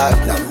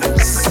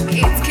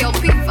Gyal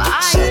Ting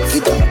vibes.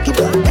 Get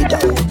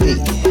up, hey.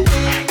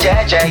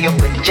 Jaja, you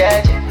pretty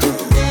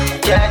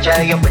Jaja.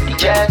 Jaja, your body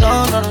jaja.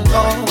 No, no,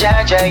 no.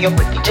 Jaja, your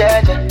body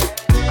jaja.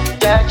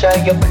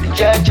 Jaja, your body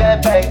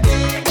jaja, baby.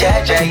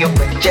 Jaja, your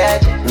body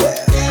jaja.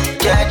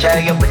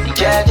 Jaja, your body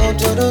jaja.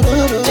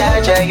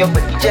 Jaja, your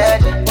body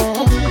jaja.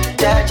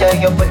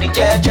 Jaja, your body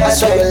jaja. I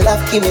swear your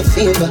love give me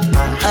fever.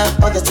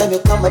 All the time you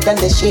come, I done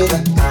the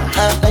shiver.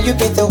 Now you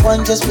be the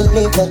one, just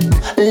believe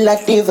it.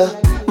 Like diva,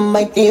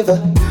 my diva.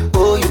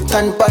 Oh, you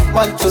turn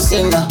Batman to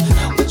Cena.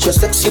 With your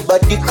sexy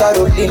body,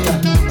 Carolina.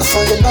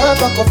 For your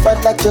love, I go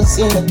fight like John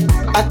Cena.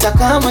 Hata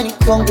kama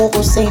nikiwa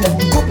nguvu sina.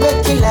 Kupe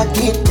kila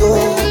kitu,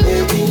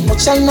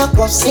 mchana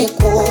kwa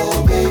siku.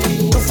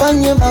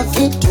 Tufanye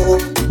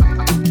mavitu,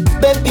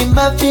 baby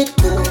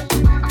mavitu.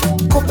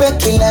 Kupe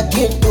kila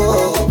kitu,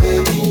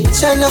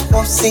 mchana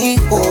kwa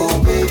siku.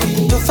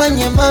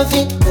 Tufanye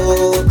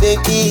mavitu,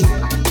 baby.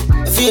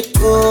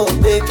 Vitu,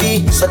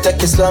 baby. So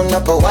take it slow,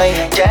 not a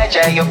wine.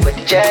 Jaja, your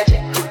body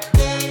jaja.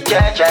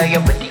 Jaja,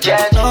 your body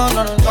jaja. No,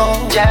 no,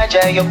 no.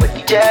 Jaja, your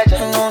body jaja.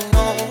 No,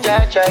 no.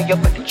 Jaja, your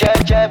body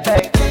jaja,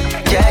 baby.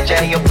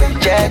 Jaja, your body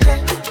jaja.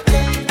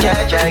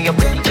 Jaja, your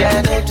body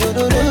jaja.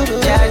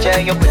 Jaja,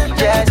 your body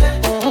jaja.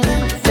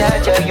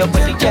 Jaja, your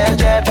body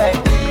jaja, baby.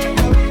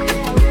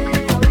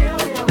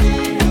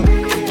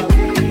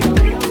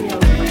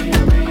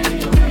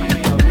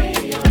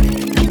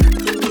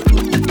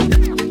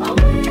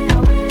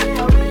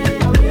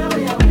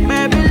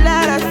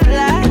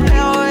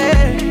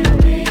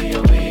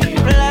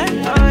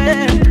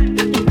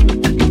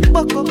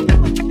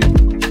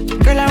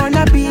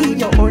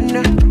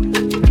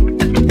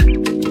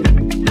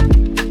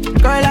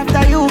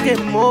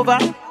 Over.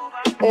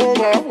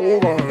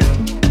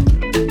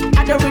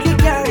 I don't really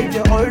care if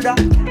you're older.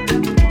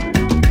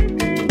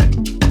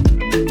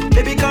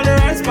 Baby, call the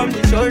rest from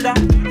the shoulder.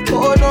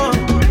 Oh no.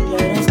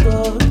 Let us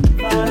go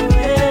far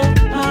away,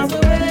 miles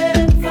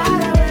away, far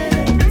away,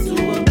 to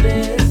a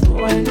place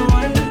where no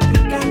one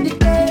can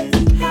dictate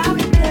how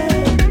we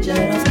play.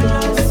 Let us go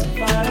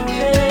far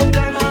away,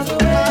 miles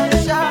away,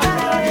 far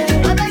away,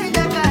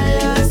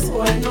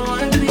 where no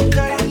one can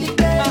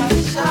dictate how we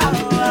play.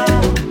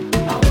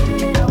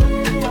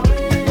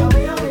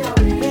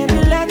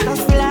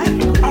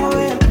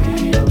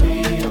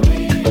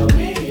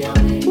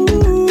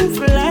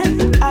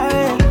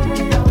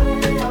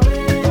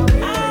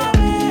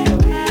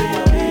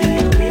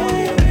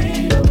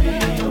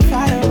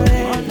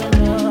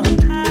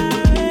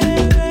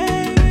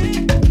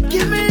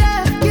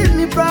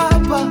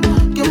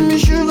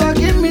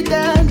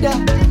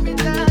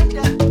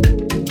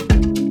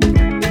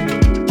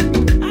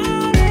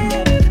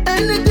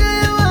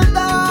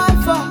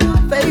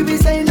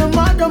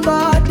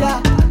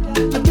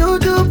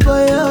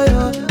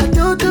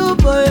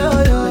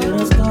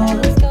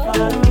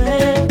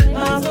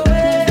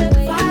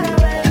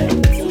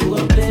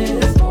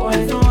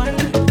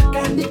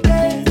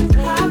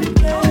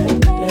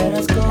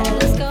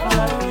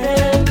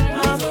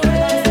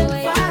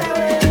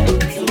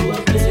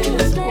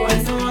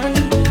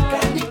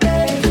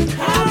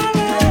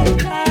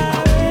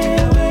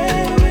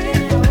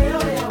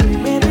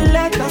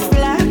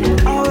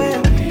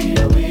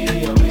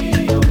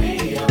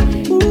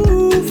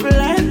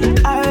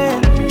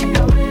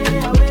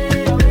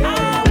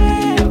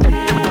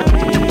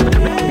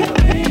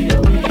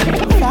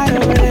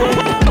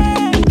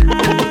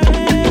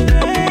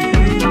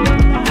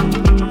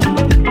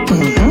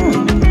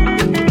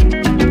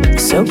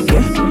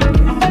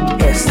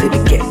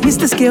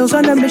 Skills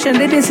on a mission,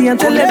 they didn't see on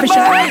television.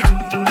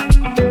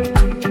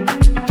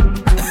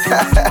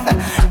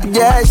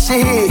 Yeah,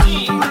 she.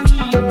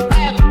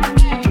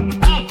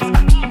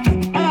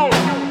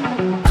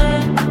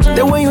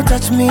 The way you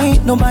touch me,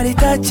 nobody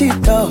touch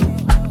it though.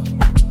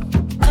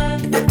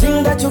 The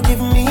thing that you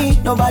give me,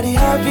 nobody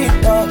have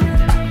it though.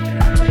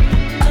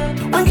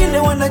 Wengine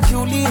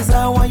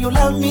wanajiuliza why you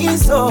love me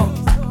so.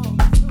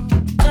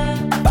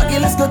 Baggy,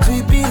 let's go to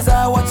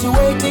Ibiza, what you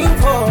waiting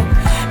for?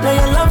 Now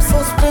your love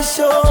so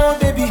special,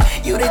 baby.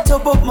 You the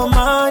top of my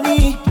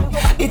money.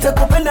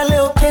 Nitakupenda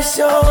leo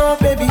kesho,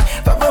 baby.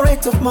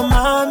 Favorite of my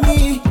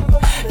mommy.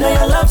 Now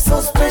your love so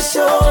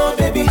special,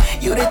 baby.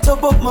 You the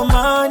top of my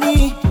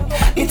money.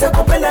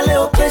 Nitakupenda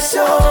leo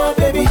kesho,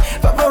 baby.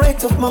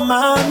 Favorite of my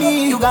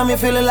mommy. You got me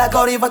feeling like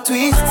Oliver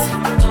Twist.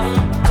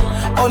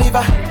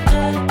 Oliver.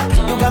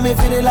 You got me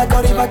feeling like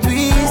Oliver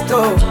Twist,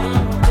 oh.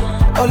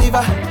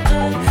 Oliver.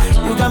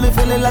 You got me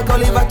feeling like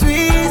Oliver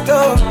Twist,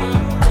 oh.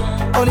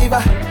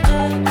 Oliver,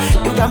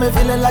 you got me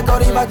feeling like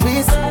Oliver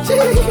Twist.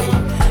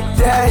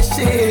 Yeah,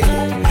 shit.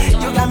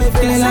 You got me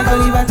feeling like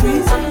Oliver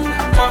Twist.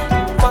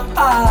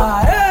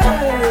 Ah,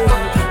 hey.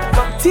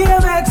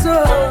 TMX,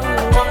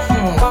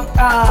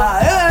 ah,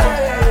 hey.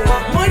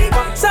 Money,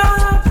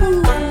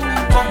 Sapu.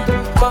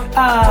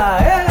 Ah,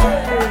 hey.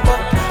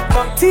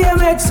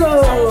 TMX,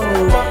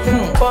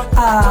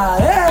 ah,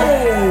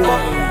 hey.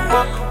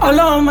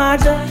 Alone, my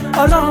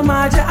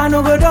I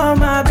no go down,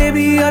 my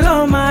baby.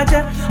 Alone, my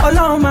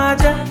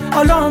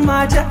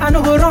I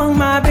no go wrong,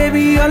 my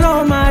baby.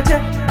 Alone, my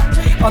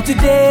up to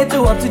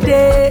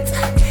date.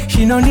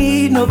 She no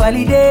need no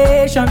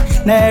validation.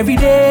 Now every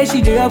day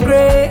she dey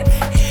upgrade.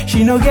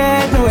 She no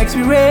get no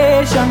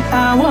expiration.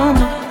 I want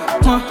more.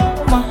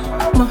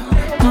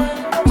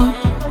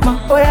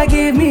 Oh yeah,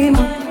 give me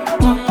more.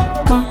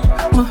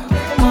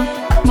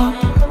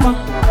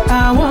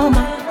 I want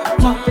more.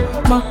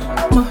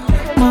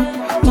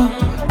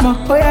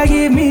 Oh yeah,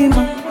 give me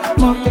more.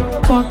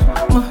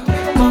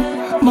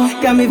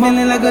 Got me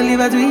feeling like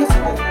Oliver Twist.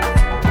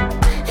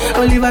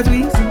 Oliver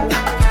Twist.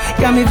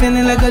 Got me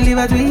feeling like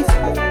Oliver Twist.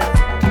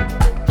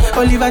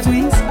 Oliver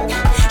Twist.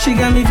 She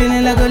got me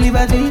feeling like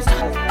Oliver Twist.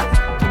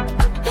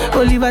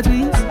 Oliver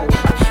Twist.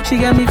 She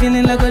got me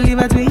feeling like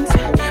Oliver Twist.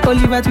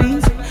 Oliver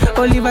Twist.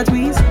 Oliver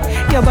Twist.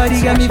 Your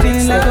body got me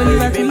feeling like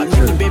Oliver Twist.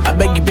 I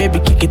beg you, baby,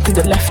 kick it to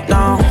the left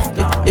now.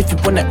 If you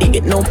wanna eat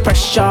it, no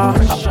pressure.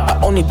 I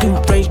only do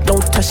rage, no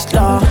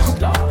Tesla.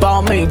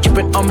 Ball made,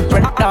 drippin'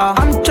 umbrella.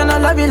 I'm tryna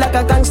love you like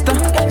a gangster.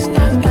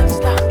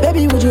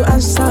 Baby, would you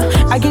answer?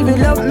 I give you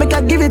love, make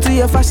I give it to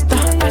you faster.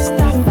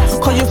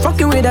 Cause you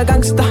fucking with a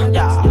gangster.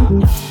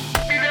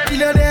 You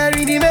know they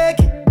really make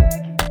it.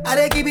 I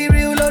they keep it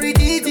real, low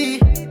TT.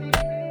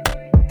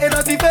 Ain't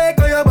nothing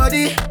fake on your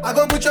body. I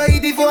go put your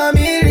ED for a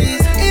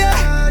mirrors.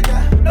 Yeah,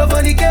 no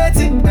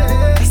fornicating.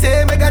 He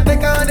say make I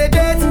take her on the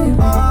date.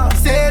 He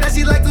say that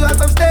she like to have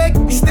some steak.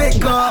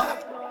 Steak up.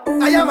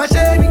 I am a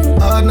shady.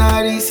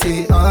 Ordinary,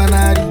 say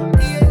ordinary.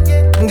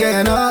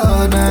 Get no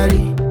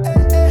ordinary.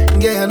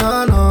 Get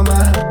no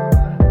normal.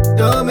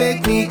 Don't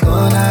make me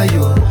corner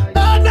you.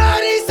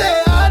 Ordinary,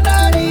 say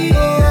ordinary.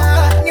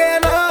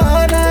 Get no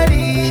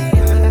ordinary.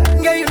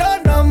 Get you no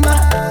normal.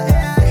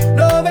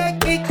 Don't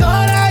make me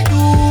corner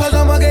you. Cause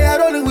I'm a gay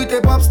rolling with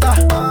a pop star.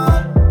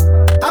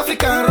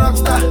 African rock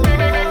star.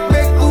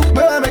 Make cool,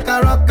 boy, make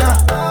a rocker.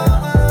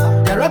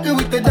 They're rocking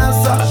with the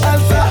dancer.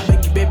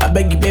 I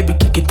beg you, baby,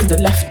 kick it to the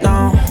left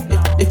now.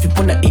 If you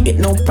wanna eat it,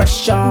 no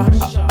pressure.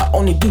 I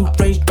only do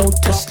rage, no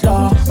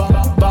Tesla.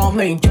 Ball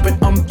made,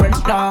 drippin'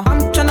 umbrella.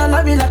 I'm tryna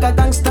love you like a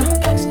gangster.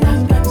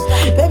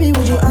 Baby,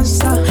 would you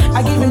answer?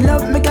 I give you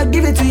love, make I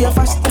give it to you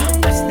faster.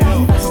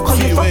 Cause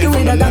you fucking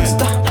with a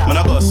gangster. Man,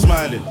 I got her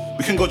smiling.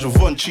 We can go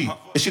Givenchy.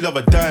 If she love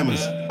her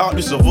diamonds, out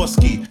this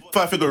Zavoski.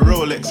 5-figure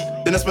Rolex,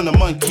 then I spend the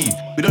monkey.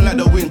 We don't like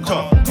the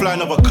winter. Fly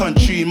another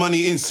country,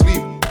 money in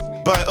sleep.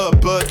 Buy her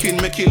Birkin,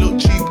 make it look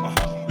cheap.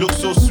 Look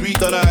so sweet,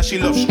 don't know how she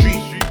love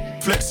street.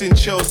 Flexing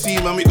Chelsea,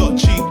 man, we got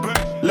cheap.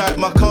 Like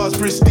my car's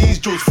prestige,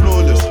 George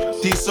flawless.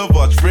 These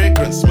Sauvage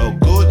fragrance, smell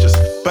gorgeous.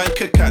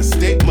 Bank account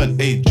statement,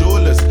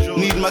 jewelers.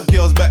 Need my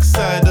girl's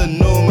backside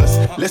enormous.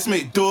 Let's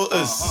make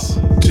daughters.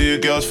 Two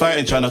girls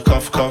fighting, tryna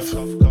cuff.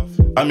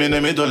 I'm in the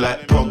middle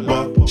like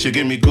Pogba. She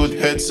give me good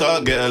head, so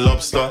I get a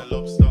lobster.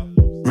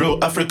 Real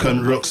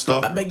African rock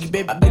star. I beg you,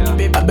 baby,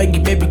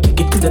 kick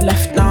it to the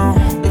left now.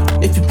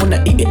 If you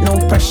wanna eat it, no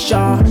pressure.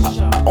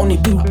 I only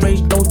do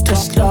rage, no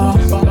Tesla.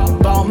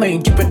 Ball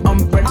made, drippin'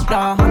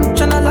 umbrella. I'm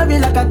tryna love you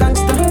like a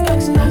gangster.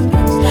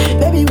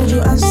 Baby, would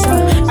you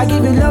answer? I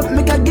give you love,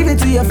 make I give it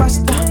to you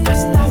faster.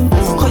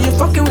 Cause you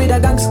fucking with a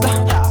gangster.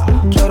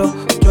 Choro,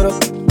 choro,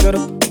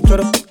 choro,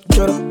 choro,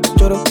 choro,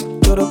 choro,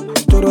 choro,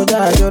 choro,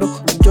 da, choro,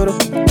 choro,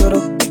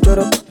 choro,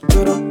 choro,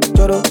 choro,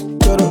 choro,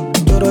 choro,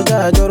 choro,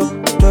 da, choro,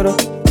 choro,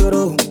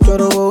 choro,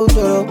 choro,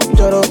 choro,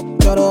 choro,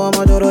 choro,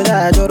 I'm a choro,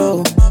 da, choro.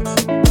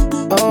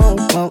 Oh.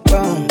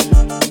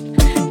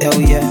 Hell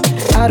yeah.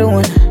 I don't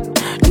wanna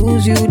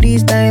lose you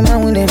this time,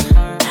 I'm winning.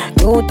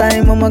 No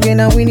time, I'm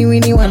gonna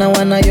winnie,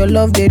 wanna your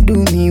love, they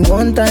do me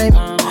one time.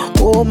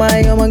 Oh my,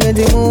 I'm gonna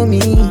know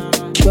me.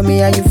 Show me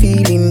how you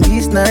feeling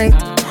this night.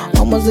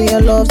 How much of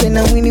your love, say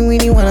I'm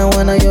winnie,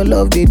 wanna your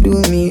love, they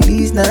do me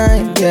this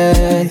night,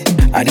 yeah.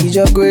 I need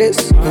your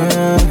grace,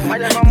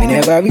 me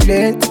never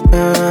relent,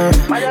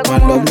 my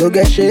love no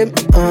get shame,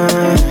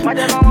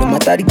 no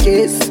matter the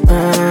case,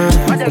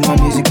 my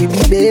music give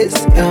me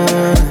bass,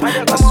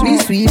 my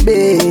sweet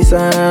bass, so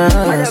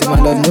my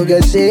love no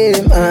get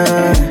shame,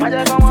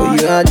 for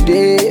you all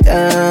day,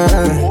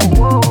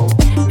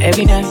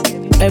 every night,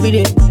 every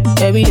day,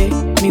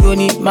 me gon'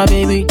 need my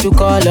baby to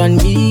call on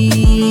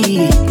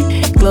me,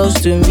 close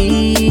to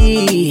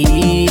me,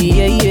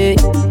 yeah,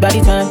 by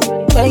the time.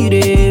 When you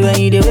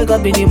dey wake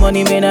up in the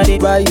morning, man, I dey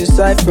buy you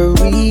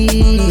cyphery,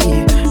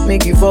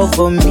 make you fall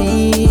for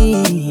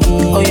me.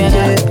 Oh yeah,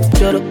 nah.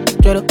 Joro,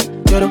 joro,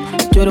 joro,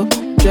 joro,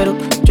 joro,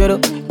 joro,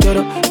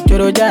 joro,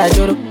 joro, ja,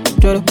 joro,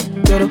 joro,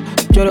 joro,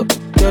 joro,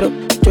 joro,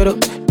 joro,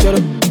 joro,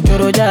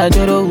 joro, ja,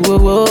 joro, whoa,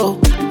 whoa.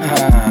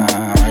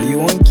 Ah, you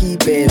won't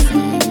keep it.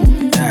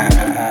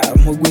 Ah,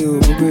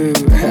 mugu.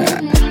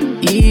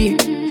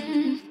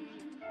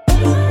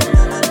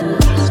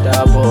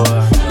 Star boy,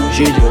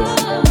 Jijo.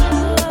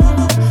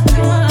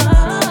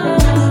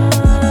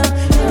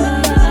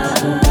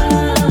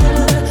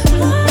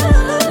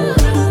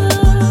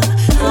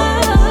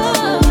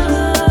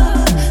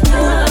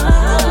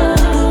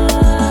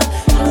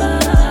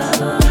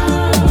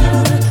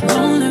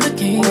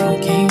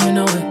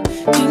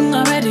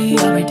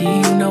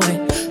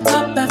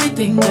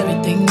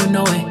 Everything, you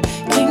know it.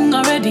 King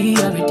already,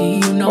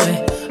 you know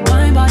it.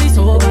 My body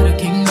so got a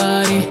king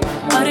body.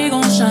 Body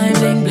gon' shine,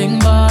 bling, bling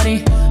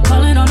body.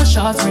 Calling all the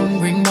shots,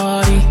 ring, ring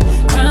body.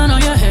 Crown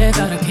on your head,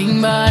 got a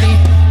king body.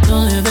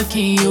 Don't live the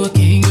king, you a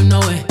king, you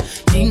know it.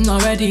 King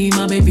already,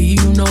 my baby,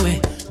 you know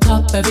it.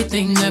 Top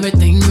everything,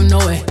 everything, you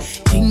know it.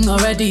 King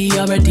already,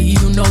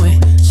 you know it.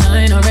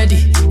 Shine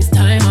already, it's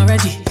time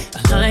already.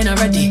 Align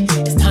already,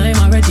 it's time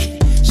already.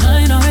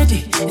 Shine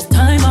already, it's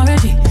time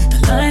already. The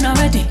line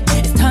already,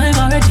 it's time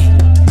already.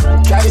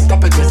 Try to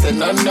stop it, me say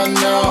no, no,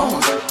 no.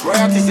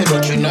 Royalty say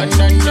don't you, no,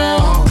 no,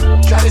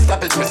 no. Try to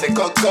stop it, me say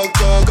go, go,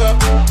 go, go.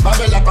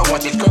 Bubble up and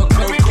watch it go,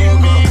 go, go,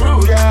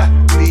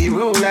 go. Be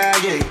ruler,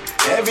 yeah.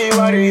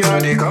 Everybody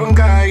on the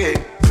conquer,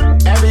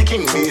 yeah. Every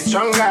king be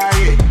stronger,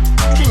 yeah.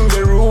 King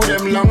they rule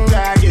them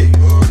longer, yeah.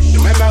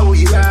 Remember who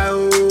you are,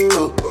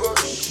 oh.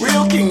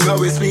 Real king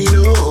always be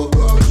no.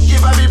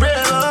 If I be brave,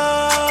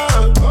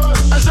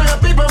 I show your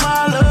people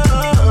my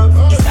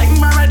love. It's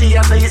time already,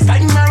 I say it's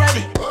time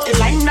already. It's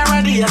line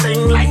already, I say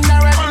line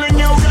already. Only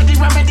you got the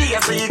remedy, I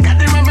say you got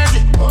the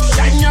remedy.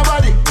 Shine your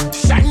body,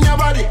 shine your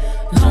body.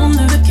 Long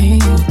live the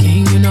king,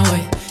 you know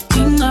it.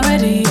 King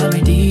already,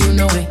 you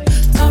know it.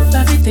 Top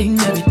everything,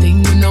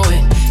 everything, you know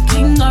it.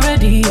 King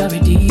already,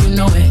 you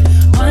know it.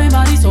 My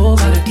body so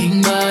got a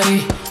king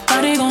body.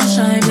 Body gon'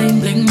 shine, bling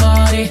bling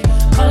body.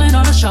 Calling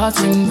all the shots,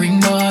 ring ring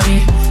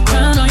body.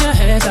 Crown on your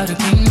head, got a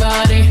king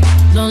body.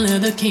 Long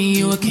live the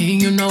king,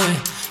 you know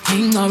it.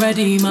 King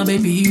already, my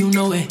baby, you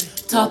know it.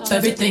 Top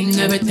everything,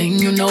 everything,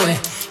 you know it.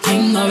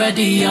 King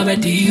already,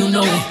 you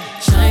know it.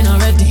 Shine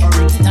already,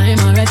 it's time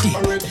already.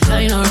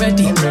 Shine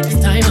already, it's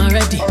time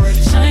already.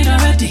 Shine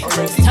already,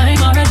 it's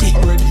time already.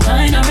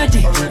 Shine already,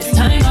 it's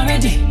time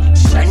already.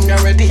 Shine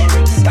already,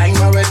 it's time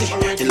already.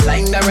 The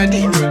line already,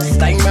 it's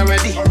time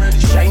already.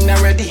 Shine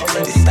already,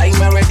 it's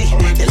time already.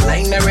 The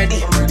line already,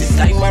 it's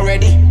time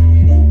already.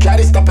 Try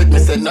to stop it, me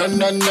say no,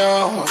 no,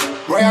 no.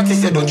 Royalty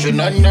say don't you,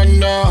 no, no,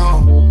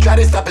 no. Try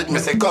to stop it, me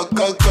say go,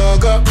 go, go,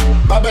 go.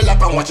 Bubble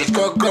up and watch it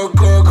go, go,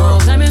 go, go.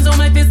 Diamonds on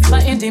my fist,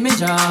 my intimate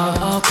jaw.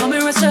 Oh, come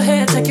and rest your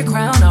head, take your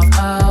crown off.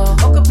 Oh,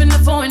 woke up in the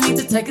phone, need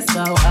to take it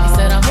slow. Oh, he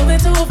said I'm moving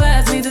too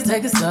fast, need to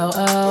take it slow.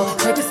 Oh,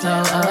 take it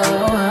slow. Oh,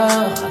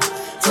 oh.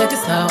 Take it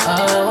slow.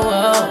 Oh,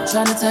 oh.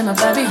 Trying to take my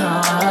baby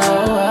home.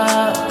 Oh,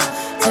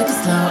 oh. Take it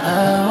slow.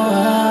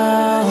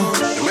 Oh,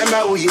 oh.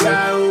 Remember who you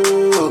are.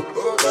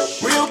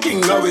 Real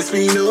king always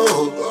be no.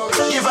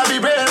 If I be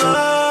brave,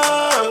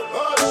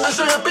 I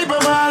show your people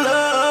my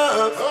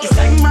love. It's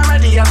time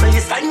already, I say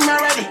it's time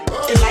already.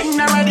 It's line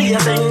already, I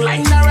say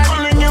line already.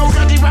 Only you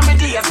got the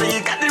remedy, I say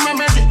you got the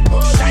remedy.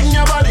 Shine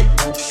your body,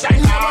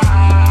 shine your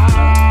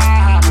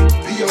body.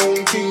 Be your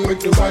own king,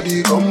 make the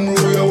body come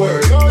rule your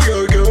world. Yo,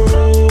 yo, yo,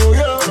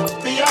 yo.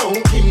 Be your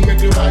own king, make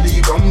the body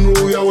come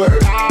rule your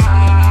world.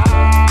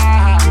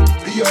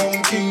 Be your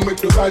own king, make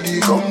the body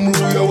come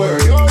rule your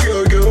world. Yo,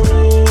 yo, yo.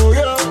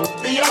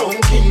 Your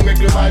own king, make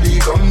the body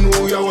come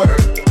rule your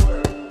world.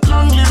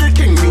 Long live the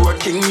king, you a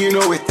king, you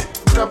know it.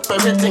 Top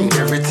everything,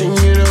 everything,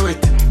 you know it.